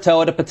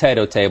toe-to-toe at a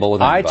potato table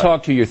with anybody. I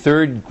talked to your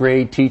 3rd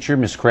grade teacher,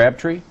 Miss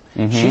Crabtree.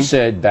 She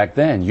said back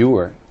then you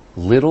were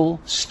little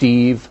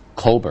Steve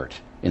Colbert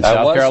in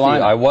South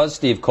Carolina. I was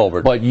Steve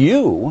Colbert. But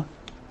you,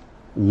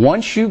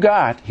 once you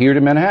got here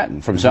to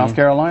Manhattan from South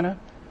Carolina,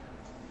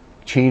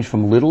 changed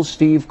from little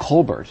Steve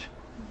Colbert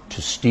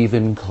to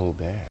Stephen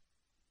Colbert.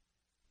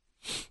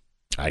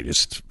 I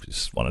just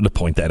wanted to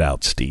point that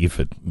out,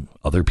 Steve.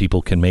 Other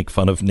people can make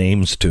fun of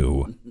names,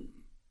 too.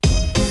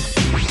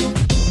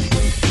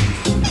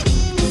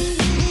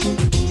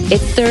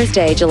 It's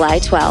Thursday, July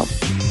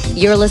 12th.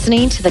 You're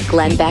listening to the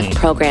Glenn Beck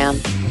program.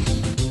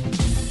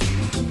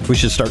 We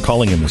should start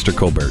calling him Mr.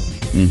 Colbert.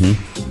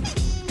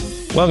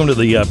 Welcome to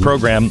the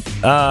program.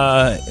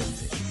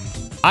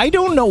 I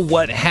don't know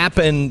what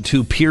happened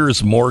to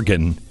Piers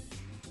Morgan,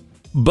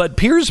 but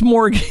Piers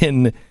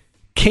Morgan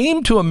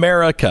came to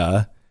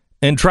America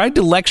and tried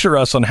to lecture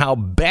us on how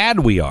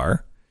bad we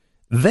are,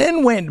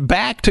 then went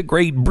back to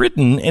Great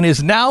Britain and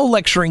is now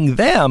lecturing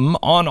them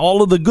on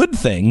all of the good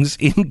things,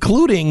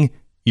 including,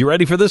 you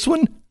ready for this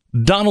one?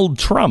 Donald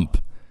Trump.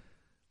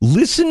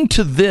 Listen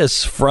to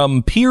this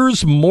from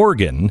Piers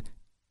Morgan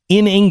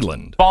in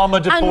England.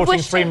 Obama deporting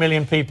 3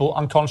 million people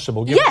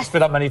unconscionable. You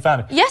split up many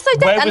families. Yes, I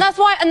did, and that's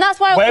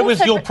why. Where was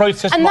your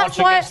protest march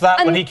against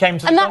that when he came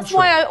to the country? And that's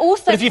why I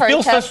also but if you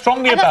feel so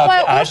strongly about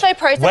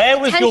it, where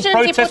was your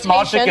protest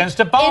march against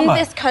Obama? In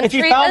this country if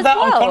you found that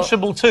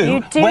unconscionable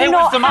too, where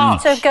was the march? You do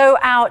not have to go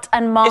out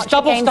and march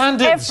against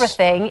standards.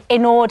 everything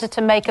in order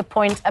to make a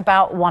point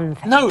about one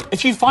thing. No,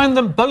 if you find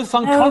them both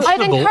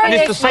unconscionable and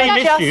it's the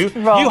same issue,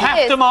 you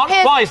have to march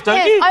twice,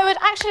 don't you? I would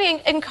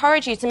actually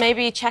encourage you to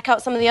maybe check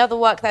out some of the other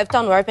work that I've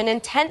done where I've been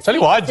intensely... Tell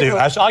you what I do,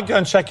 Ash, I go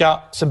and check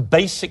out some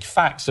basic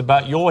facts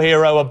about your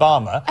hero,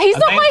 Obama. He's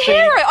not my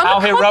hero.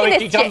 I'm a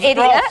communist, you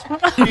idiot.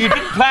 You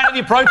didn't plan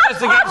any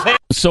protests against him.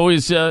 So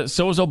is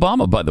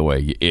Obama, by the way,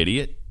 you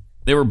idiot.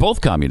 They were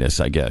both communists,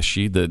 I guess.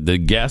 The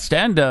guest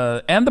and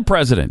the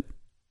president,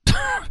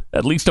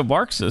 at least a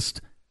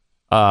Marxist.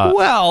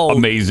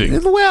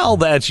 Amazing. Well,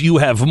 you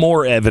have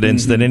more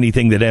evidence than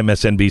anything that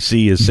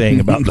MSNBC is saying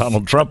about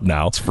Donald Trump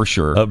now. That's for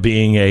sure. Of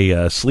being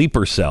a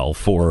sleeper cell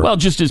for... Well,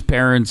 just his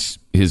parents,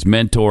 his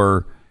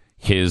mentor,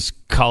 his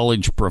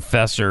college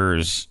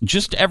professors,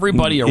 just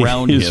everybody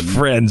around his him.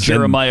 Friends.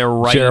 Jeremiah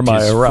Wright,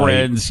 his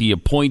friends. He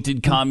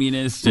appointed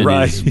communists in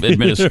his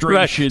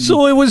administration. Right.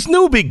 So it was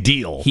no big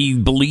deal. He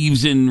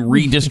believes in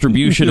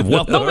redistribution of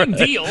wealth. No big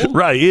deal.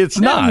 Right. It's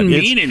not. Doesn't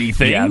mean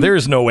anything. Yeah,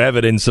 there's no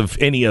evidence of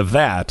any of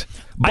that.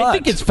 But I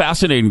think it's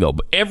fascinating, though.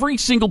 Every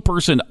single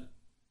person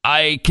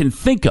I can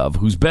think of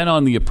who's been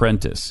on The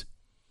Apprentice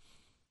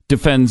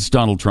defends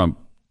Donald Trump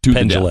to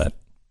the death.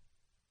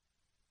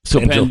 So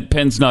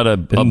Penn's not a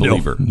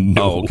believer?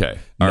 No. Oh, okay.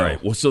 All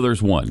right. Well, so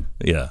there's one.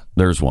 Yeah.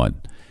 There's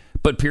one.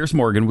 But Piers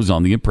Morgan was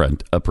on The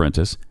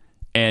Apprentice,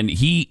 and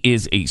he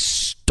is a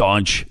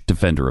staunch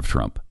defender of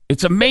Trump.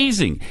 It's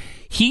amazing.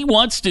 He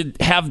wants to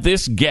have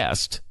this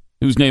guest,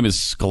 whose name is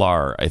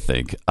Sklar, I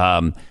think,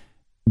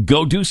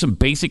 go do some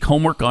basic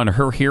homework on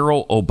her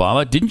hero,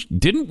 Obama.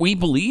 Didn't we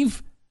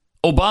believe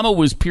Obama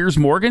was Piers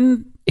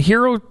Morgan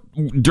hero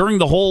during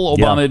the whole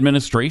Obama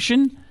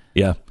administration?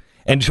 Yeah.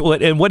 And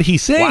what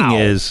he's saying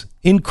is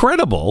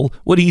incredible.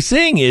 What he's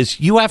saying is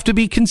you have to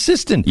be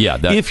consistent. Yeah.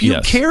 If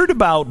you cared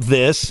about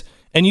this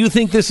and you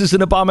think this is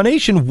an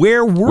abomination,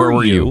 where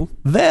were you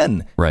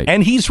then? Right.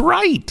 And he's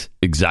right.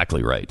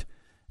 Exactly right.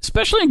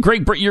 Especially in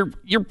Great Britain.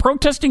 You're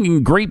protesting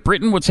in Great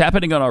Britain what's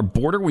happening on our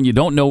border when you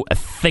don't know a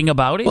thing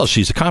about it? Well,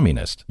 she's a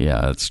communist. Yeah,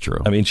 that's true.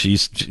 I mean, she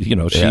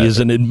is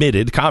an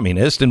admitted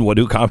communist. And what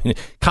do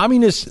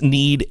communists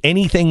need?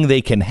 Anything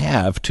they can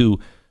have to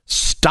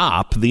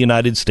stop the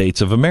United States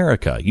of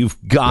America. You've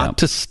got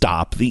to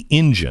stop the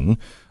engine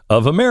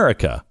of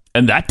America.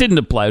 And that didn't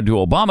apply to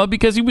Obama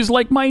because he was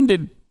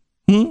like-minded.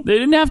 They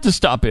didn't have to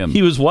stop him.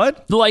 He was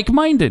what?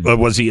 Like-minded.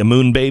 Was he a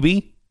moon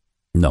baby?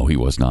 No, he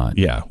was not.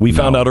 Yeah, we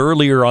found out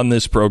earlier on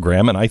this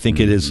program, and I think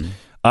it is.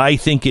 I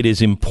think it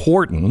is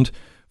important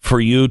for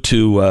you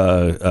to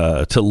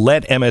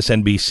let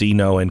MSNBC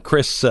know. And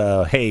Chris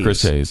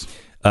Hayes.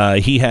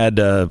 He had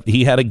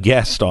a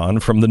guest on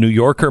from the New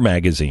Yorker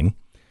magazine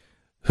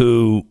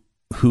who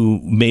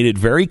made it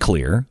very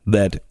clear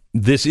that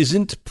this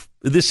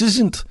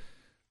isn't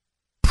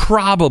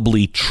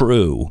probably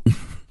true.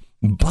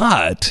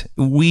 But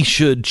we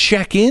should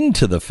check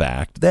into the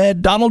fact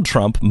that Donald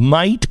Trump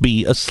might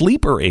be a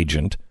sleeper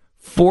agent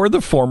for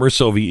the former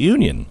Soviet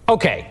Union.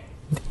 Okay.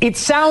 It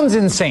sounds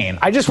insane.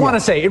 I just want to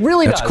say, it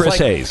really does. That's Chris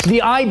Hayes.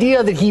 The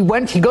idea that he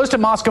goes to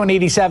Moscow in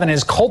 87,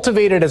 is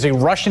cultivated as a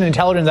Russian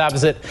intelligence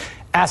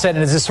asset,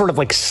 and is this sort of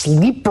like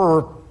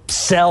sleeper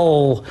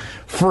cell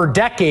for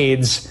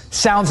decades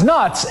sounds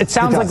nuts. It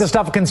sounds like the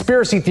stuff of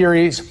conspiracy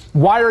theories.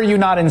 Why are you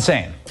not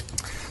insane?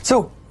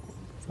 So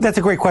that's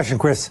a great question,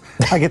 Chris.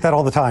 I get that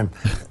all the time.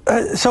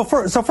 So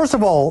first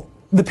of all,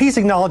 the piece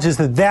acknowledges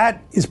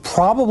that is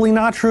probably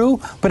not true,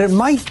 but it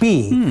might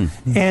be.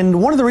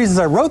 And one of the reasons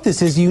I wrote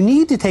this is you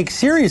need to take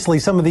seriously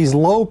some of these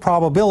low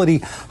probability,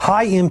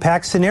 high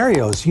impact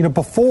scenarios. You know,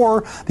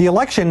 before the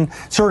election,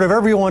 sort of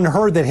everyone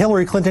heard that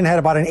Hillary Clinton had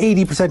about an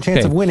 80%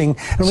 chance of winning,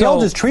 and we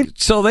all just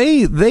treated. So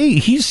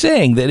he's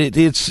saying that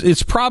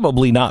it's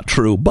probably not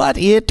true, but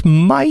it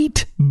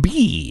might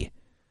be.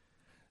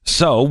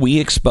 So we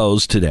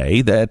exposed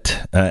today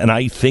that, and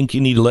I think you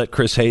need to let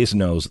Chris Hayes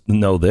know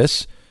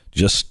this.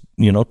 Just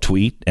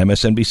tweet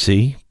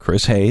MSNBC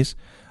Chris Hayes,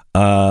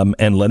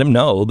 and let him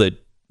know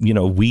that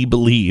we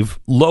believe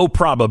low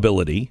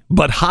probability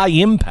but high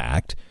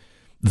impact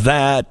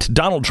that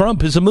Donald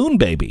Trump is a moon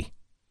baby,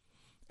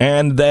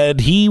 and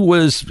that he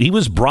was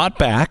brought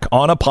back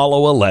on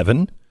Apollo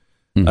 11.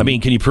 I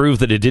mean, can you prove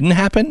that it didn't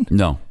happen?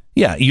 No.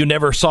 Yeah, you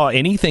never saw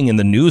anything in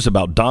the news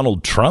about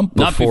Donald Trump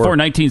before. Not before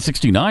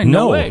 1969.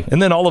 No way.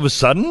 And then all of a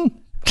sudden,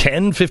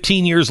 10,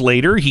 15 years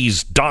later,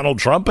 he's Donald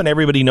Trump and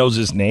everybody knows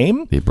his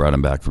name. They brought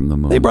him back from the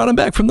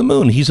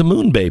moon. He's a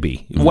moon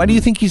baby. Why do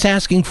you think he's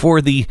asking for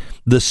the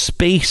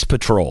Space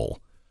Patrol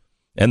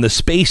and the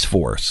Space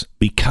Force?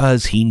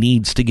 Because he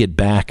needs to get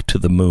back to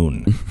the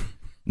moon.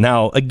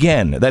 Now,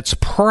 again, that's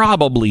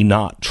probably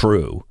not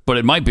true. But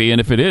it might be, and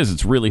if it is,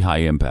 it's really high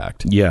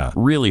impact. Yeah.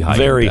 Really high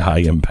Very impact. high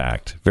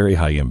impact. Very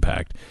high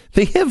impact.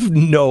 They have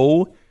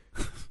no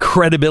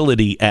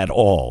credibility at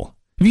all.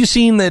 Have you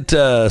seen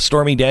that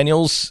Stormy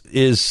Daniels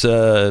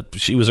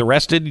she was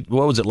arrested,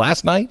 what was it,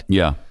 last night?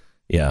 Yeah.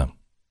 Yeah.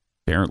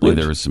 Apparently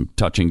there was some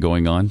touching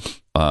going on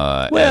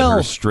at her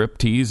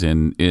striptease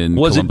in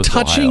was Columbus, it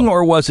touching Ohio.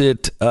 or was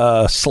it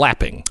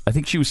slapping? I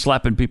think she was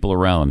slapping people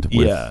around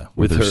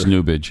with her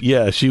snoobage.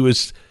 Yeah, it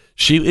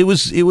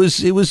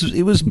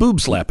was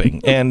boob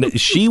slapping, and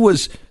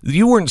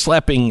you weren't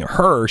slapping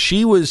her,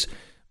 she was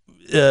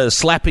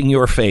slapping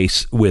your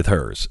face with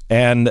hers.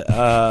 And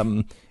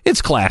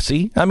it's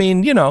classy. I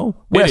mean,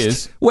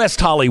 West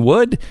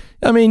Hollywood.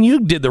 I mean, you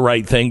did the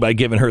right thing by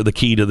giving her the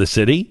key to the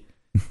city.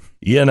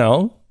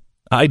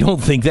 I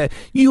don't think that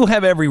you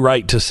have every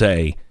right to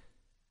say,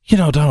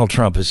 Donald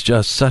Trump is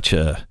just such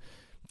a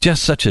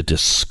just such a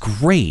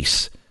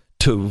disgrace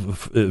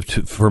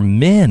for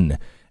men.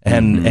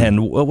 And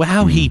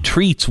how he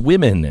treats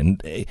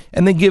women,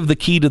 and then give the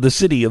key to the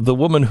city of the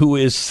woman who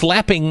is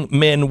slapping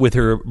men with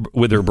her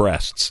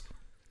breasts.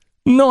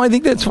 No, I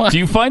think that's fine. Do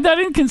you find that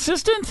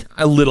inconsistent?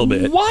 A little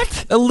bit.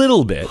 What? A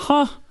little bit.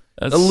 Huh?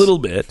 A little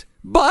bit.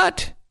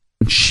 But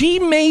she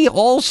may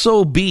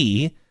also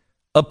be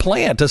a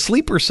plant, a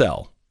sleeper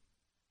cell.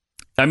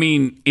 I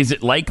mean, is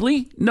it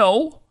likely?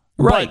 No.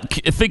 Right.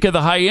 But think of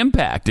the high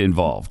impact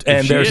involved.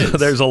 And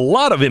there's a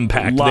lot of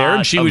impact there,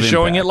 and she was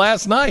showing it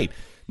last night.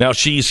 Now,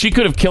 she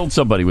could have killed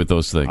somebody with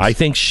those things. I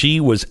think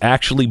she was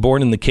actually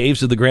born in the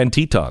caves of the Grand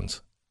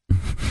Tetons.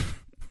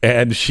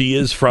 And she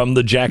is from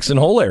the Jackson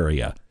Hole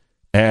area.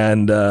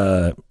 And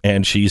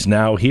she's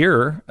now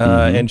here,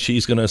 and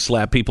she's going to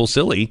slap people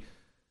silly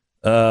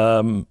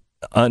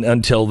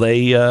until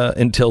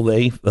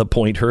they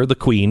appoint her the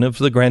queen of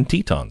the Grand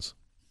Tetons.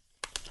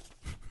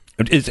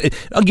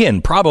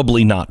 Again,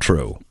 probably not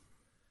true.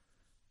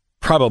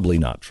 Probably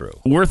not true.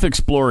 Worth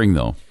exploring,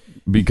 though,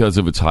 because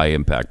of its high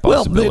impact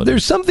possibility. Well,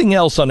 there's something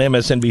else on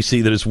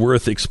MSNBC that is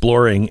worth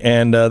exploring,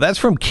 and that's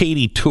from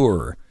Cody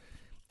Tut.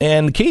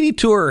 And Cody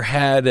Tut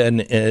had an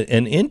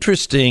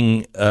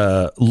interesting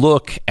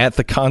look at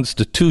the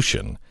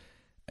Constitution,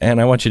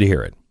 and I want you to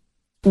hear it.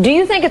 Do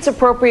you think it's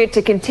appropriate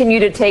to continue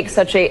to take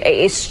such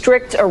a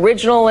strict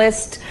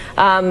originalist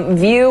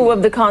view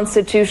of the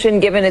Constitution,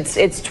 given it's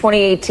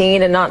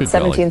 2018 and not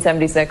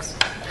 1776?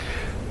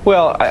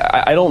 Well,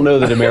 I don't know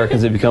that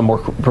Americans have become more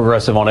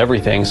progressive on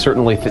everything.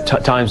 Certainly,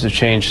 times have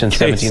changed since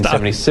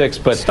 1776.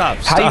 But how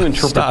do you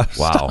interpret?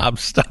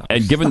 Stop.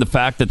 And given the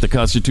fact that the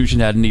Constitution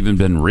hadn't even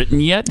been written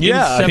yet in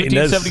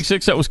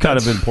 1776, that was kind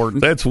of important.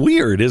 That's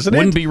weird, isn't it?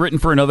 Wouldn't be written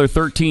for another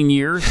 13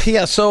 years.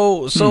 Yeah.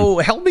 So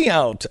help me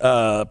out,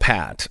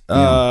 Pat.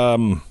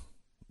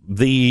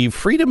 The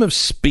freedom of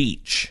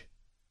speech,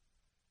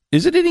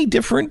 is it any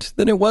different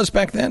than it was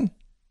back then?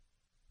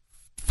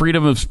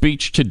 Freedom of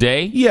speech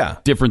today? Yeah.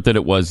 Different than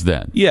it was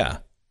then? Yeah.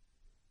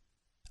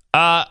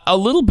 A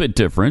little bit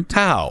different.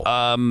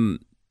 How?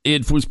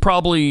 It was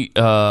probably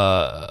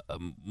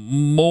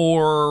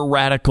more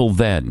radical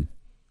then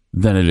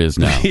than it is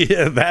now.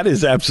 Yeah, that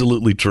is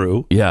absolutely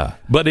true. Yeah.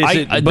 But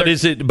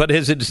is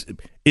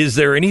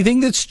there anything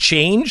that's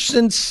changed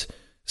since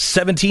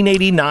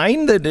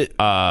 1789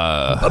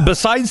 that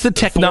besides the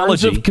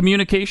technology? Forms of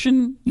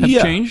communication have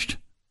changed?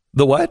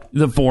 The what?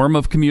 The form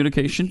of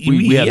communication.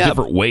 We have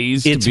different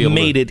ways to be able to... It's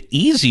made it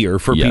easier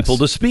for people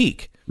to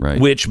speak, right?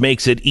 Which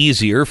makes it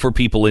easier for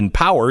people in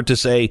power to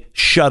say,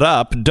 shut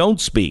up, don't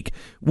speak,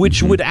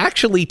 which would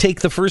actually take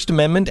the First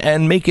Amendment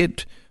and make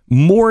it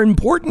more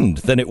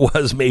important than it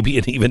was maybe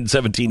in even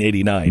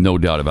 1789. No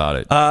doubt about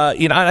it.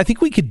 I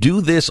think we could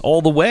do this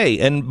all the way.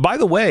 And by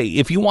the way,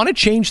 if you want to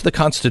change the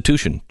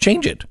Constitution,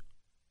 change it.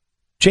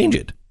 Change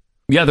it.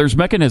 Yeah, there's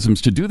mechanisms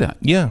to do that.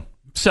 Yeah.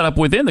 Set up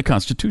within the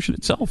Constitution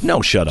itself.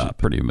 No, shut up.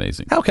 Pretty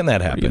amazing. How can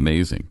that happen? Pretty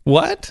amazing.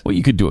 What? Well,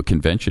 you could do a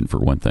convention for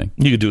one thing.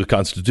 You could do a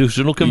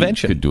constitutional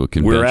convention. You could do a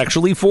convention. We're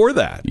actually for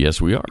that.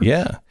 Yes, we are.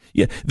 Yeah.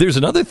 Yeah. There's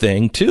another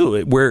thing,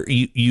 too, where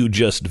you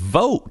just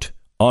vote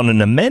on an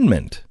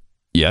amendment.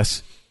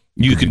 Yes.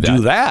 You can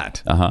do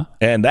that. Uh-huh.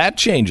 And that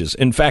changes.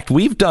 In fact,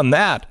 we've done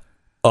that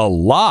a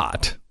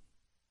lot.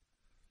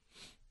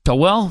 So,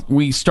 well,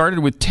 we started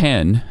with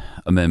 10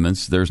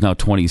 amendments. There's now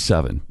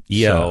 27.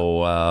 Yeah.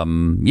 So,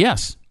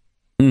 yes.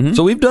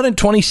 So we've done it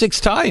 26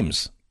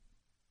 times.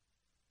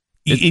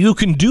 You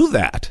can do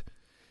that.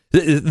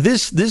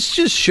 This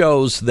just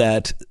shows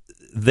that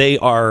they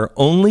are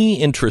only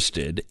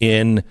interested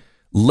in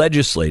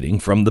legislating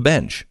from the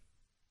bench.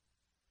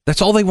 That's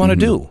all they want to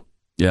do.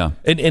 Yeah.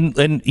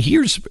 And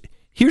here's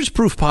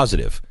proof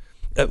positive.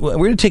 We're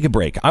going to take a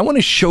break. I want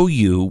to show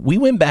you. We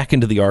went back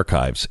into the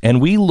archives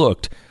and we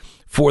looked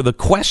for the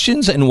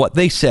questions and what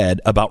they said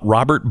about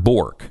Robert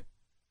Bork.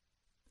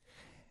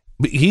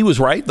 He was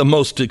right, the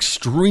most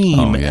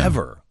extreme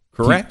ever,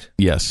 correct?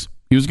 Yes.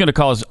 He was going to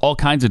cause all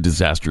kinds of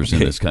disasters in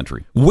this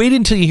country. Wait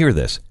until you hear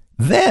this.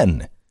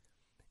 Then,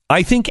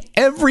 I think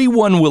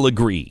everyone will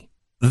agree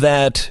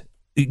that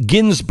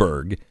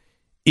Ginsburg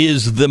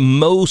is the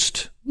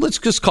most, let's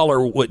just call her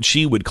what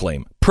she would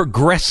claim,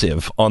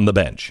 progressive on the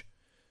bench.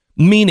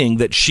 Meaning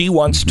that she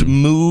wants to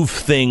move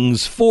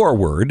things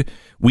forward.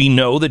 We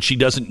know that she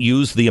doesn't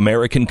use the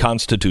American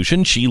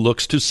Constitution. She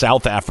looks to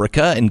South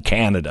Africa and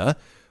Canada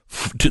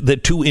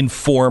to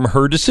inform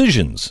her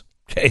decisions.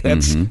 Okay,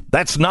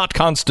 that's not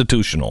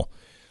constitutional.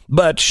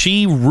 But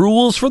she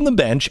rules from the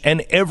bench,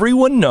 and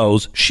everyone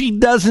knows she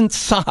doesn't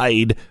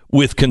side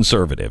with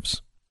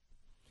conservatives.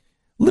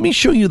 Let me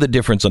show you the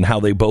difference on how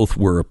they both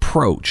were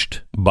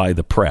approached by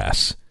the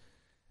press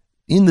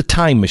in the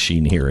time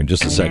machine here in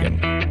just a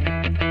second.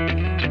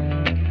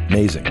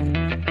 Amazing.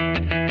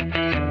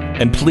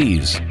 And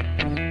please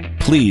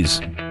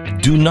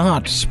do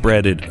not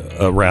spread it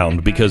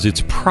around because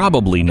it's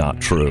probably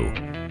not true,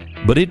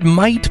 but it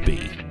might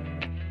be.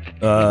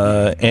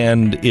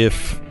 And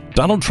if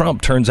Donald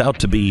Trump turns out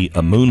to be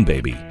a moon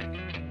baby,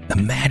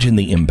 imagine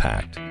the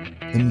impact.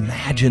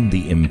 Imagine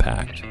the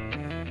impact.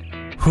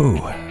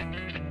 Whew.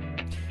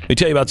 Let me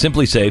tell you about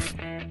Simply Safe.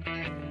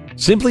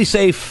 Simply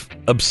Safe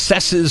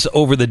obsesses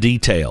over the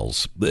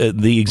details.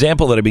 The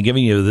example that I've been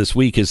giving you this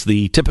week is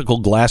the typical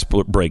glass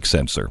break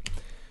sensor.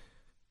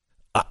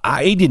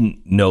 I didn't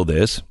know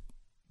this,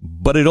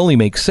 but it only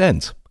makes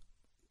sense.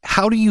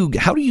 How do you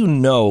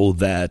know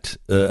that?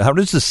 How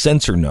does the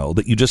sensor know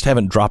that you just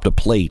haven't dropped a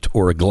plate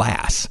or a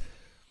glass?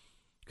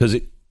 Because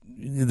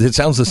it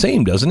sounds the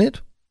same, doesn't it?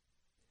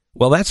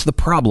 Well, that's the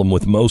problem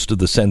with most of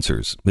the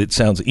sensors. It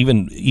sounds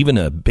even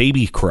a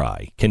baby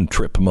cry can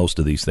trip most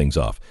of these things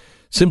off.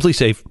 Simply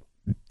Safe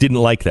didn't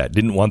like that,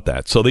 didn't want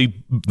that. So they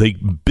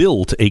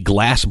built a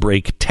glass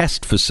break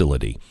test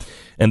facility,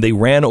 and they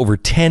ran over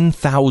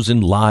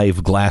 10,000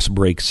 live glass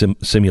break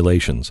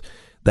simulations.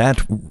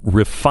 That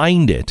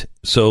refined it.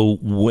 So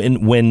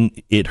when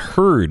it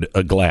heard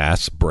a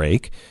glass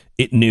break,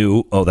 it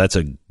knew, oh, that's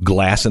a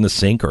glass in the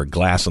sink or a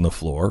glass on the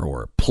floor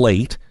or a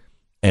plate,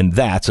 and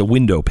that's a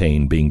window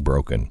pane being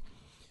broken.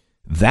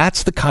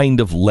 That's the kind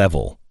of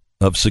level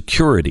of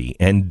security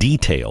and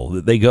detail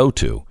that they go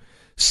to.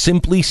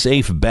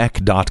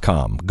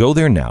 SimplySafeBeck.com. Go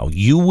there now.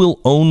 You will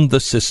own the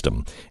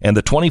system, and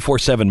the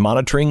 24/7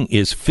 monitoring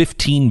is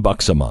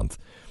 $15 a month.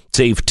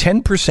 Save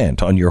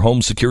 10% on your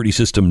home security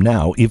system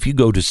now if you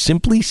go to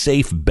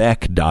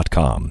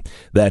SimplySafeBeck.com.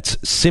 That's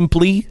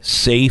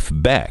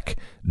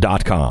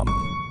SimplySafeBeck.com.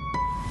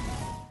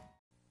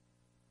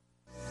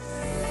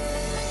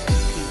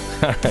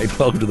 All right,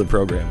 welcome to the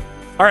program.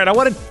 All right, I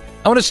want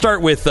to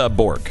start with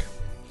Bork.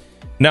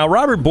 Now,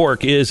 Robert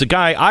Bork is a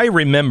guy I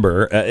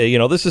remember.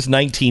 This is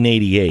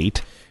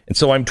 1988, and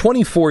so I'm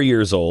 24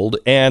 years old,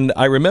 and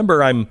I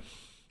remember I'm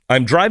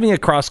driving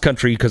across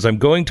country because I'm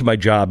going to my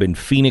job in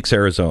Phoenix,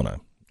 Arizona,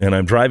 and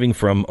I'm driving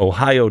from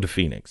Ohio to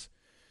Phoenix,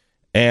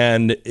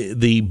 and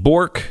the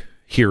Bork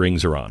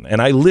hearings are on,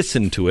 and I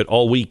listen to it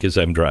all week as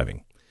I'm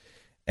driving,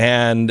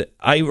 and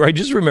I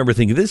just remember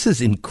thinking, this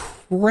is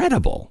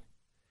incredible.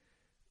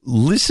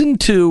 Listen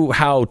to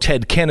how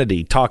Ted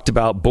Kennedy talked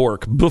about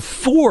Bork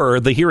before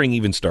the hearing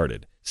even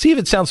started. See if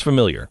it sounds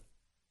familiar.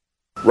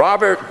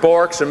 Robert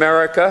Bork's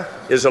America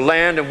is a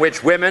land in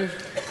which women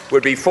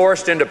would be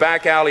forced into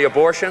back alley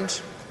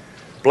abortions,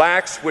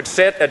 blacks would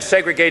sit at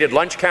segregated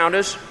lunch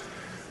counters,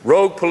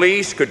 rogue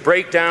police could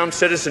break down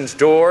citizens'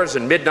 doors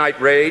in midnight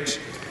raids,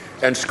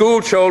 and school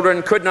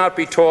children could not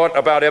be taught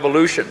about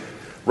evolution.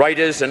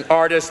 Writers and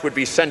artists would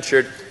be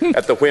censured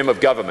at the whim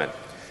of government.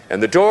 And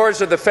the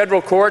doors of the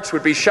federal courts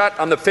would be shut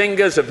on the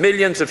fingers of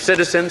millions of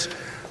citizens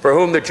for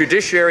whom the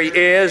judiciary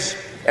is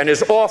and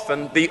is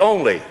often the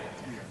only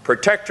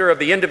protector of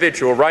the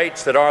individual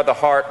rights that are the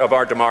heart of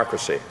our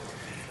democracy.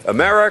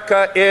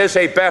 America is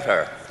a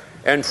better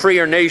and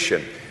freer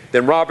nation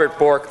than Robert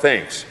Bork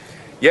thinks.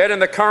 Yet in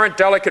the current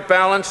delicate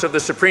balance of the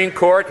Supreme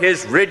Court,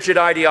 his rigid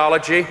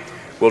ideology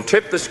will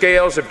tip the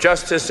scales of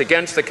justice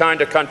against the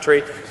kind of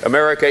country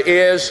America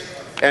is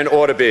and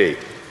ought to be.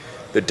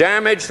 The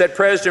damage that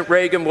President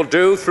Reagan will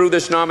do through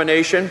this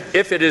nomination,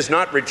 if it is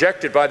not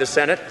rejected by the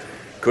Senate,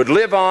 could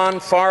live on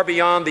far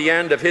beyond the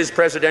end of his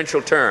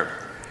presidential term.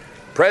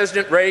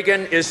 President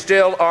Reagan is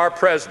still our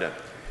president,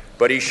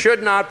 but he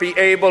should not be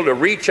able to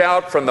reach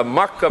out from the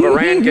muck of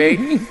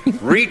Iran-gate,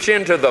 reach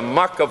into the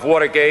muck of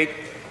Watergate,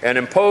 and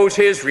impose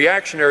his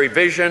reactionary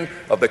vision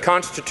of the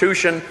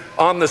Constitution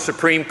on the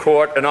Supreme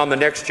Court and on the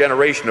next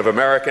generation of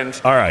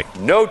Americans. All right.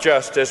 No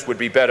justice would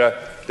be better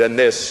than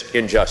this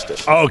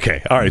injustice.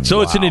 Okay. All right.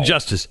 So It's an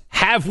injustice.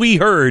 Have we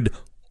heard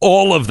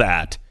all of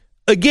that?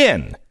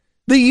 Again,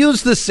 they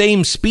use the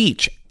same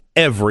speech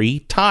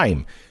every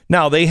time.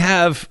 Now, they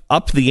have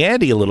upped the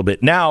ante a little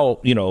bit. Now,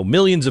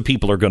 millions of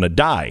people are going to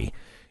die.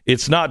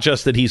 It's not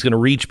just that he's going to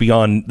reach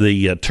beyond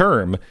the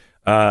term.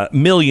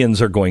 Millions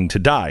are going to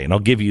die, and I'll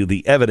give you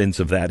the evidence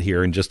of that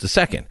here in just a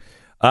second.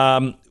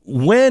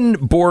 When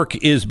Bork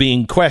is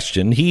being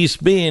questioned, he's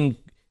being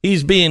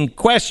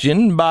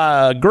questioned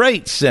by a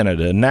great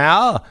senator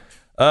now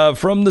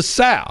from the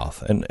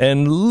South,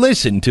 and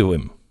listen to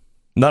him.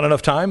 Not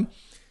enough time?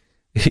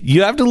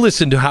 You have to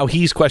listen to how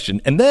he's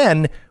questioned, and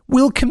then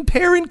we'll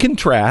compare and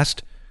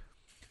contrast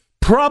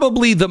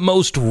probably the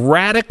most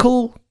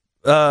radical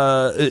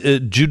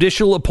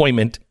judicial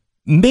appointment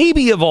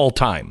maybe of all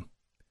time.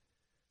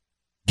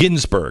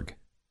 Ginsburg.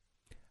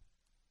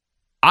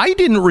 I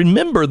didn't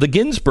remember the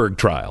Ginsburg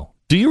trial.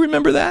 Do you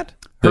remember that?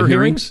 Her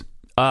hearings?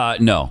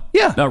 No.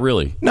 Yeah. Not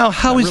really. Now,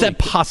 how is that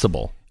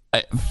possible?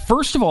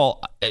 First of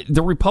all,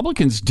 the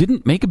Republicans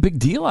didn't make a big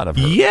deal out of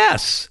her.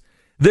 Yes.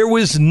 There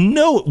was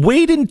no...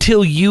 Wait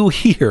until you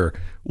hear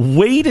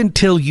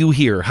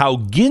how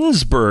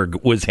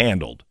Ginsburg was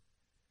handled.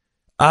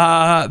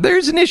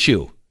 There's an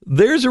issue.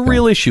 There's a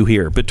real issue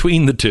here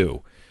between the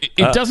two.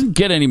 It doesn't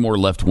get any more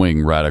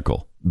left-wing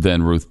radical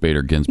than Ruth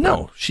Bader Ginsburg.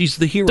 No, she's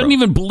the hero. Doesn't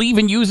even believe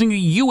in using the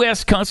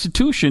U.S.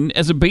 Constitution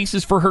as a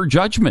basis for her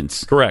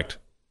judgments. Correct.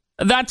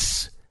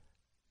 That's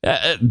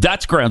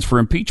grounds for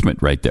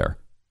impeachment right there.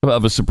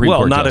 of a Supreme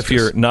Court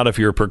justice. Not if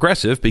you're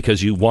progressive,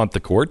 because you want the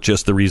court,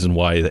 just the reason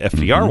why the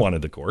FDR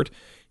wanted the court.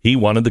 He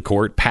wanted the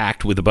court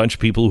packed with a bunch of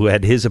people who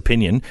had his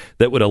opinion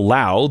that would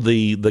allow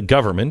the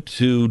government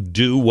to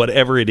do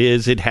whatever it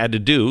is it had to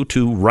do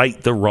to right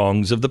the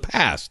wrongs of the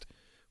past,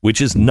 which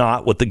is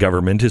not what the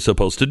government is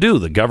supposed to do.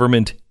 The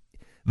government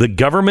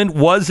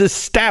was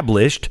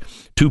established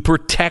to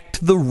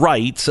protect the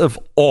rights of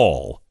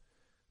all.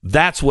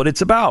 That's what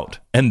it's about.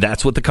 And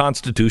that's what the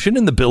Constitution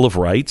and the Bill of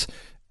Rights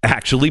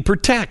actually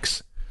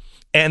protects.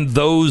 And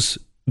those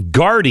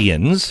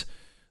guardians,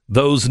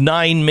 those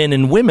 9 men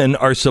and women,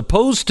 are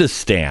supposed to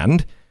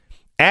stand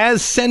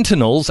as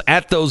sentinels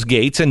at those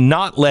gates and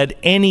not let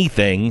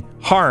anything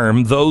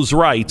harm those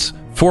rights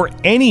for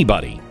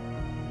anybody.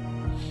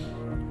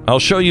 I'll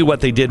show you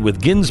what they did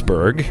with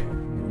Ginsburg.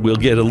 We'll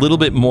get a little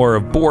bit more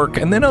of Bork,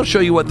 and then I'll show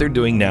you what they're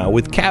doing now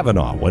with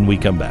Kavanaugh when we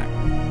come back.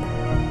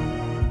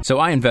 So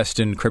I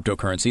invest in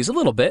cryptocurrencies a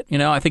little bit.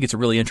 I think it's a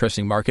really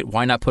interesting market.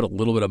 Why not put a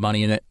little bit of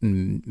money in it,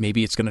 and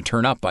maybe it's going to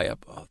turn up by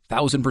 1,000%,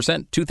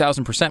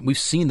 2,000%. We've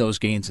seen those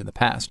gains in the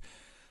past.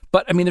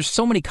 But, there's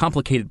so many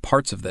complicated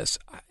parts of this.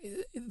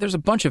 There's a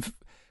bunch of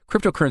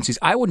cryptocurrencies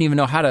I wouldn't even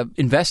know how to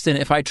invest in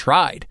if I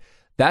tried.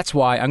 That's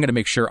why I'm going to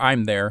make sure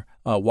I'm there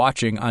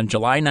watching on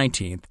July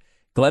 19th.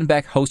 Glenn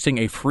Beck hosting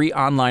a free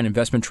online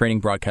investment training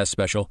broadcast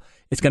special.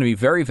 It's going to be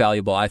very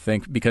valuable, I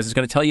think, because it's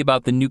going to tell you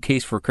about the new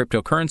case for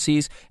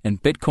cryptocurrencies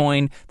and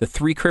Bitcoin, the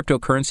 3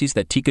 cryptocurrencies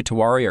that Tika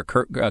Tiwari, our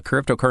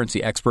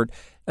cryptocurrency expert,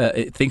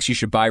 thinks you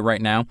should buy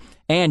right now.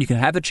 And you can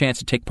have the chance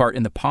to take part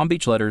in the Palm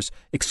Beach Letters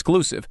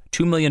exclusive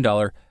 $2 million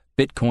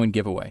Bitcoin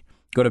giveaway.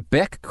 Go to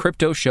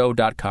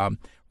beckcryptoshow.com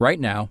right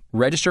now.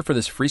 Register for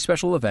this free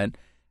special event.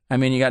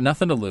 You got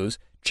nothing to lose.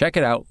 Check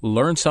it out.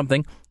 Learn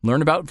something.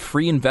 Learn about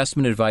free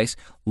investment advice.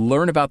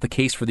 Learn about the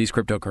case for these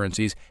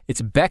cryptocurrencies. It's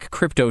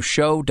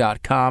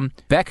beckcryptoshow.com.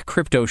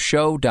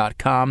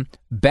 beckcryptoshow.com.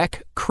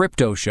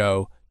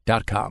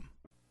 beckcryptoshow.com.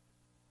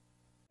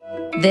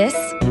 This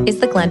is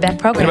the Glenn Beck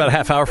Program. In about a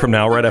half hour from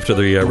now, right after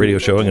the radio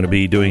show, I'm going to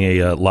be doing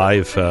a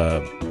live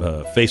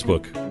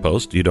Facebook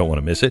post. You don't want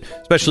to miss it,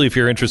 especially if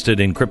you're interested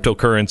in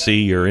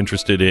cryptocurrency, you're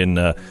interested in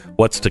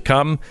what's to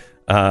come.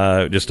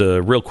 Just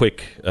a real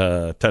quick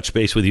touch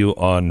base with you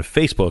on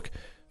Facebook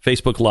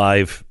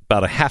Live,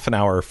 about a half an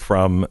hour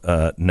from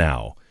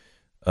now.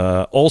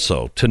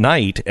 Also,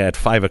 tonight at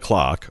 5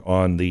 o'clock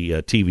on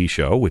the TV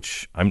show,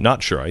 which I'm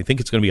not sure. I think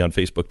it's going to be on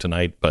Facebook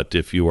tonight, but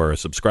if you are a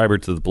subscriber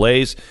to The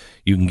Blaze,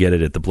 you can get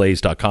it at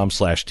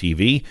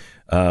theblaze.com/TV.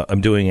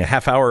 I'm doing a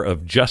half hour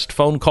of just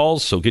phone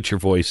calls, so get your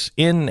voice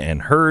in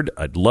and heard.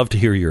 I'd love to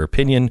hear your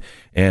opinion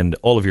and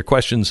all of your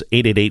questions.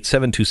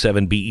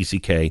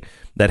 888-727-BECK.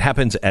 That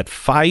happens at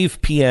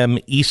 5 p.m.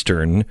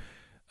 Eastern,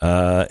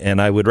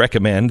 and I would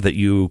recommend that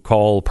you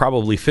call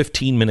probably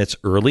 15 minutes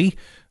early,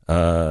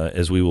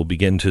 as we will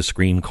begin to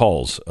screen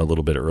calls a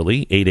little bit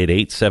early.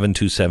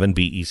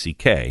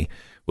 888-727-BECK.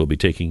 We'll be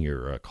taking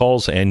your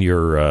calls and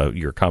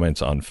your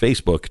comments on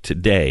Facebook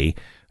today.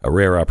 A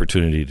rare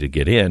opportunity to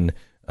get in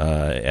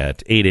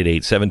at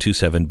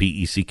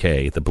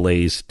 888-727-BECK, the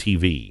Blaze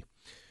TV.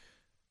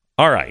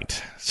 All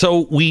right.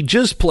 So we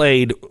just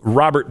played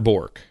Robert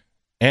Bork,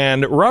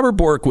 and Robert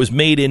Bork was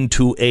made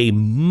into a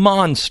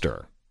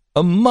monster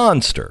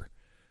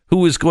who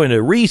was going to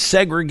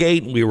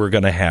resegregate. We were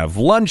going to have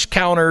lunch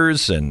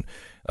counters, and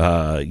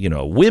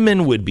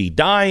women would be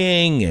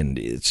dying, and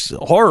it's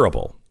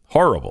horrible.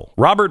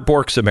 Robert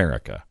Bork's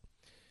America.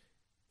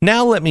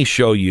 Now let me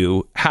show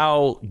you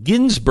how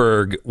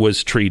Ginsburg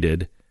was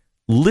treated.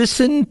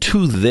 Listen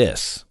to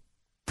this.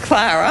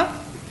 Clara.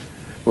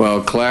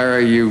 Well,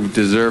 Clara, you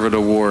deserve an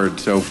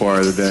award so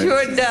far today.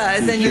 Sure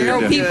does. And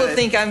people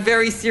think I'm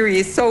very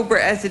serious, sober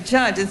as a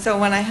judge. And so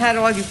when I had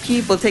all you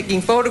people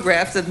taking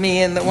photographs of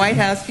me in the White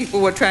House,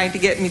 people were trying to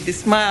get me to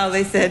smile.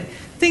 They said,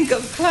 think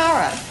of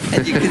Clara.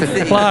 And you can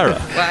see.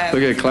 Clara.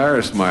 Look at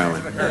Clara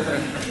smiling.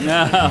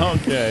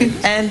 Okay.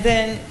 And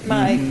then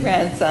my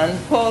grandson,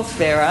 Paul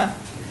Spera.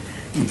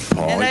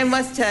 Paul. And I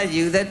must tell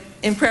you that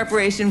in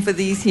preparation for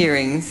these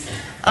hearings,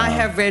 I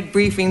have read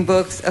briefing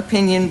books,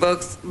 opinion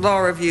books, law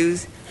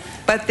reviews,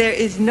 but there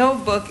is no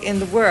book in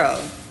the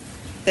world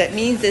that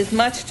means as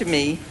much to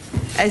me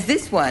as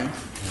this one.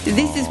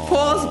 This is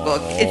Paul's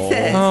book. It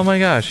says, oh my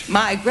gosh,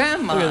 my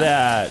grandma look at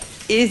that.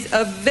 Is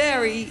a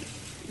very,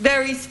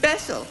 very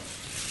special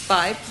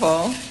by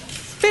Paul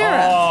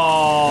Spera.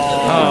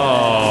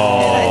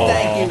 Oh. And I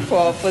thank you,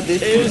 Paul, for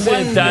this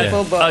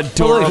wonderful book.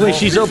 Adorable. Look,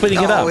 she's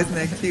opening it up. Isn't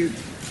that cute?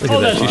 Look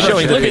at that. She's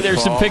showing Look at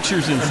there's some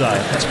pictures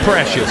inside. It's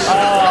precious.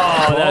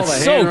 Oh, that's the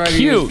so handwriting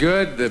cute. Is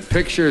good. The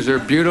pictures are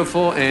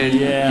beautiful, and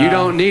you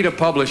don't need a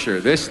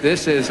publisher. This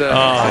is And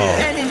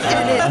it ends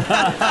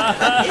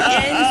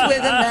with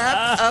a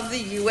map of the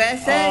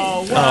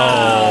USA.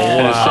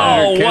 And as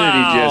Senator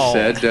Kennedy just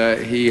said,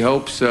 he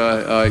hopes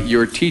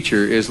your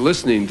teacher is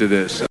listening to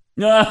this.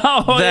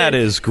 That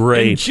is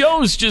great. And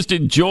Joe's just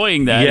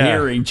enjoying that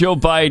hearing. Joe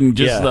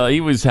Biden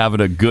he was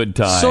having a good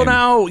time. So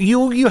now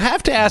you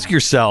have to ask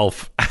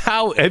yourself,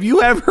 how have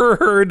you ever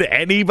heard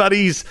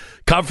anybody's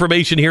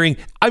confirmation hearing?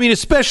 I mean,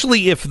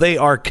 especially if they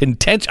are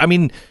contentious. I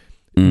mean,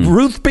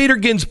 Ruth Bader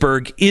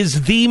Ginsburg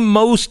is the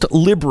most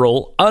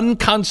liberal,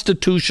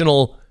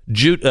 unconstitutional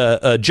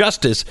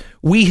justice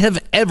we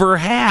have ever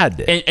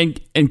had.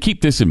 And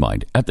keep this in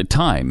mind. At the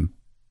time,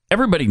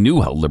 everybody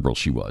knew how liberal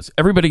she was.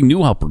 Everybody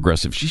knew how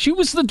progressive. She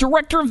was the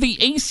director of the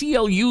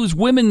ACLU's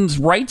Women's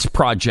Rights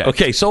Project.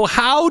 Okay, so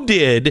how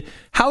did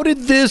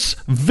this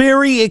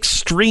very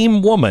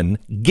extreme woman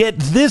get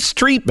this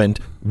treatment?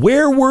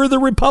 Where were the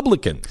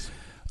Republicans?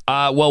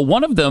 Well,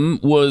 one of them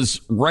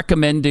was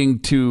recommending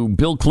to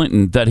Bill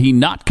Clinton that he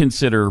not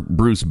consider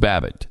Bruce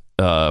Babbitt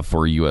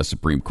for U.S.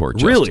 Supreme Court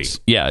Justice. Really?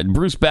 Yeah,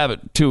 Bruce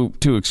Babbitt, too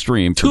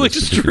extreme. Too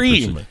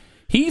extreme.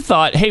 He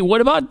thought, hey,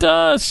 what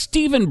about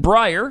Stephen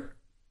Breyer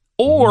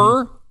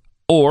or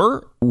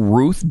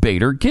Ruth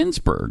Bader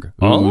Ginsburg,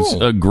 who's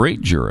a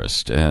great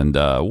jurist and,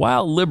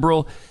 while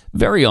liberal,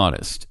 very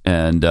honest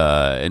and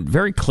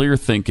very clear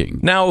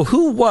thinking. Now,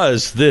 who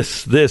was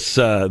this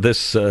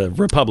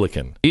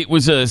Republican? It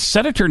was a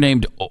senator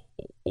named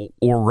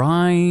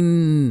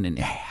Orrin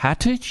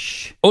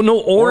Hatch. Oh no,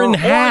 Orrin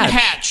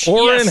Hatch.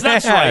 Yes,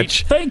 that's right.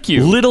 Thank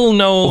you. Little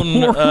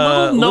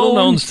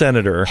known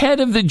senator, head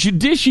of the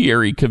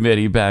Judiciary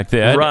Committee back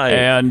then, right?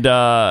 And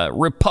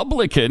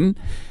Republican.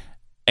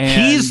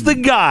 And he's the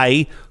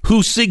guy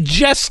who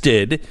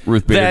suggested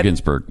Ruth Bader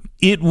Ginsburg.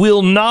 It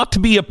will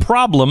not be a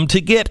problem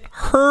to get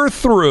her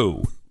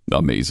through.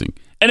 Amazing.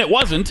 And it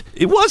wasn't.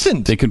 It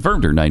wasn't. They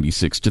confirmed her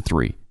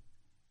 96-3.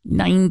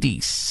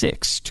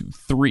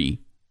 96-3.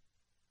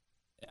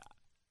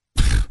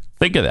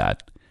 Think of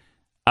that.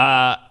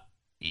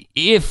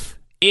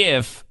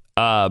 If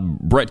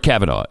Brett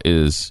Kavanaugh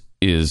is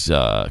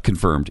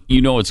confirmed,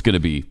 you know it's going to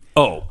be,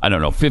 I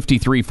don't know,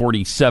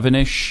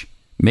 53-47-ish.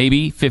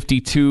 Maybe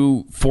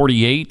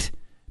 52-48,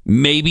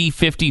 maybe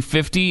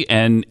 50-50,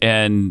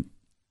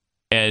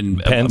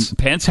 and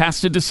Pence has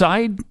to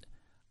decide.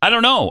 I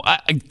don't know.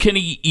 Can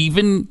he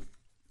even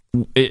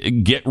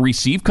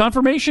receive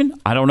confirmation?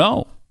 I don't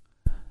know.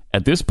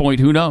 At this point,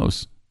 who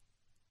knows?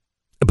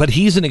 But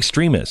he's an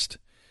extremist,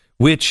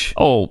 which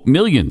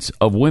millions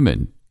of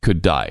women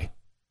could die.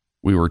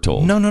 We were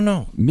told.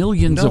 No.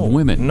 Millions of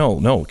women.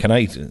 No. Can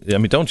I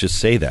mean, don't just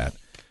say that.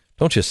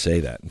 Don't just say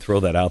that and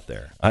throw that out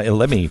there.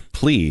 Let me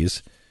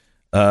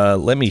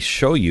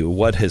show you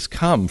what has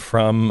come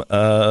from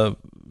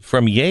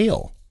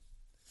Yale.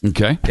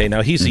 Okay.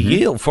 Now he's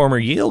a former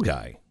Yale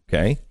guy.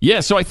 Okay. Yeah.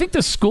 So I think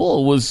the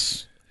school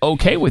was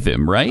okay with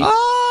him, right?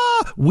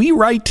 We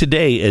write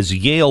today as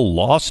Yale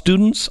law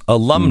students,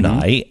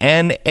 alumni,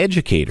 and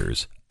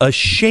educators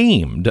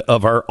ashamed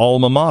of our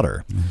alma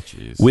mater.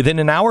 Within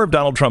an hour of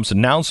Donald Trump's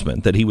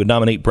announcement that he would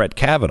nominate Brett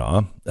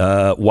Kavanaugh,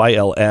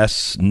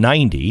 YLS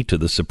 90, to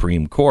the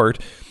Supreme Court,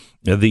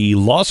 the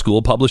law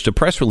school published a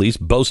press release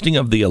boasting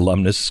of the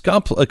alumnus'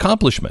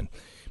 accomplishment.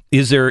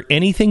 Is there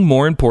anything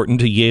more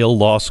important to Yale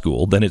Law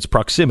School than its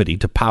proximity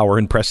to power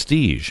and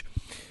prestige?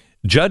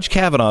 Judge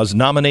Kavanaugh's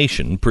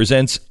nomination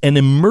presents an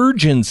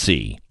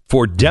emergency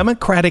for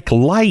democratic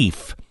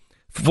life,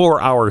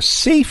 for our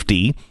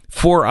safety,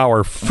 for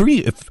our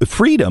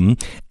freedom,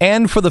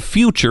 and for the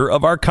future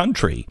of our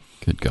country.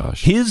 Good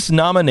gosh. His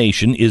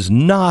nomination is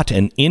not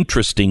an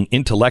interesting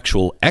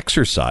intellectual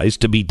exercise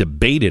to be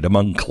debated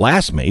among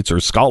classmates or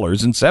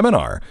scholars in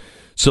seminar.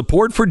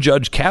 Support for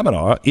Judge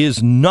Kavanaugh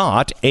is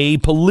not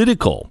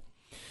apolitical.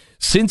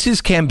 Since his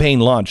campaign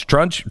launch,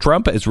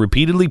 Trump has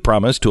repeatedly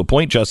promised to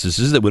appoint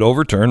justices that would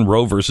overturn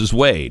Roe versus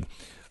Wade.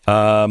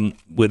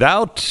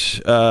 Without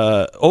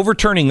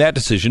overturning that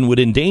decision would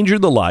endanger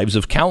the lives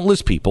of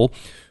countless people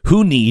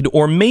who need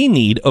or may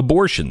need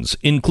abortions,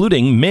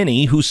 including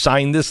many who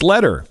signed this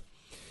letter.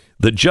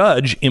 The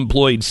judge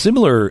employed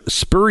similar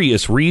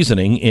spurious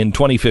reasoning in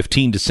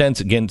 2015 dissents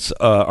against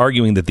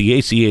arguing that the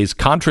ACA's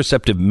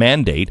contraceptive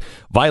mandate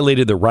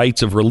violated the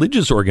rights of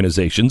religious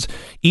organizations,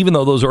 even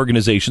though those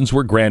organizations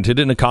were granted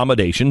an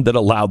accommodation that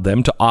allowed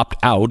them to opt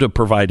out of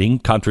providing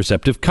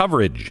contraceptive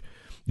coverage.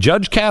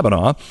 Judge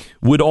Kavanaugh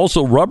would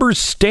also rubber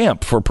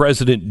stamp for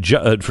President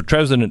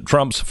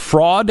Trump's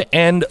fraud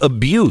and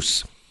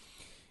abuse.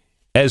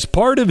 As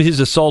part of his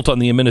assault on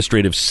the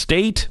administrative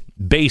state,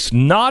 based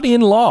not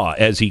in law,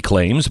 as he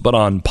claims, but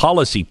on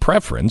policy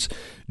preference,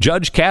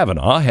 Judge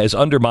Kavanaugh has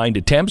undermined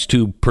attempts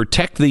to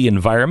protect the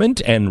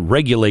environment and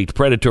regulate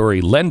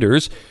predatory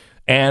lenders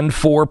and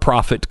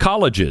for-profit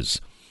colleges.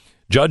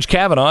 Judge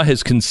Kavanaugh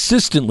has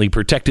consistently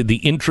protected the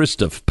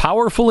interest of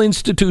powerful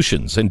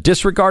institutions and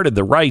disregarded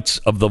the rights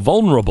of the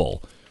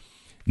vulnerable.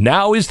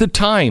 Now is the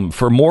time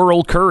for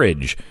moral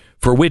courage,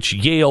 for which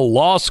Yale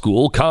Law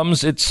School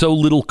comes at so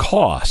little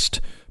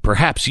cost.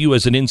 Perhaps you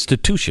as an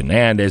institution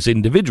and as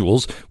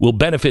individuals will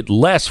benefit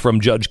less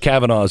from Judge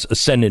Kavanaugh's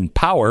ascendant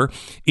power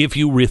if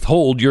you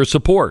withhold your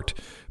support.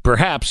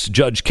 Perhaps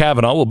Judge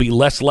Kavanaugh will be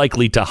less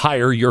likely to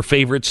hire your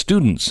favorite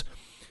students.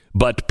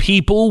 But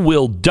people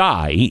will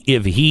die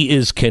if he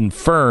is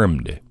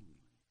confirmed.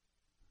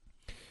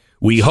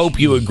 We hope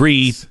you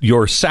agree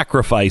your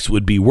sacrifice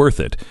would be worth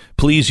it.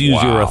 Please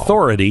use your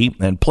authority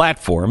and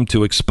platform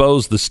to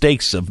expose the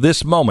stakes of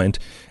this moment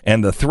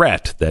and the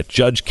threat that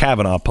Judge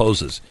Kavanaugh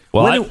poses.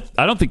 Well,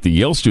 I don't think the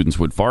Yale students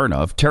went far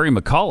enough. Terry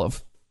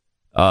McAuliffe,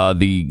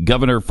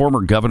 the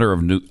former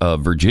governor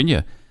of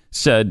Virginia,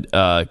 said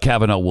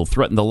Kavanaugh will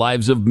threaten the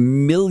lives of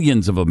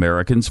millions of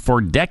Americans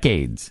for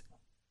decades.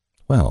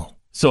 Well,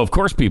 so of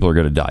course people are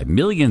going to die.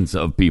 Millions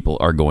of people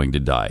are going to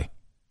die.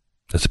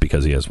 That's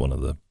because he has one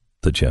of the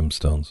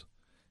gemstones.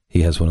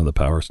 He has one of the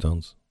power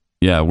stones.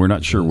 Yeah, we're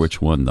not sure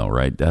which one though,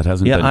 right? That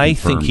hasn't been confirmed I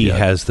think he yet.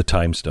 has the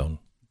time stone.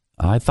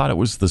 I thought it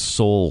was the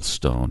soul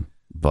stone,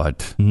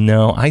 but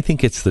no, I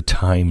think it's the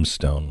time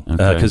stone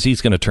because he's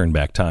going to turn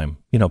back time.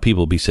 You know,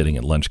 people will be sitting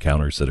at lunch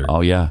counters that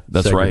are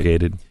that's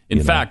segregated. Right.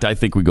 In fact, I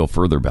think we go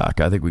further back.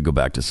 I think we go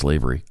back to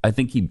slavery. I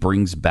think he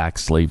brings back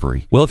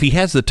slavery. Well, if he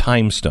has the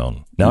time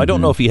stone, now I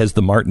don't know if he has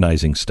the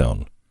Martinizing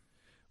stone,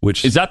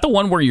 which is that the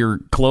one where your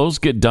clothes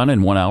get done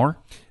in 1 hour?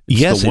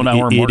 Yes,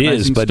 it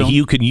is, but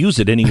you can use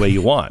it any way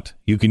you want.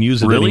 You can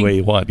use it any way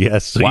you want.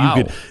 Yes. So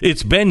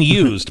it's been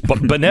used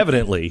Thank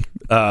benevolently.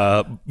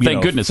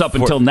 goodness,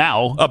 until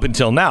now. Up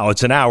until now,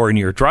 it's an hour and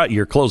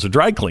your clothes are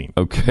dry clean.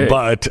 Okay.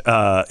 But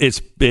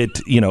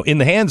in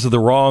the hands of the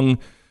wrong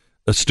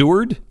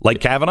steward, like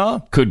Kavanaugh.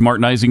 Could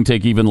Martinizing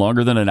take even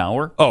longer than an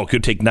hour? Oh, it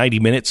could take 90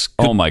 minutes.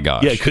 Oh, my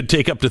gosh. Yeah, it could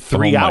take up to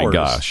 3 hours. Oh, my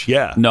gosh.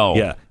 Yeah. No.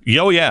 Yeah.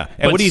 Oh, yeah.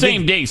 And but what do you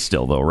same think? Day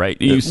still, though, right?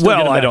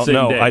 Well, I don't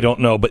know. I don't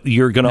know. But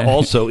you're going to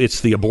also,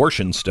 it's the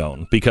abortion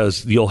stone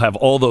because you'll have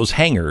all those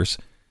hangers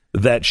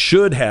that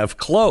should have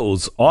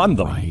clothes on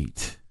them.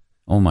 Right.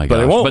 Oh, my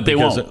gosh. But they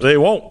won't. They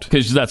won't.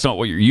 Because that's not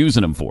what you're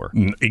using them for.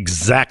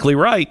 Exactly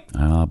right.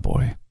 Oh,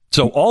 boy.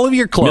 So all of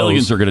your clothes.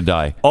 Millions are going to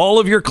die. All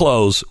of your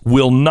clothes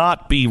will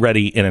not be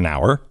ready in an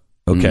hour.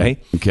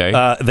 Okay.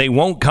 Okay. They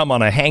won't come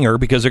on a hanger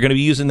because they're going to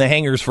be using the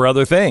hangers for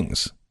other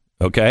things.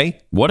 Okay.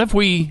 What if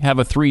we have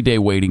a 3-day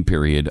waiting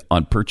period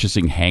on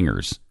purchasing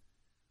hangers?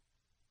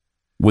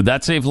 Would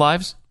that save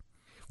lives?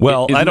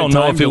 Well, I don't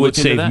know if it would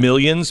save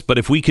millions, but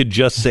if we could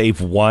just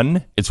save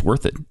one, it's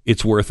worth it.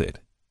 It's worth it.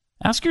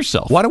 Ask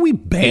yourself. Why don't we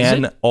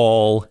ban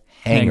all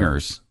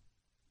hangers?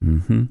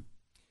 Mm-hmm.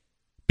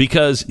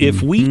 Because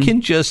if we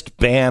can just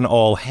ban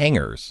all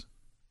hangers,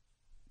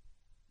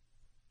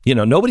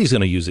 nobody's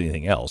going to use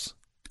anything else.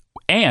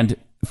 And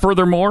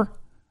furthermore,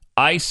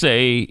 I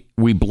say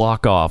we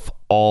block off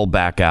all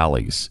back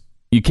alleys.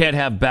 You can't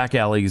have back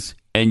alleys,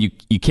 and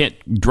you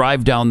can't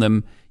drive down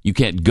them. You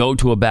can't go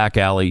to a back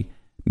alley.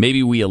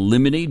 Maybe we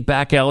eliminate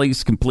back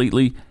alleys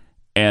completely,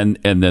 and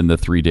then the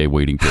 3-day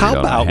waiting period. How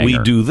about we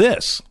do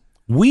this?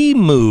 We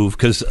move,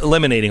 because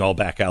eliminating all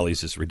back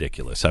alleys is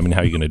ridiculous. I mean,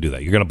 how are you going to do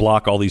that? You're going to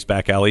block all these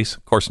back alleys?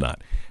 Of course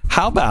not.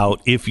 How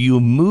about if you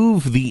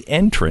move the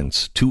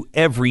entrance to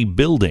every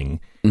building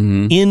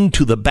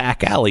into the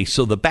back alley,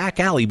 so the back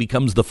alley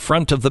becomes the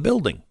front of the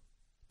building?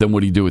 Then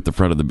what do you do at the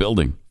front of the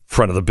building?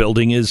 Front of the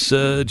building is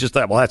just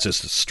that. Well, that's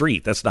just a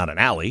street. That's not an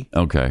alley.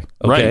 Okay.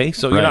 Right.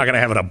 So you're not going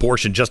to have an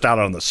abortion just out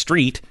on the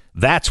street.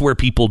 That's where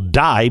people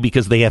die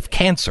because they have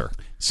cancer.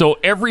 So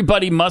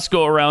everybody must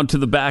go around to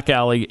the back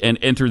alley and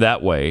enter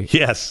that way.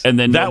 Yes. And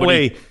then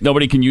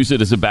nobody can use it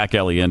as a back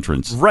alley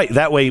entrance. Right.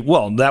 That way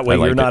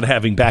you're not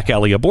having back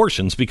alley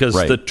abortions because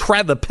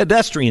the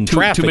pedestrian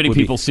traffic. Too many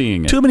people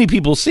seeing it. Too many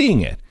people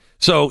seeing it.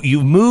 So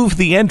you move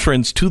the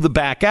entrance to the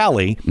back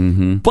alley,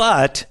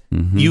 but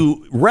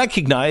you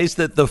recognize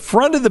that the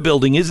front of the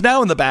building is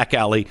now in the back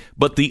alley,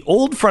 but the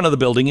old front of the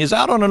building is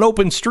out on an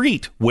open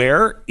street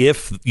where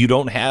if you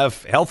don't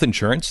have health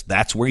insurance,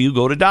 that's where you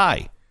go to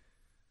die.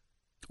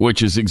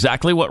 Which is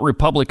exactly what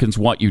Republicans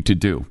want you to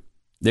do.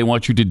 They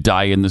want you to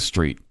die in the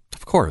street.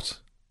 Of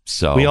course.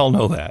 So we all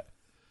know that.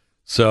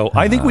 So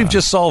I think we've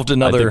just solved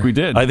another. I think we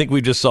did. I think we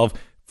just solved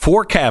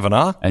for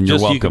Kavanaugh. And you're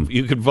welcome.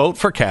 You could vote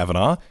for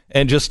Kavanaugh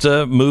and just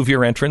move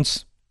your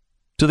entrance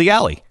to the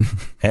alley.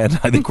 And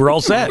I think we're all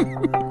set.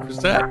 We're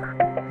set.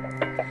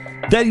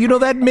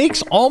 That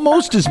makes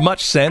almost as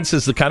much sense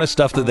as the kind of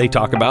stuff that they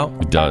talk about.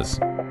 It does.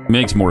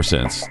 Makes more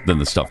sense than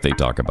the stuff they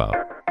talk about.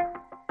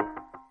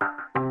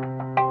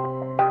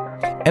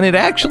 And it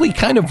actually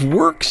kind of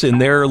works in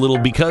there a little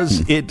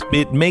because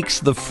it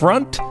makes the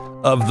front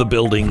of the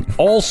building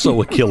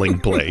also a killing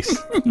place.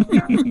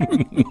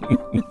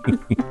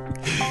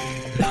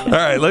 All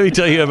right, let me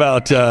tell you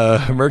about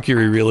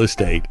Mercury Real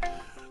Estate.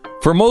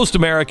 For most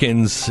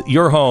Americans,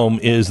 your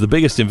home is the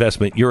biggest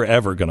investment you're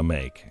ever going to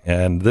make.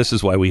 And this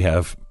is why we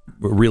have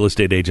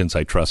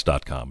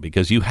realestateagentsitrust.com,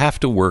 because you have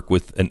to work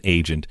with an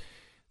agent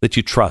that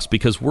you trust,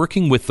 because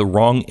working with the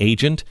wrong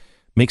agent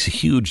makes a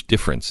huge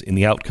difference in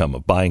the outcome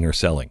of buying or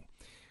selling.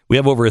 We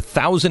have over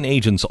 1,000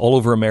 agents all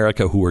over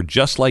America who are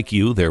just like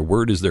you. Their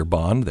word is their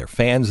bond. They're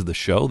fans of the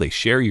show. They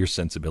share your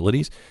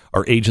sensibilities.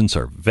 Our agents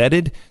are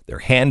vetted. They're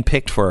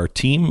handpicked for our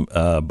team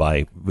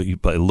by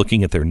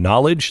looking at their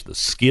knowledge, the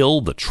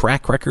skill, the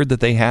track record that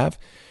they have.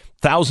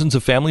 Thousands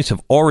of families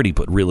have already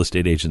put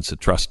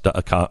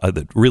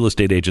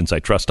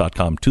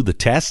realestateagentsitrust.com to the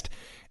test,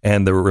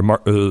 and the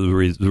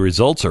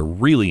results are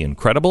really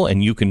incredible,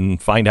 and you can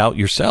find out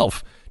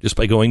yourself. just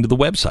by going to the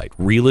website,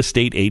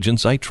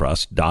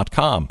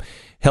 realestateagentsitrust.com.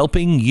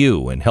 Helping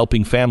you and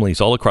helping families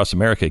all across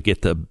America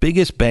get the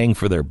biggest bang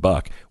for their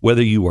buck,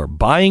 whether you are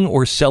buying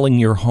or selling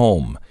your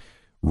home.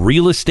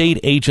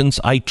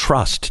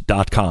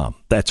 realestateagentsitrust.com.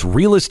 That's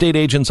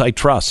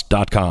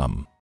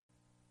realestateagentsitrust.com.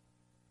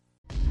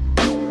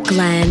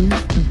 Glenn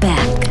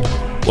Beck.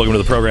 Welcome to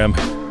the program.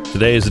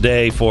 Today is the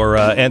day for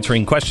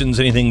answering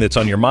questions. Anything that's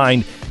on your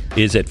mind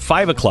is at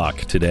 5 o'clock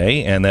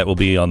today, and that will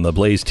be on the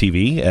Blaze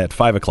TV at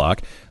 5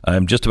 o'clock.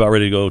 I'm just about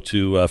ready to go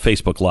to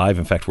Facebook Live.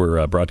 In fact,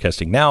 we're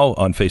broadcasting now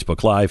on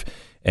Facebook Live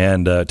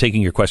and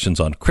taking your questions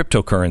on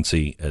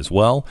cryptocurrency as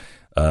well.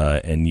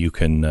 And you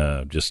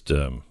can just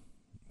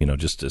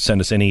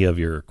send us any of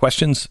your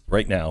questions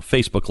right now,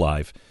 Facebook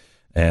Live,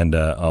 and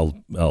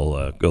I'll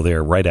go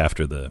there right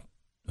after the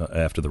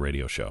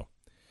radio show.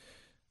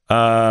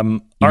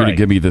 You're going to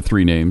give me the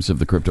 3 names of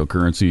the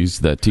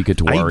cryptocurrencies that Tika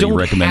Tiwari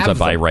recommends I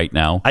buy right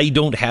now? I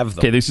don't have them.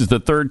 Okay, this is the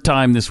 3rd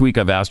time this week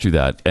I've asked you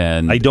that,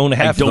 and I don't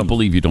have them. I don't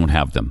believe you don't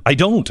have them. I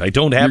don't have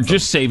them. You're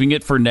just saving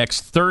it for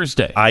next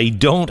Thursday. I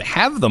don't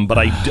have them, but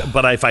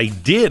if I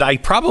did, I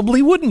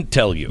probably wouldn't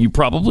tell you. You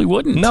probably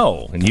wouldn't.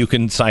 No, and you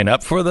can sign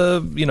up for the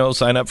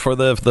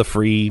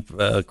free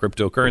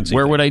cryptocurrency.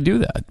 Where would I do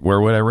that? Where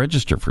would I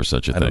register for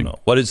such a thing? I don't know.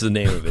 What is the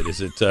name of it? Is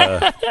it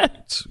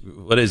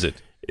what is it?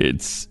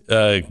 It's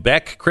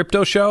Beck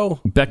Crypto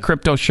Show?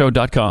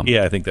 BeckCryptoShow.com.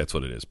 Yeah, I think that's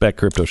what it is.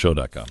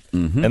 BeckCryptoShow.com.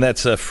 Mm-hmm. And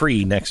that's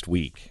free next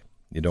week.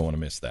 You don't want to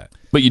miss that.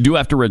 But you do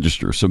have to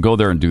register, so go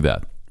there and do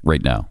that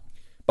right now.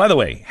 By the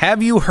way,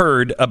 have you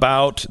heard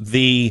about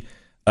that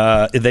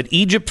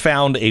Egypt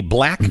found a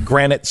black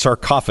granite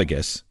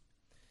sarcophagus?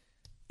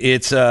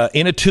 It's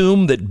in a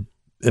tomb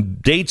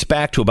that dates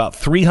back to about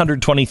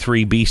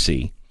 323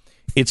 BC.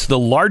 It's the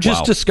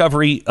largest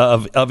discovery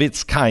of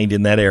its kind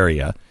in that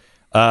area.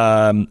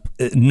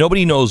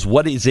 Nobody knows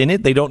what is in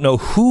it. They don't know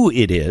who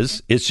it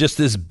is. It's just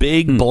this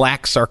big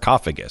black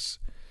sarcophagus.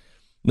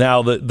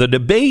 Now, the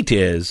debate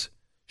is,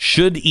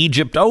 should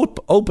Egypt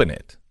open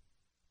it?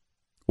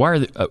 Why are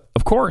they?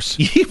 Of course.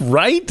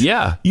 Right?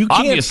 Yeah.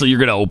 Obviously, you're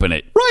going to open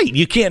it. Right.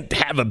 You can't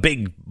have a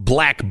big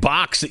black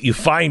box that you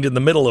find in the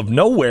middle of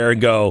nowhere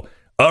and go,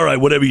 all right,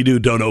 whatever you do,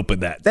 don't open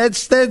that.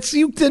 That's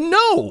you to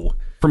know.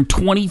 From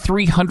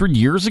 2,300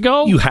 years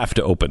ago? You have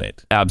to open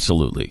it.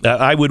 Absolutely.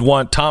 I would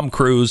want Tom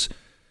Cruise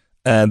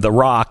and The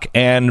Rock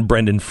and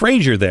Brendan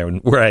Fraser there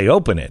where I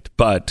open it,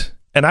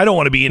 and I don't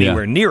want to be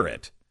anywhere near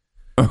it.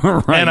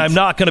 Right. And I'm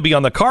not going to be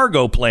on the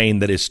cargo plane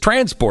that is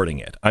transporting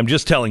it. I'm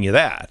just telling you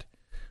that.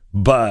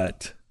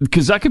 But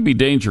because that could be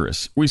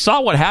dangerous. We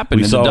saw what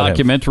happened in the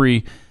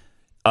documentary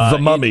The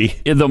Mummy.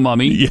 In The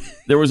Mummy. Yeah.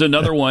 There was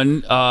another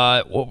one,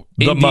 The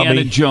Indiana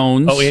Mummy.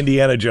 Jones. Oh,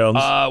 Indiana Jones.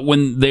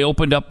 When they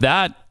opened up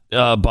that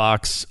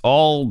box,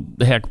 all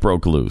heck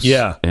broke loose.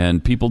 Yeah.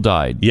 And people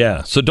died.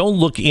 Yeah. So don't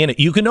look in it.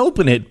 You can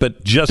open it,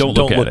 but just don't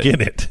look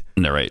in it.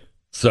 All right.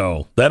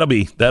 So that'll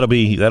be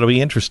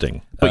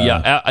interesting.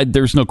 But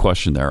there's no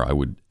question there. I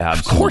would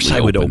absolutely. Of course, I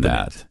would open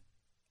that. it.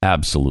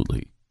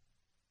 Absolutely.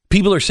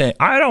 People are saying,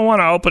 I don't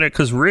want to open it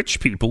because rich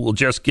people will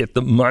just get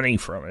the money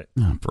from it.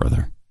 Oh,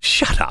 brother.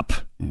 Shut up.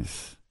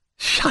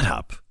 Shut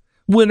up.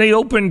 When they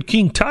opened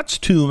King Tut's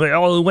tomb, it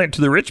all went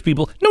to the rich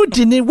people. No, it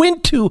didn't. It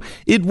went to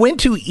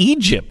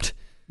Egypt.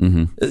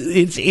 Mm-hmm.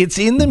 It's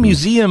in the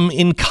museum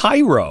in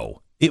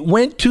Cairo. It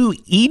went to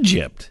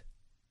Egypt.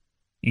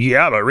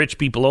 Yeah, but rich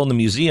people own the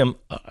museum.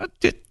 And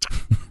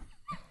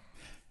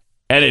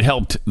it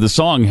helped. The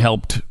song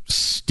helped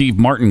Steve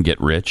Martin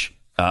get rich.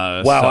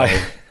 Wow. So.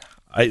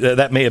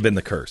 That may have been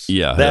the curse.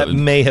 Yeah. That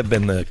may have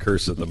been the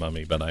curse of the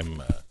mummy, but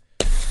I'm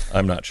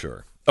not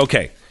sure.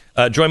 Okay.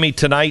 Join me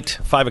tonight,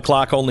 5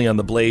 o'clock, only on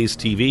the Blaze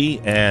TV.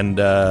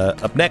 And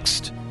up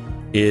next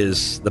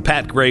is the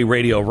Pat Gray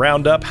Radio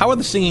Roundup. How were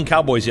the Singing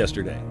Cowboys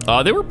yesterday?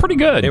 They were pretty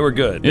good. They were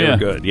good. They were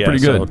good. Yeah,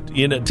 pretty good.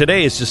 So,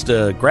 today is just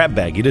a grab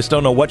bag. You just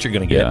don't know what you're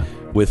going to get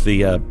with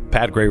the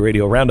Pat Gray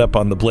Radio Roundup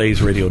on the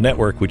Blaze Radio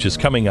Network, which is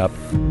coming up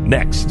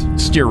next.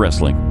 Steer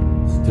wrestling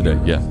today.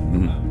 Yeah.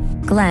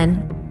 Mm-hmm.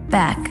 Glenn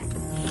Beck,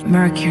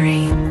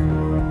 Mercury.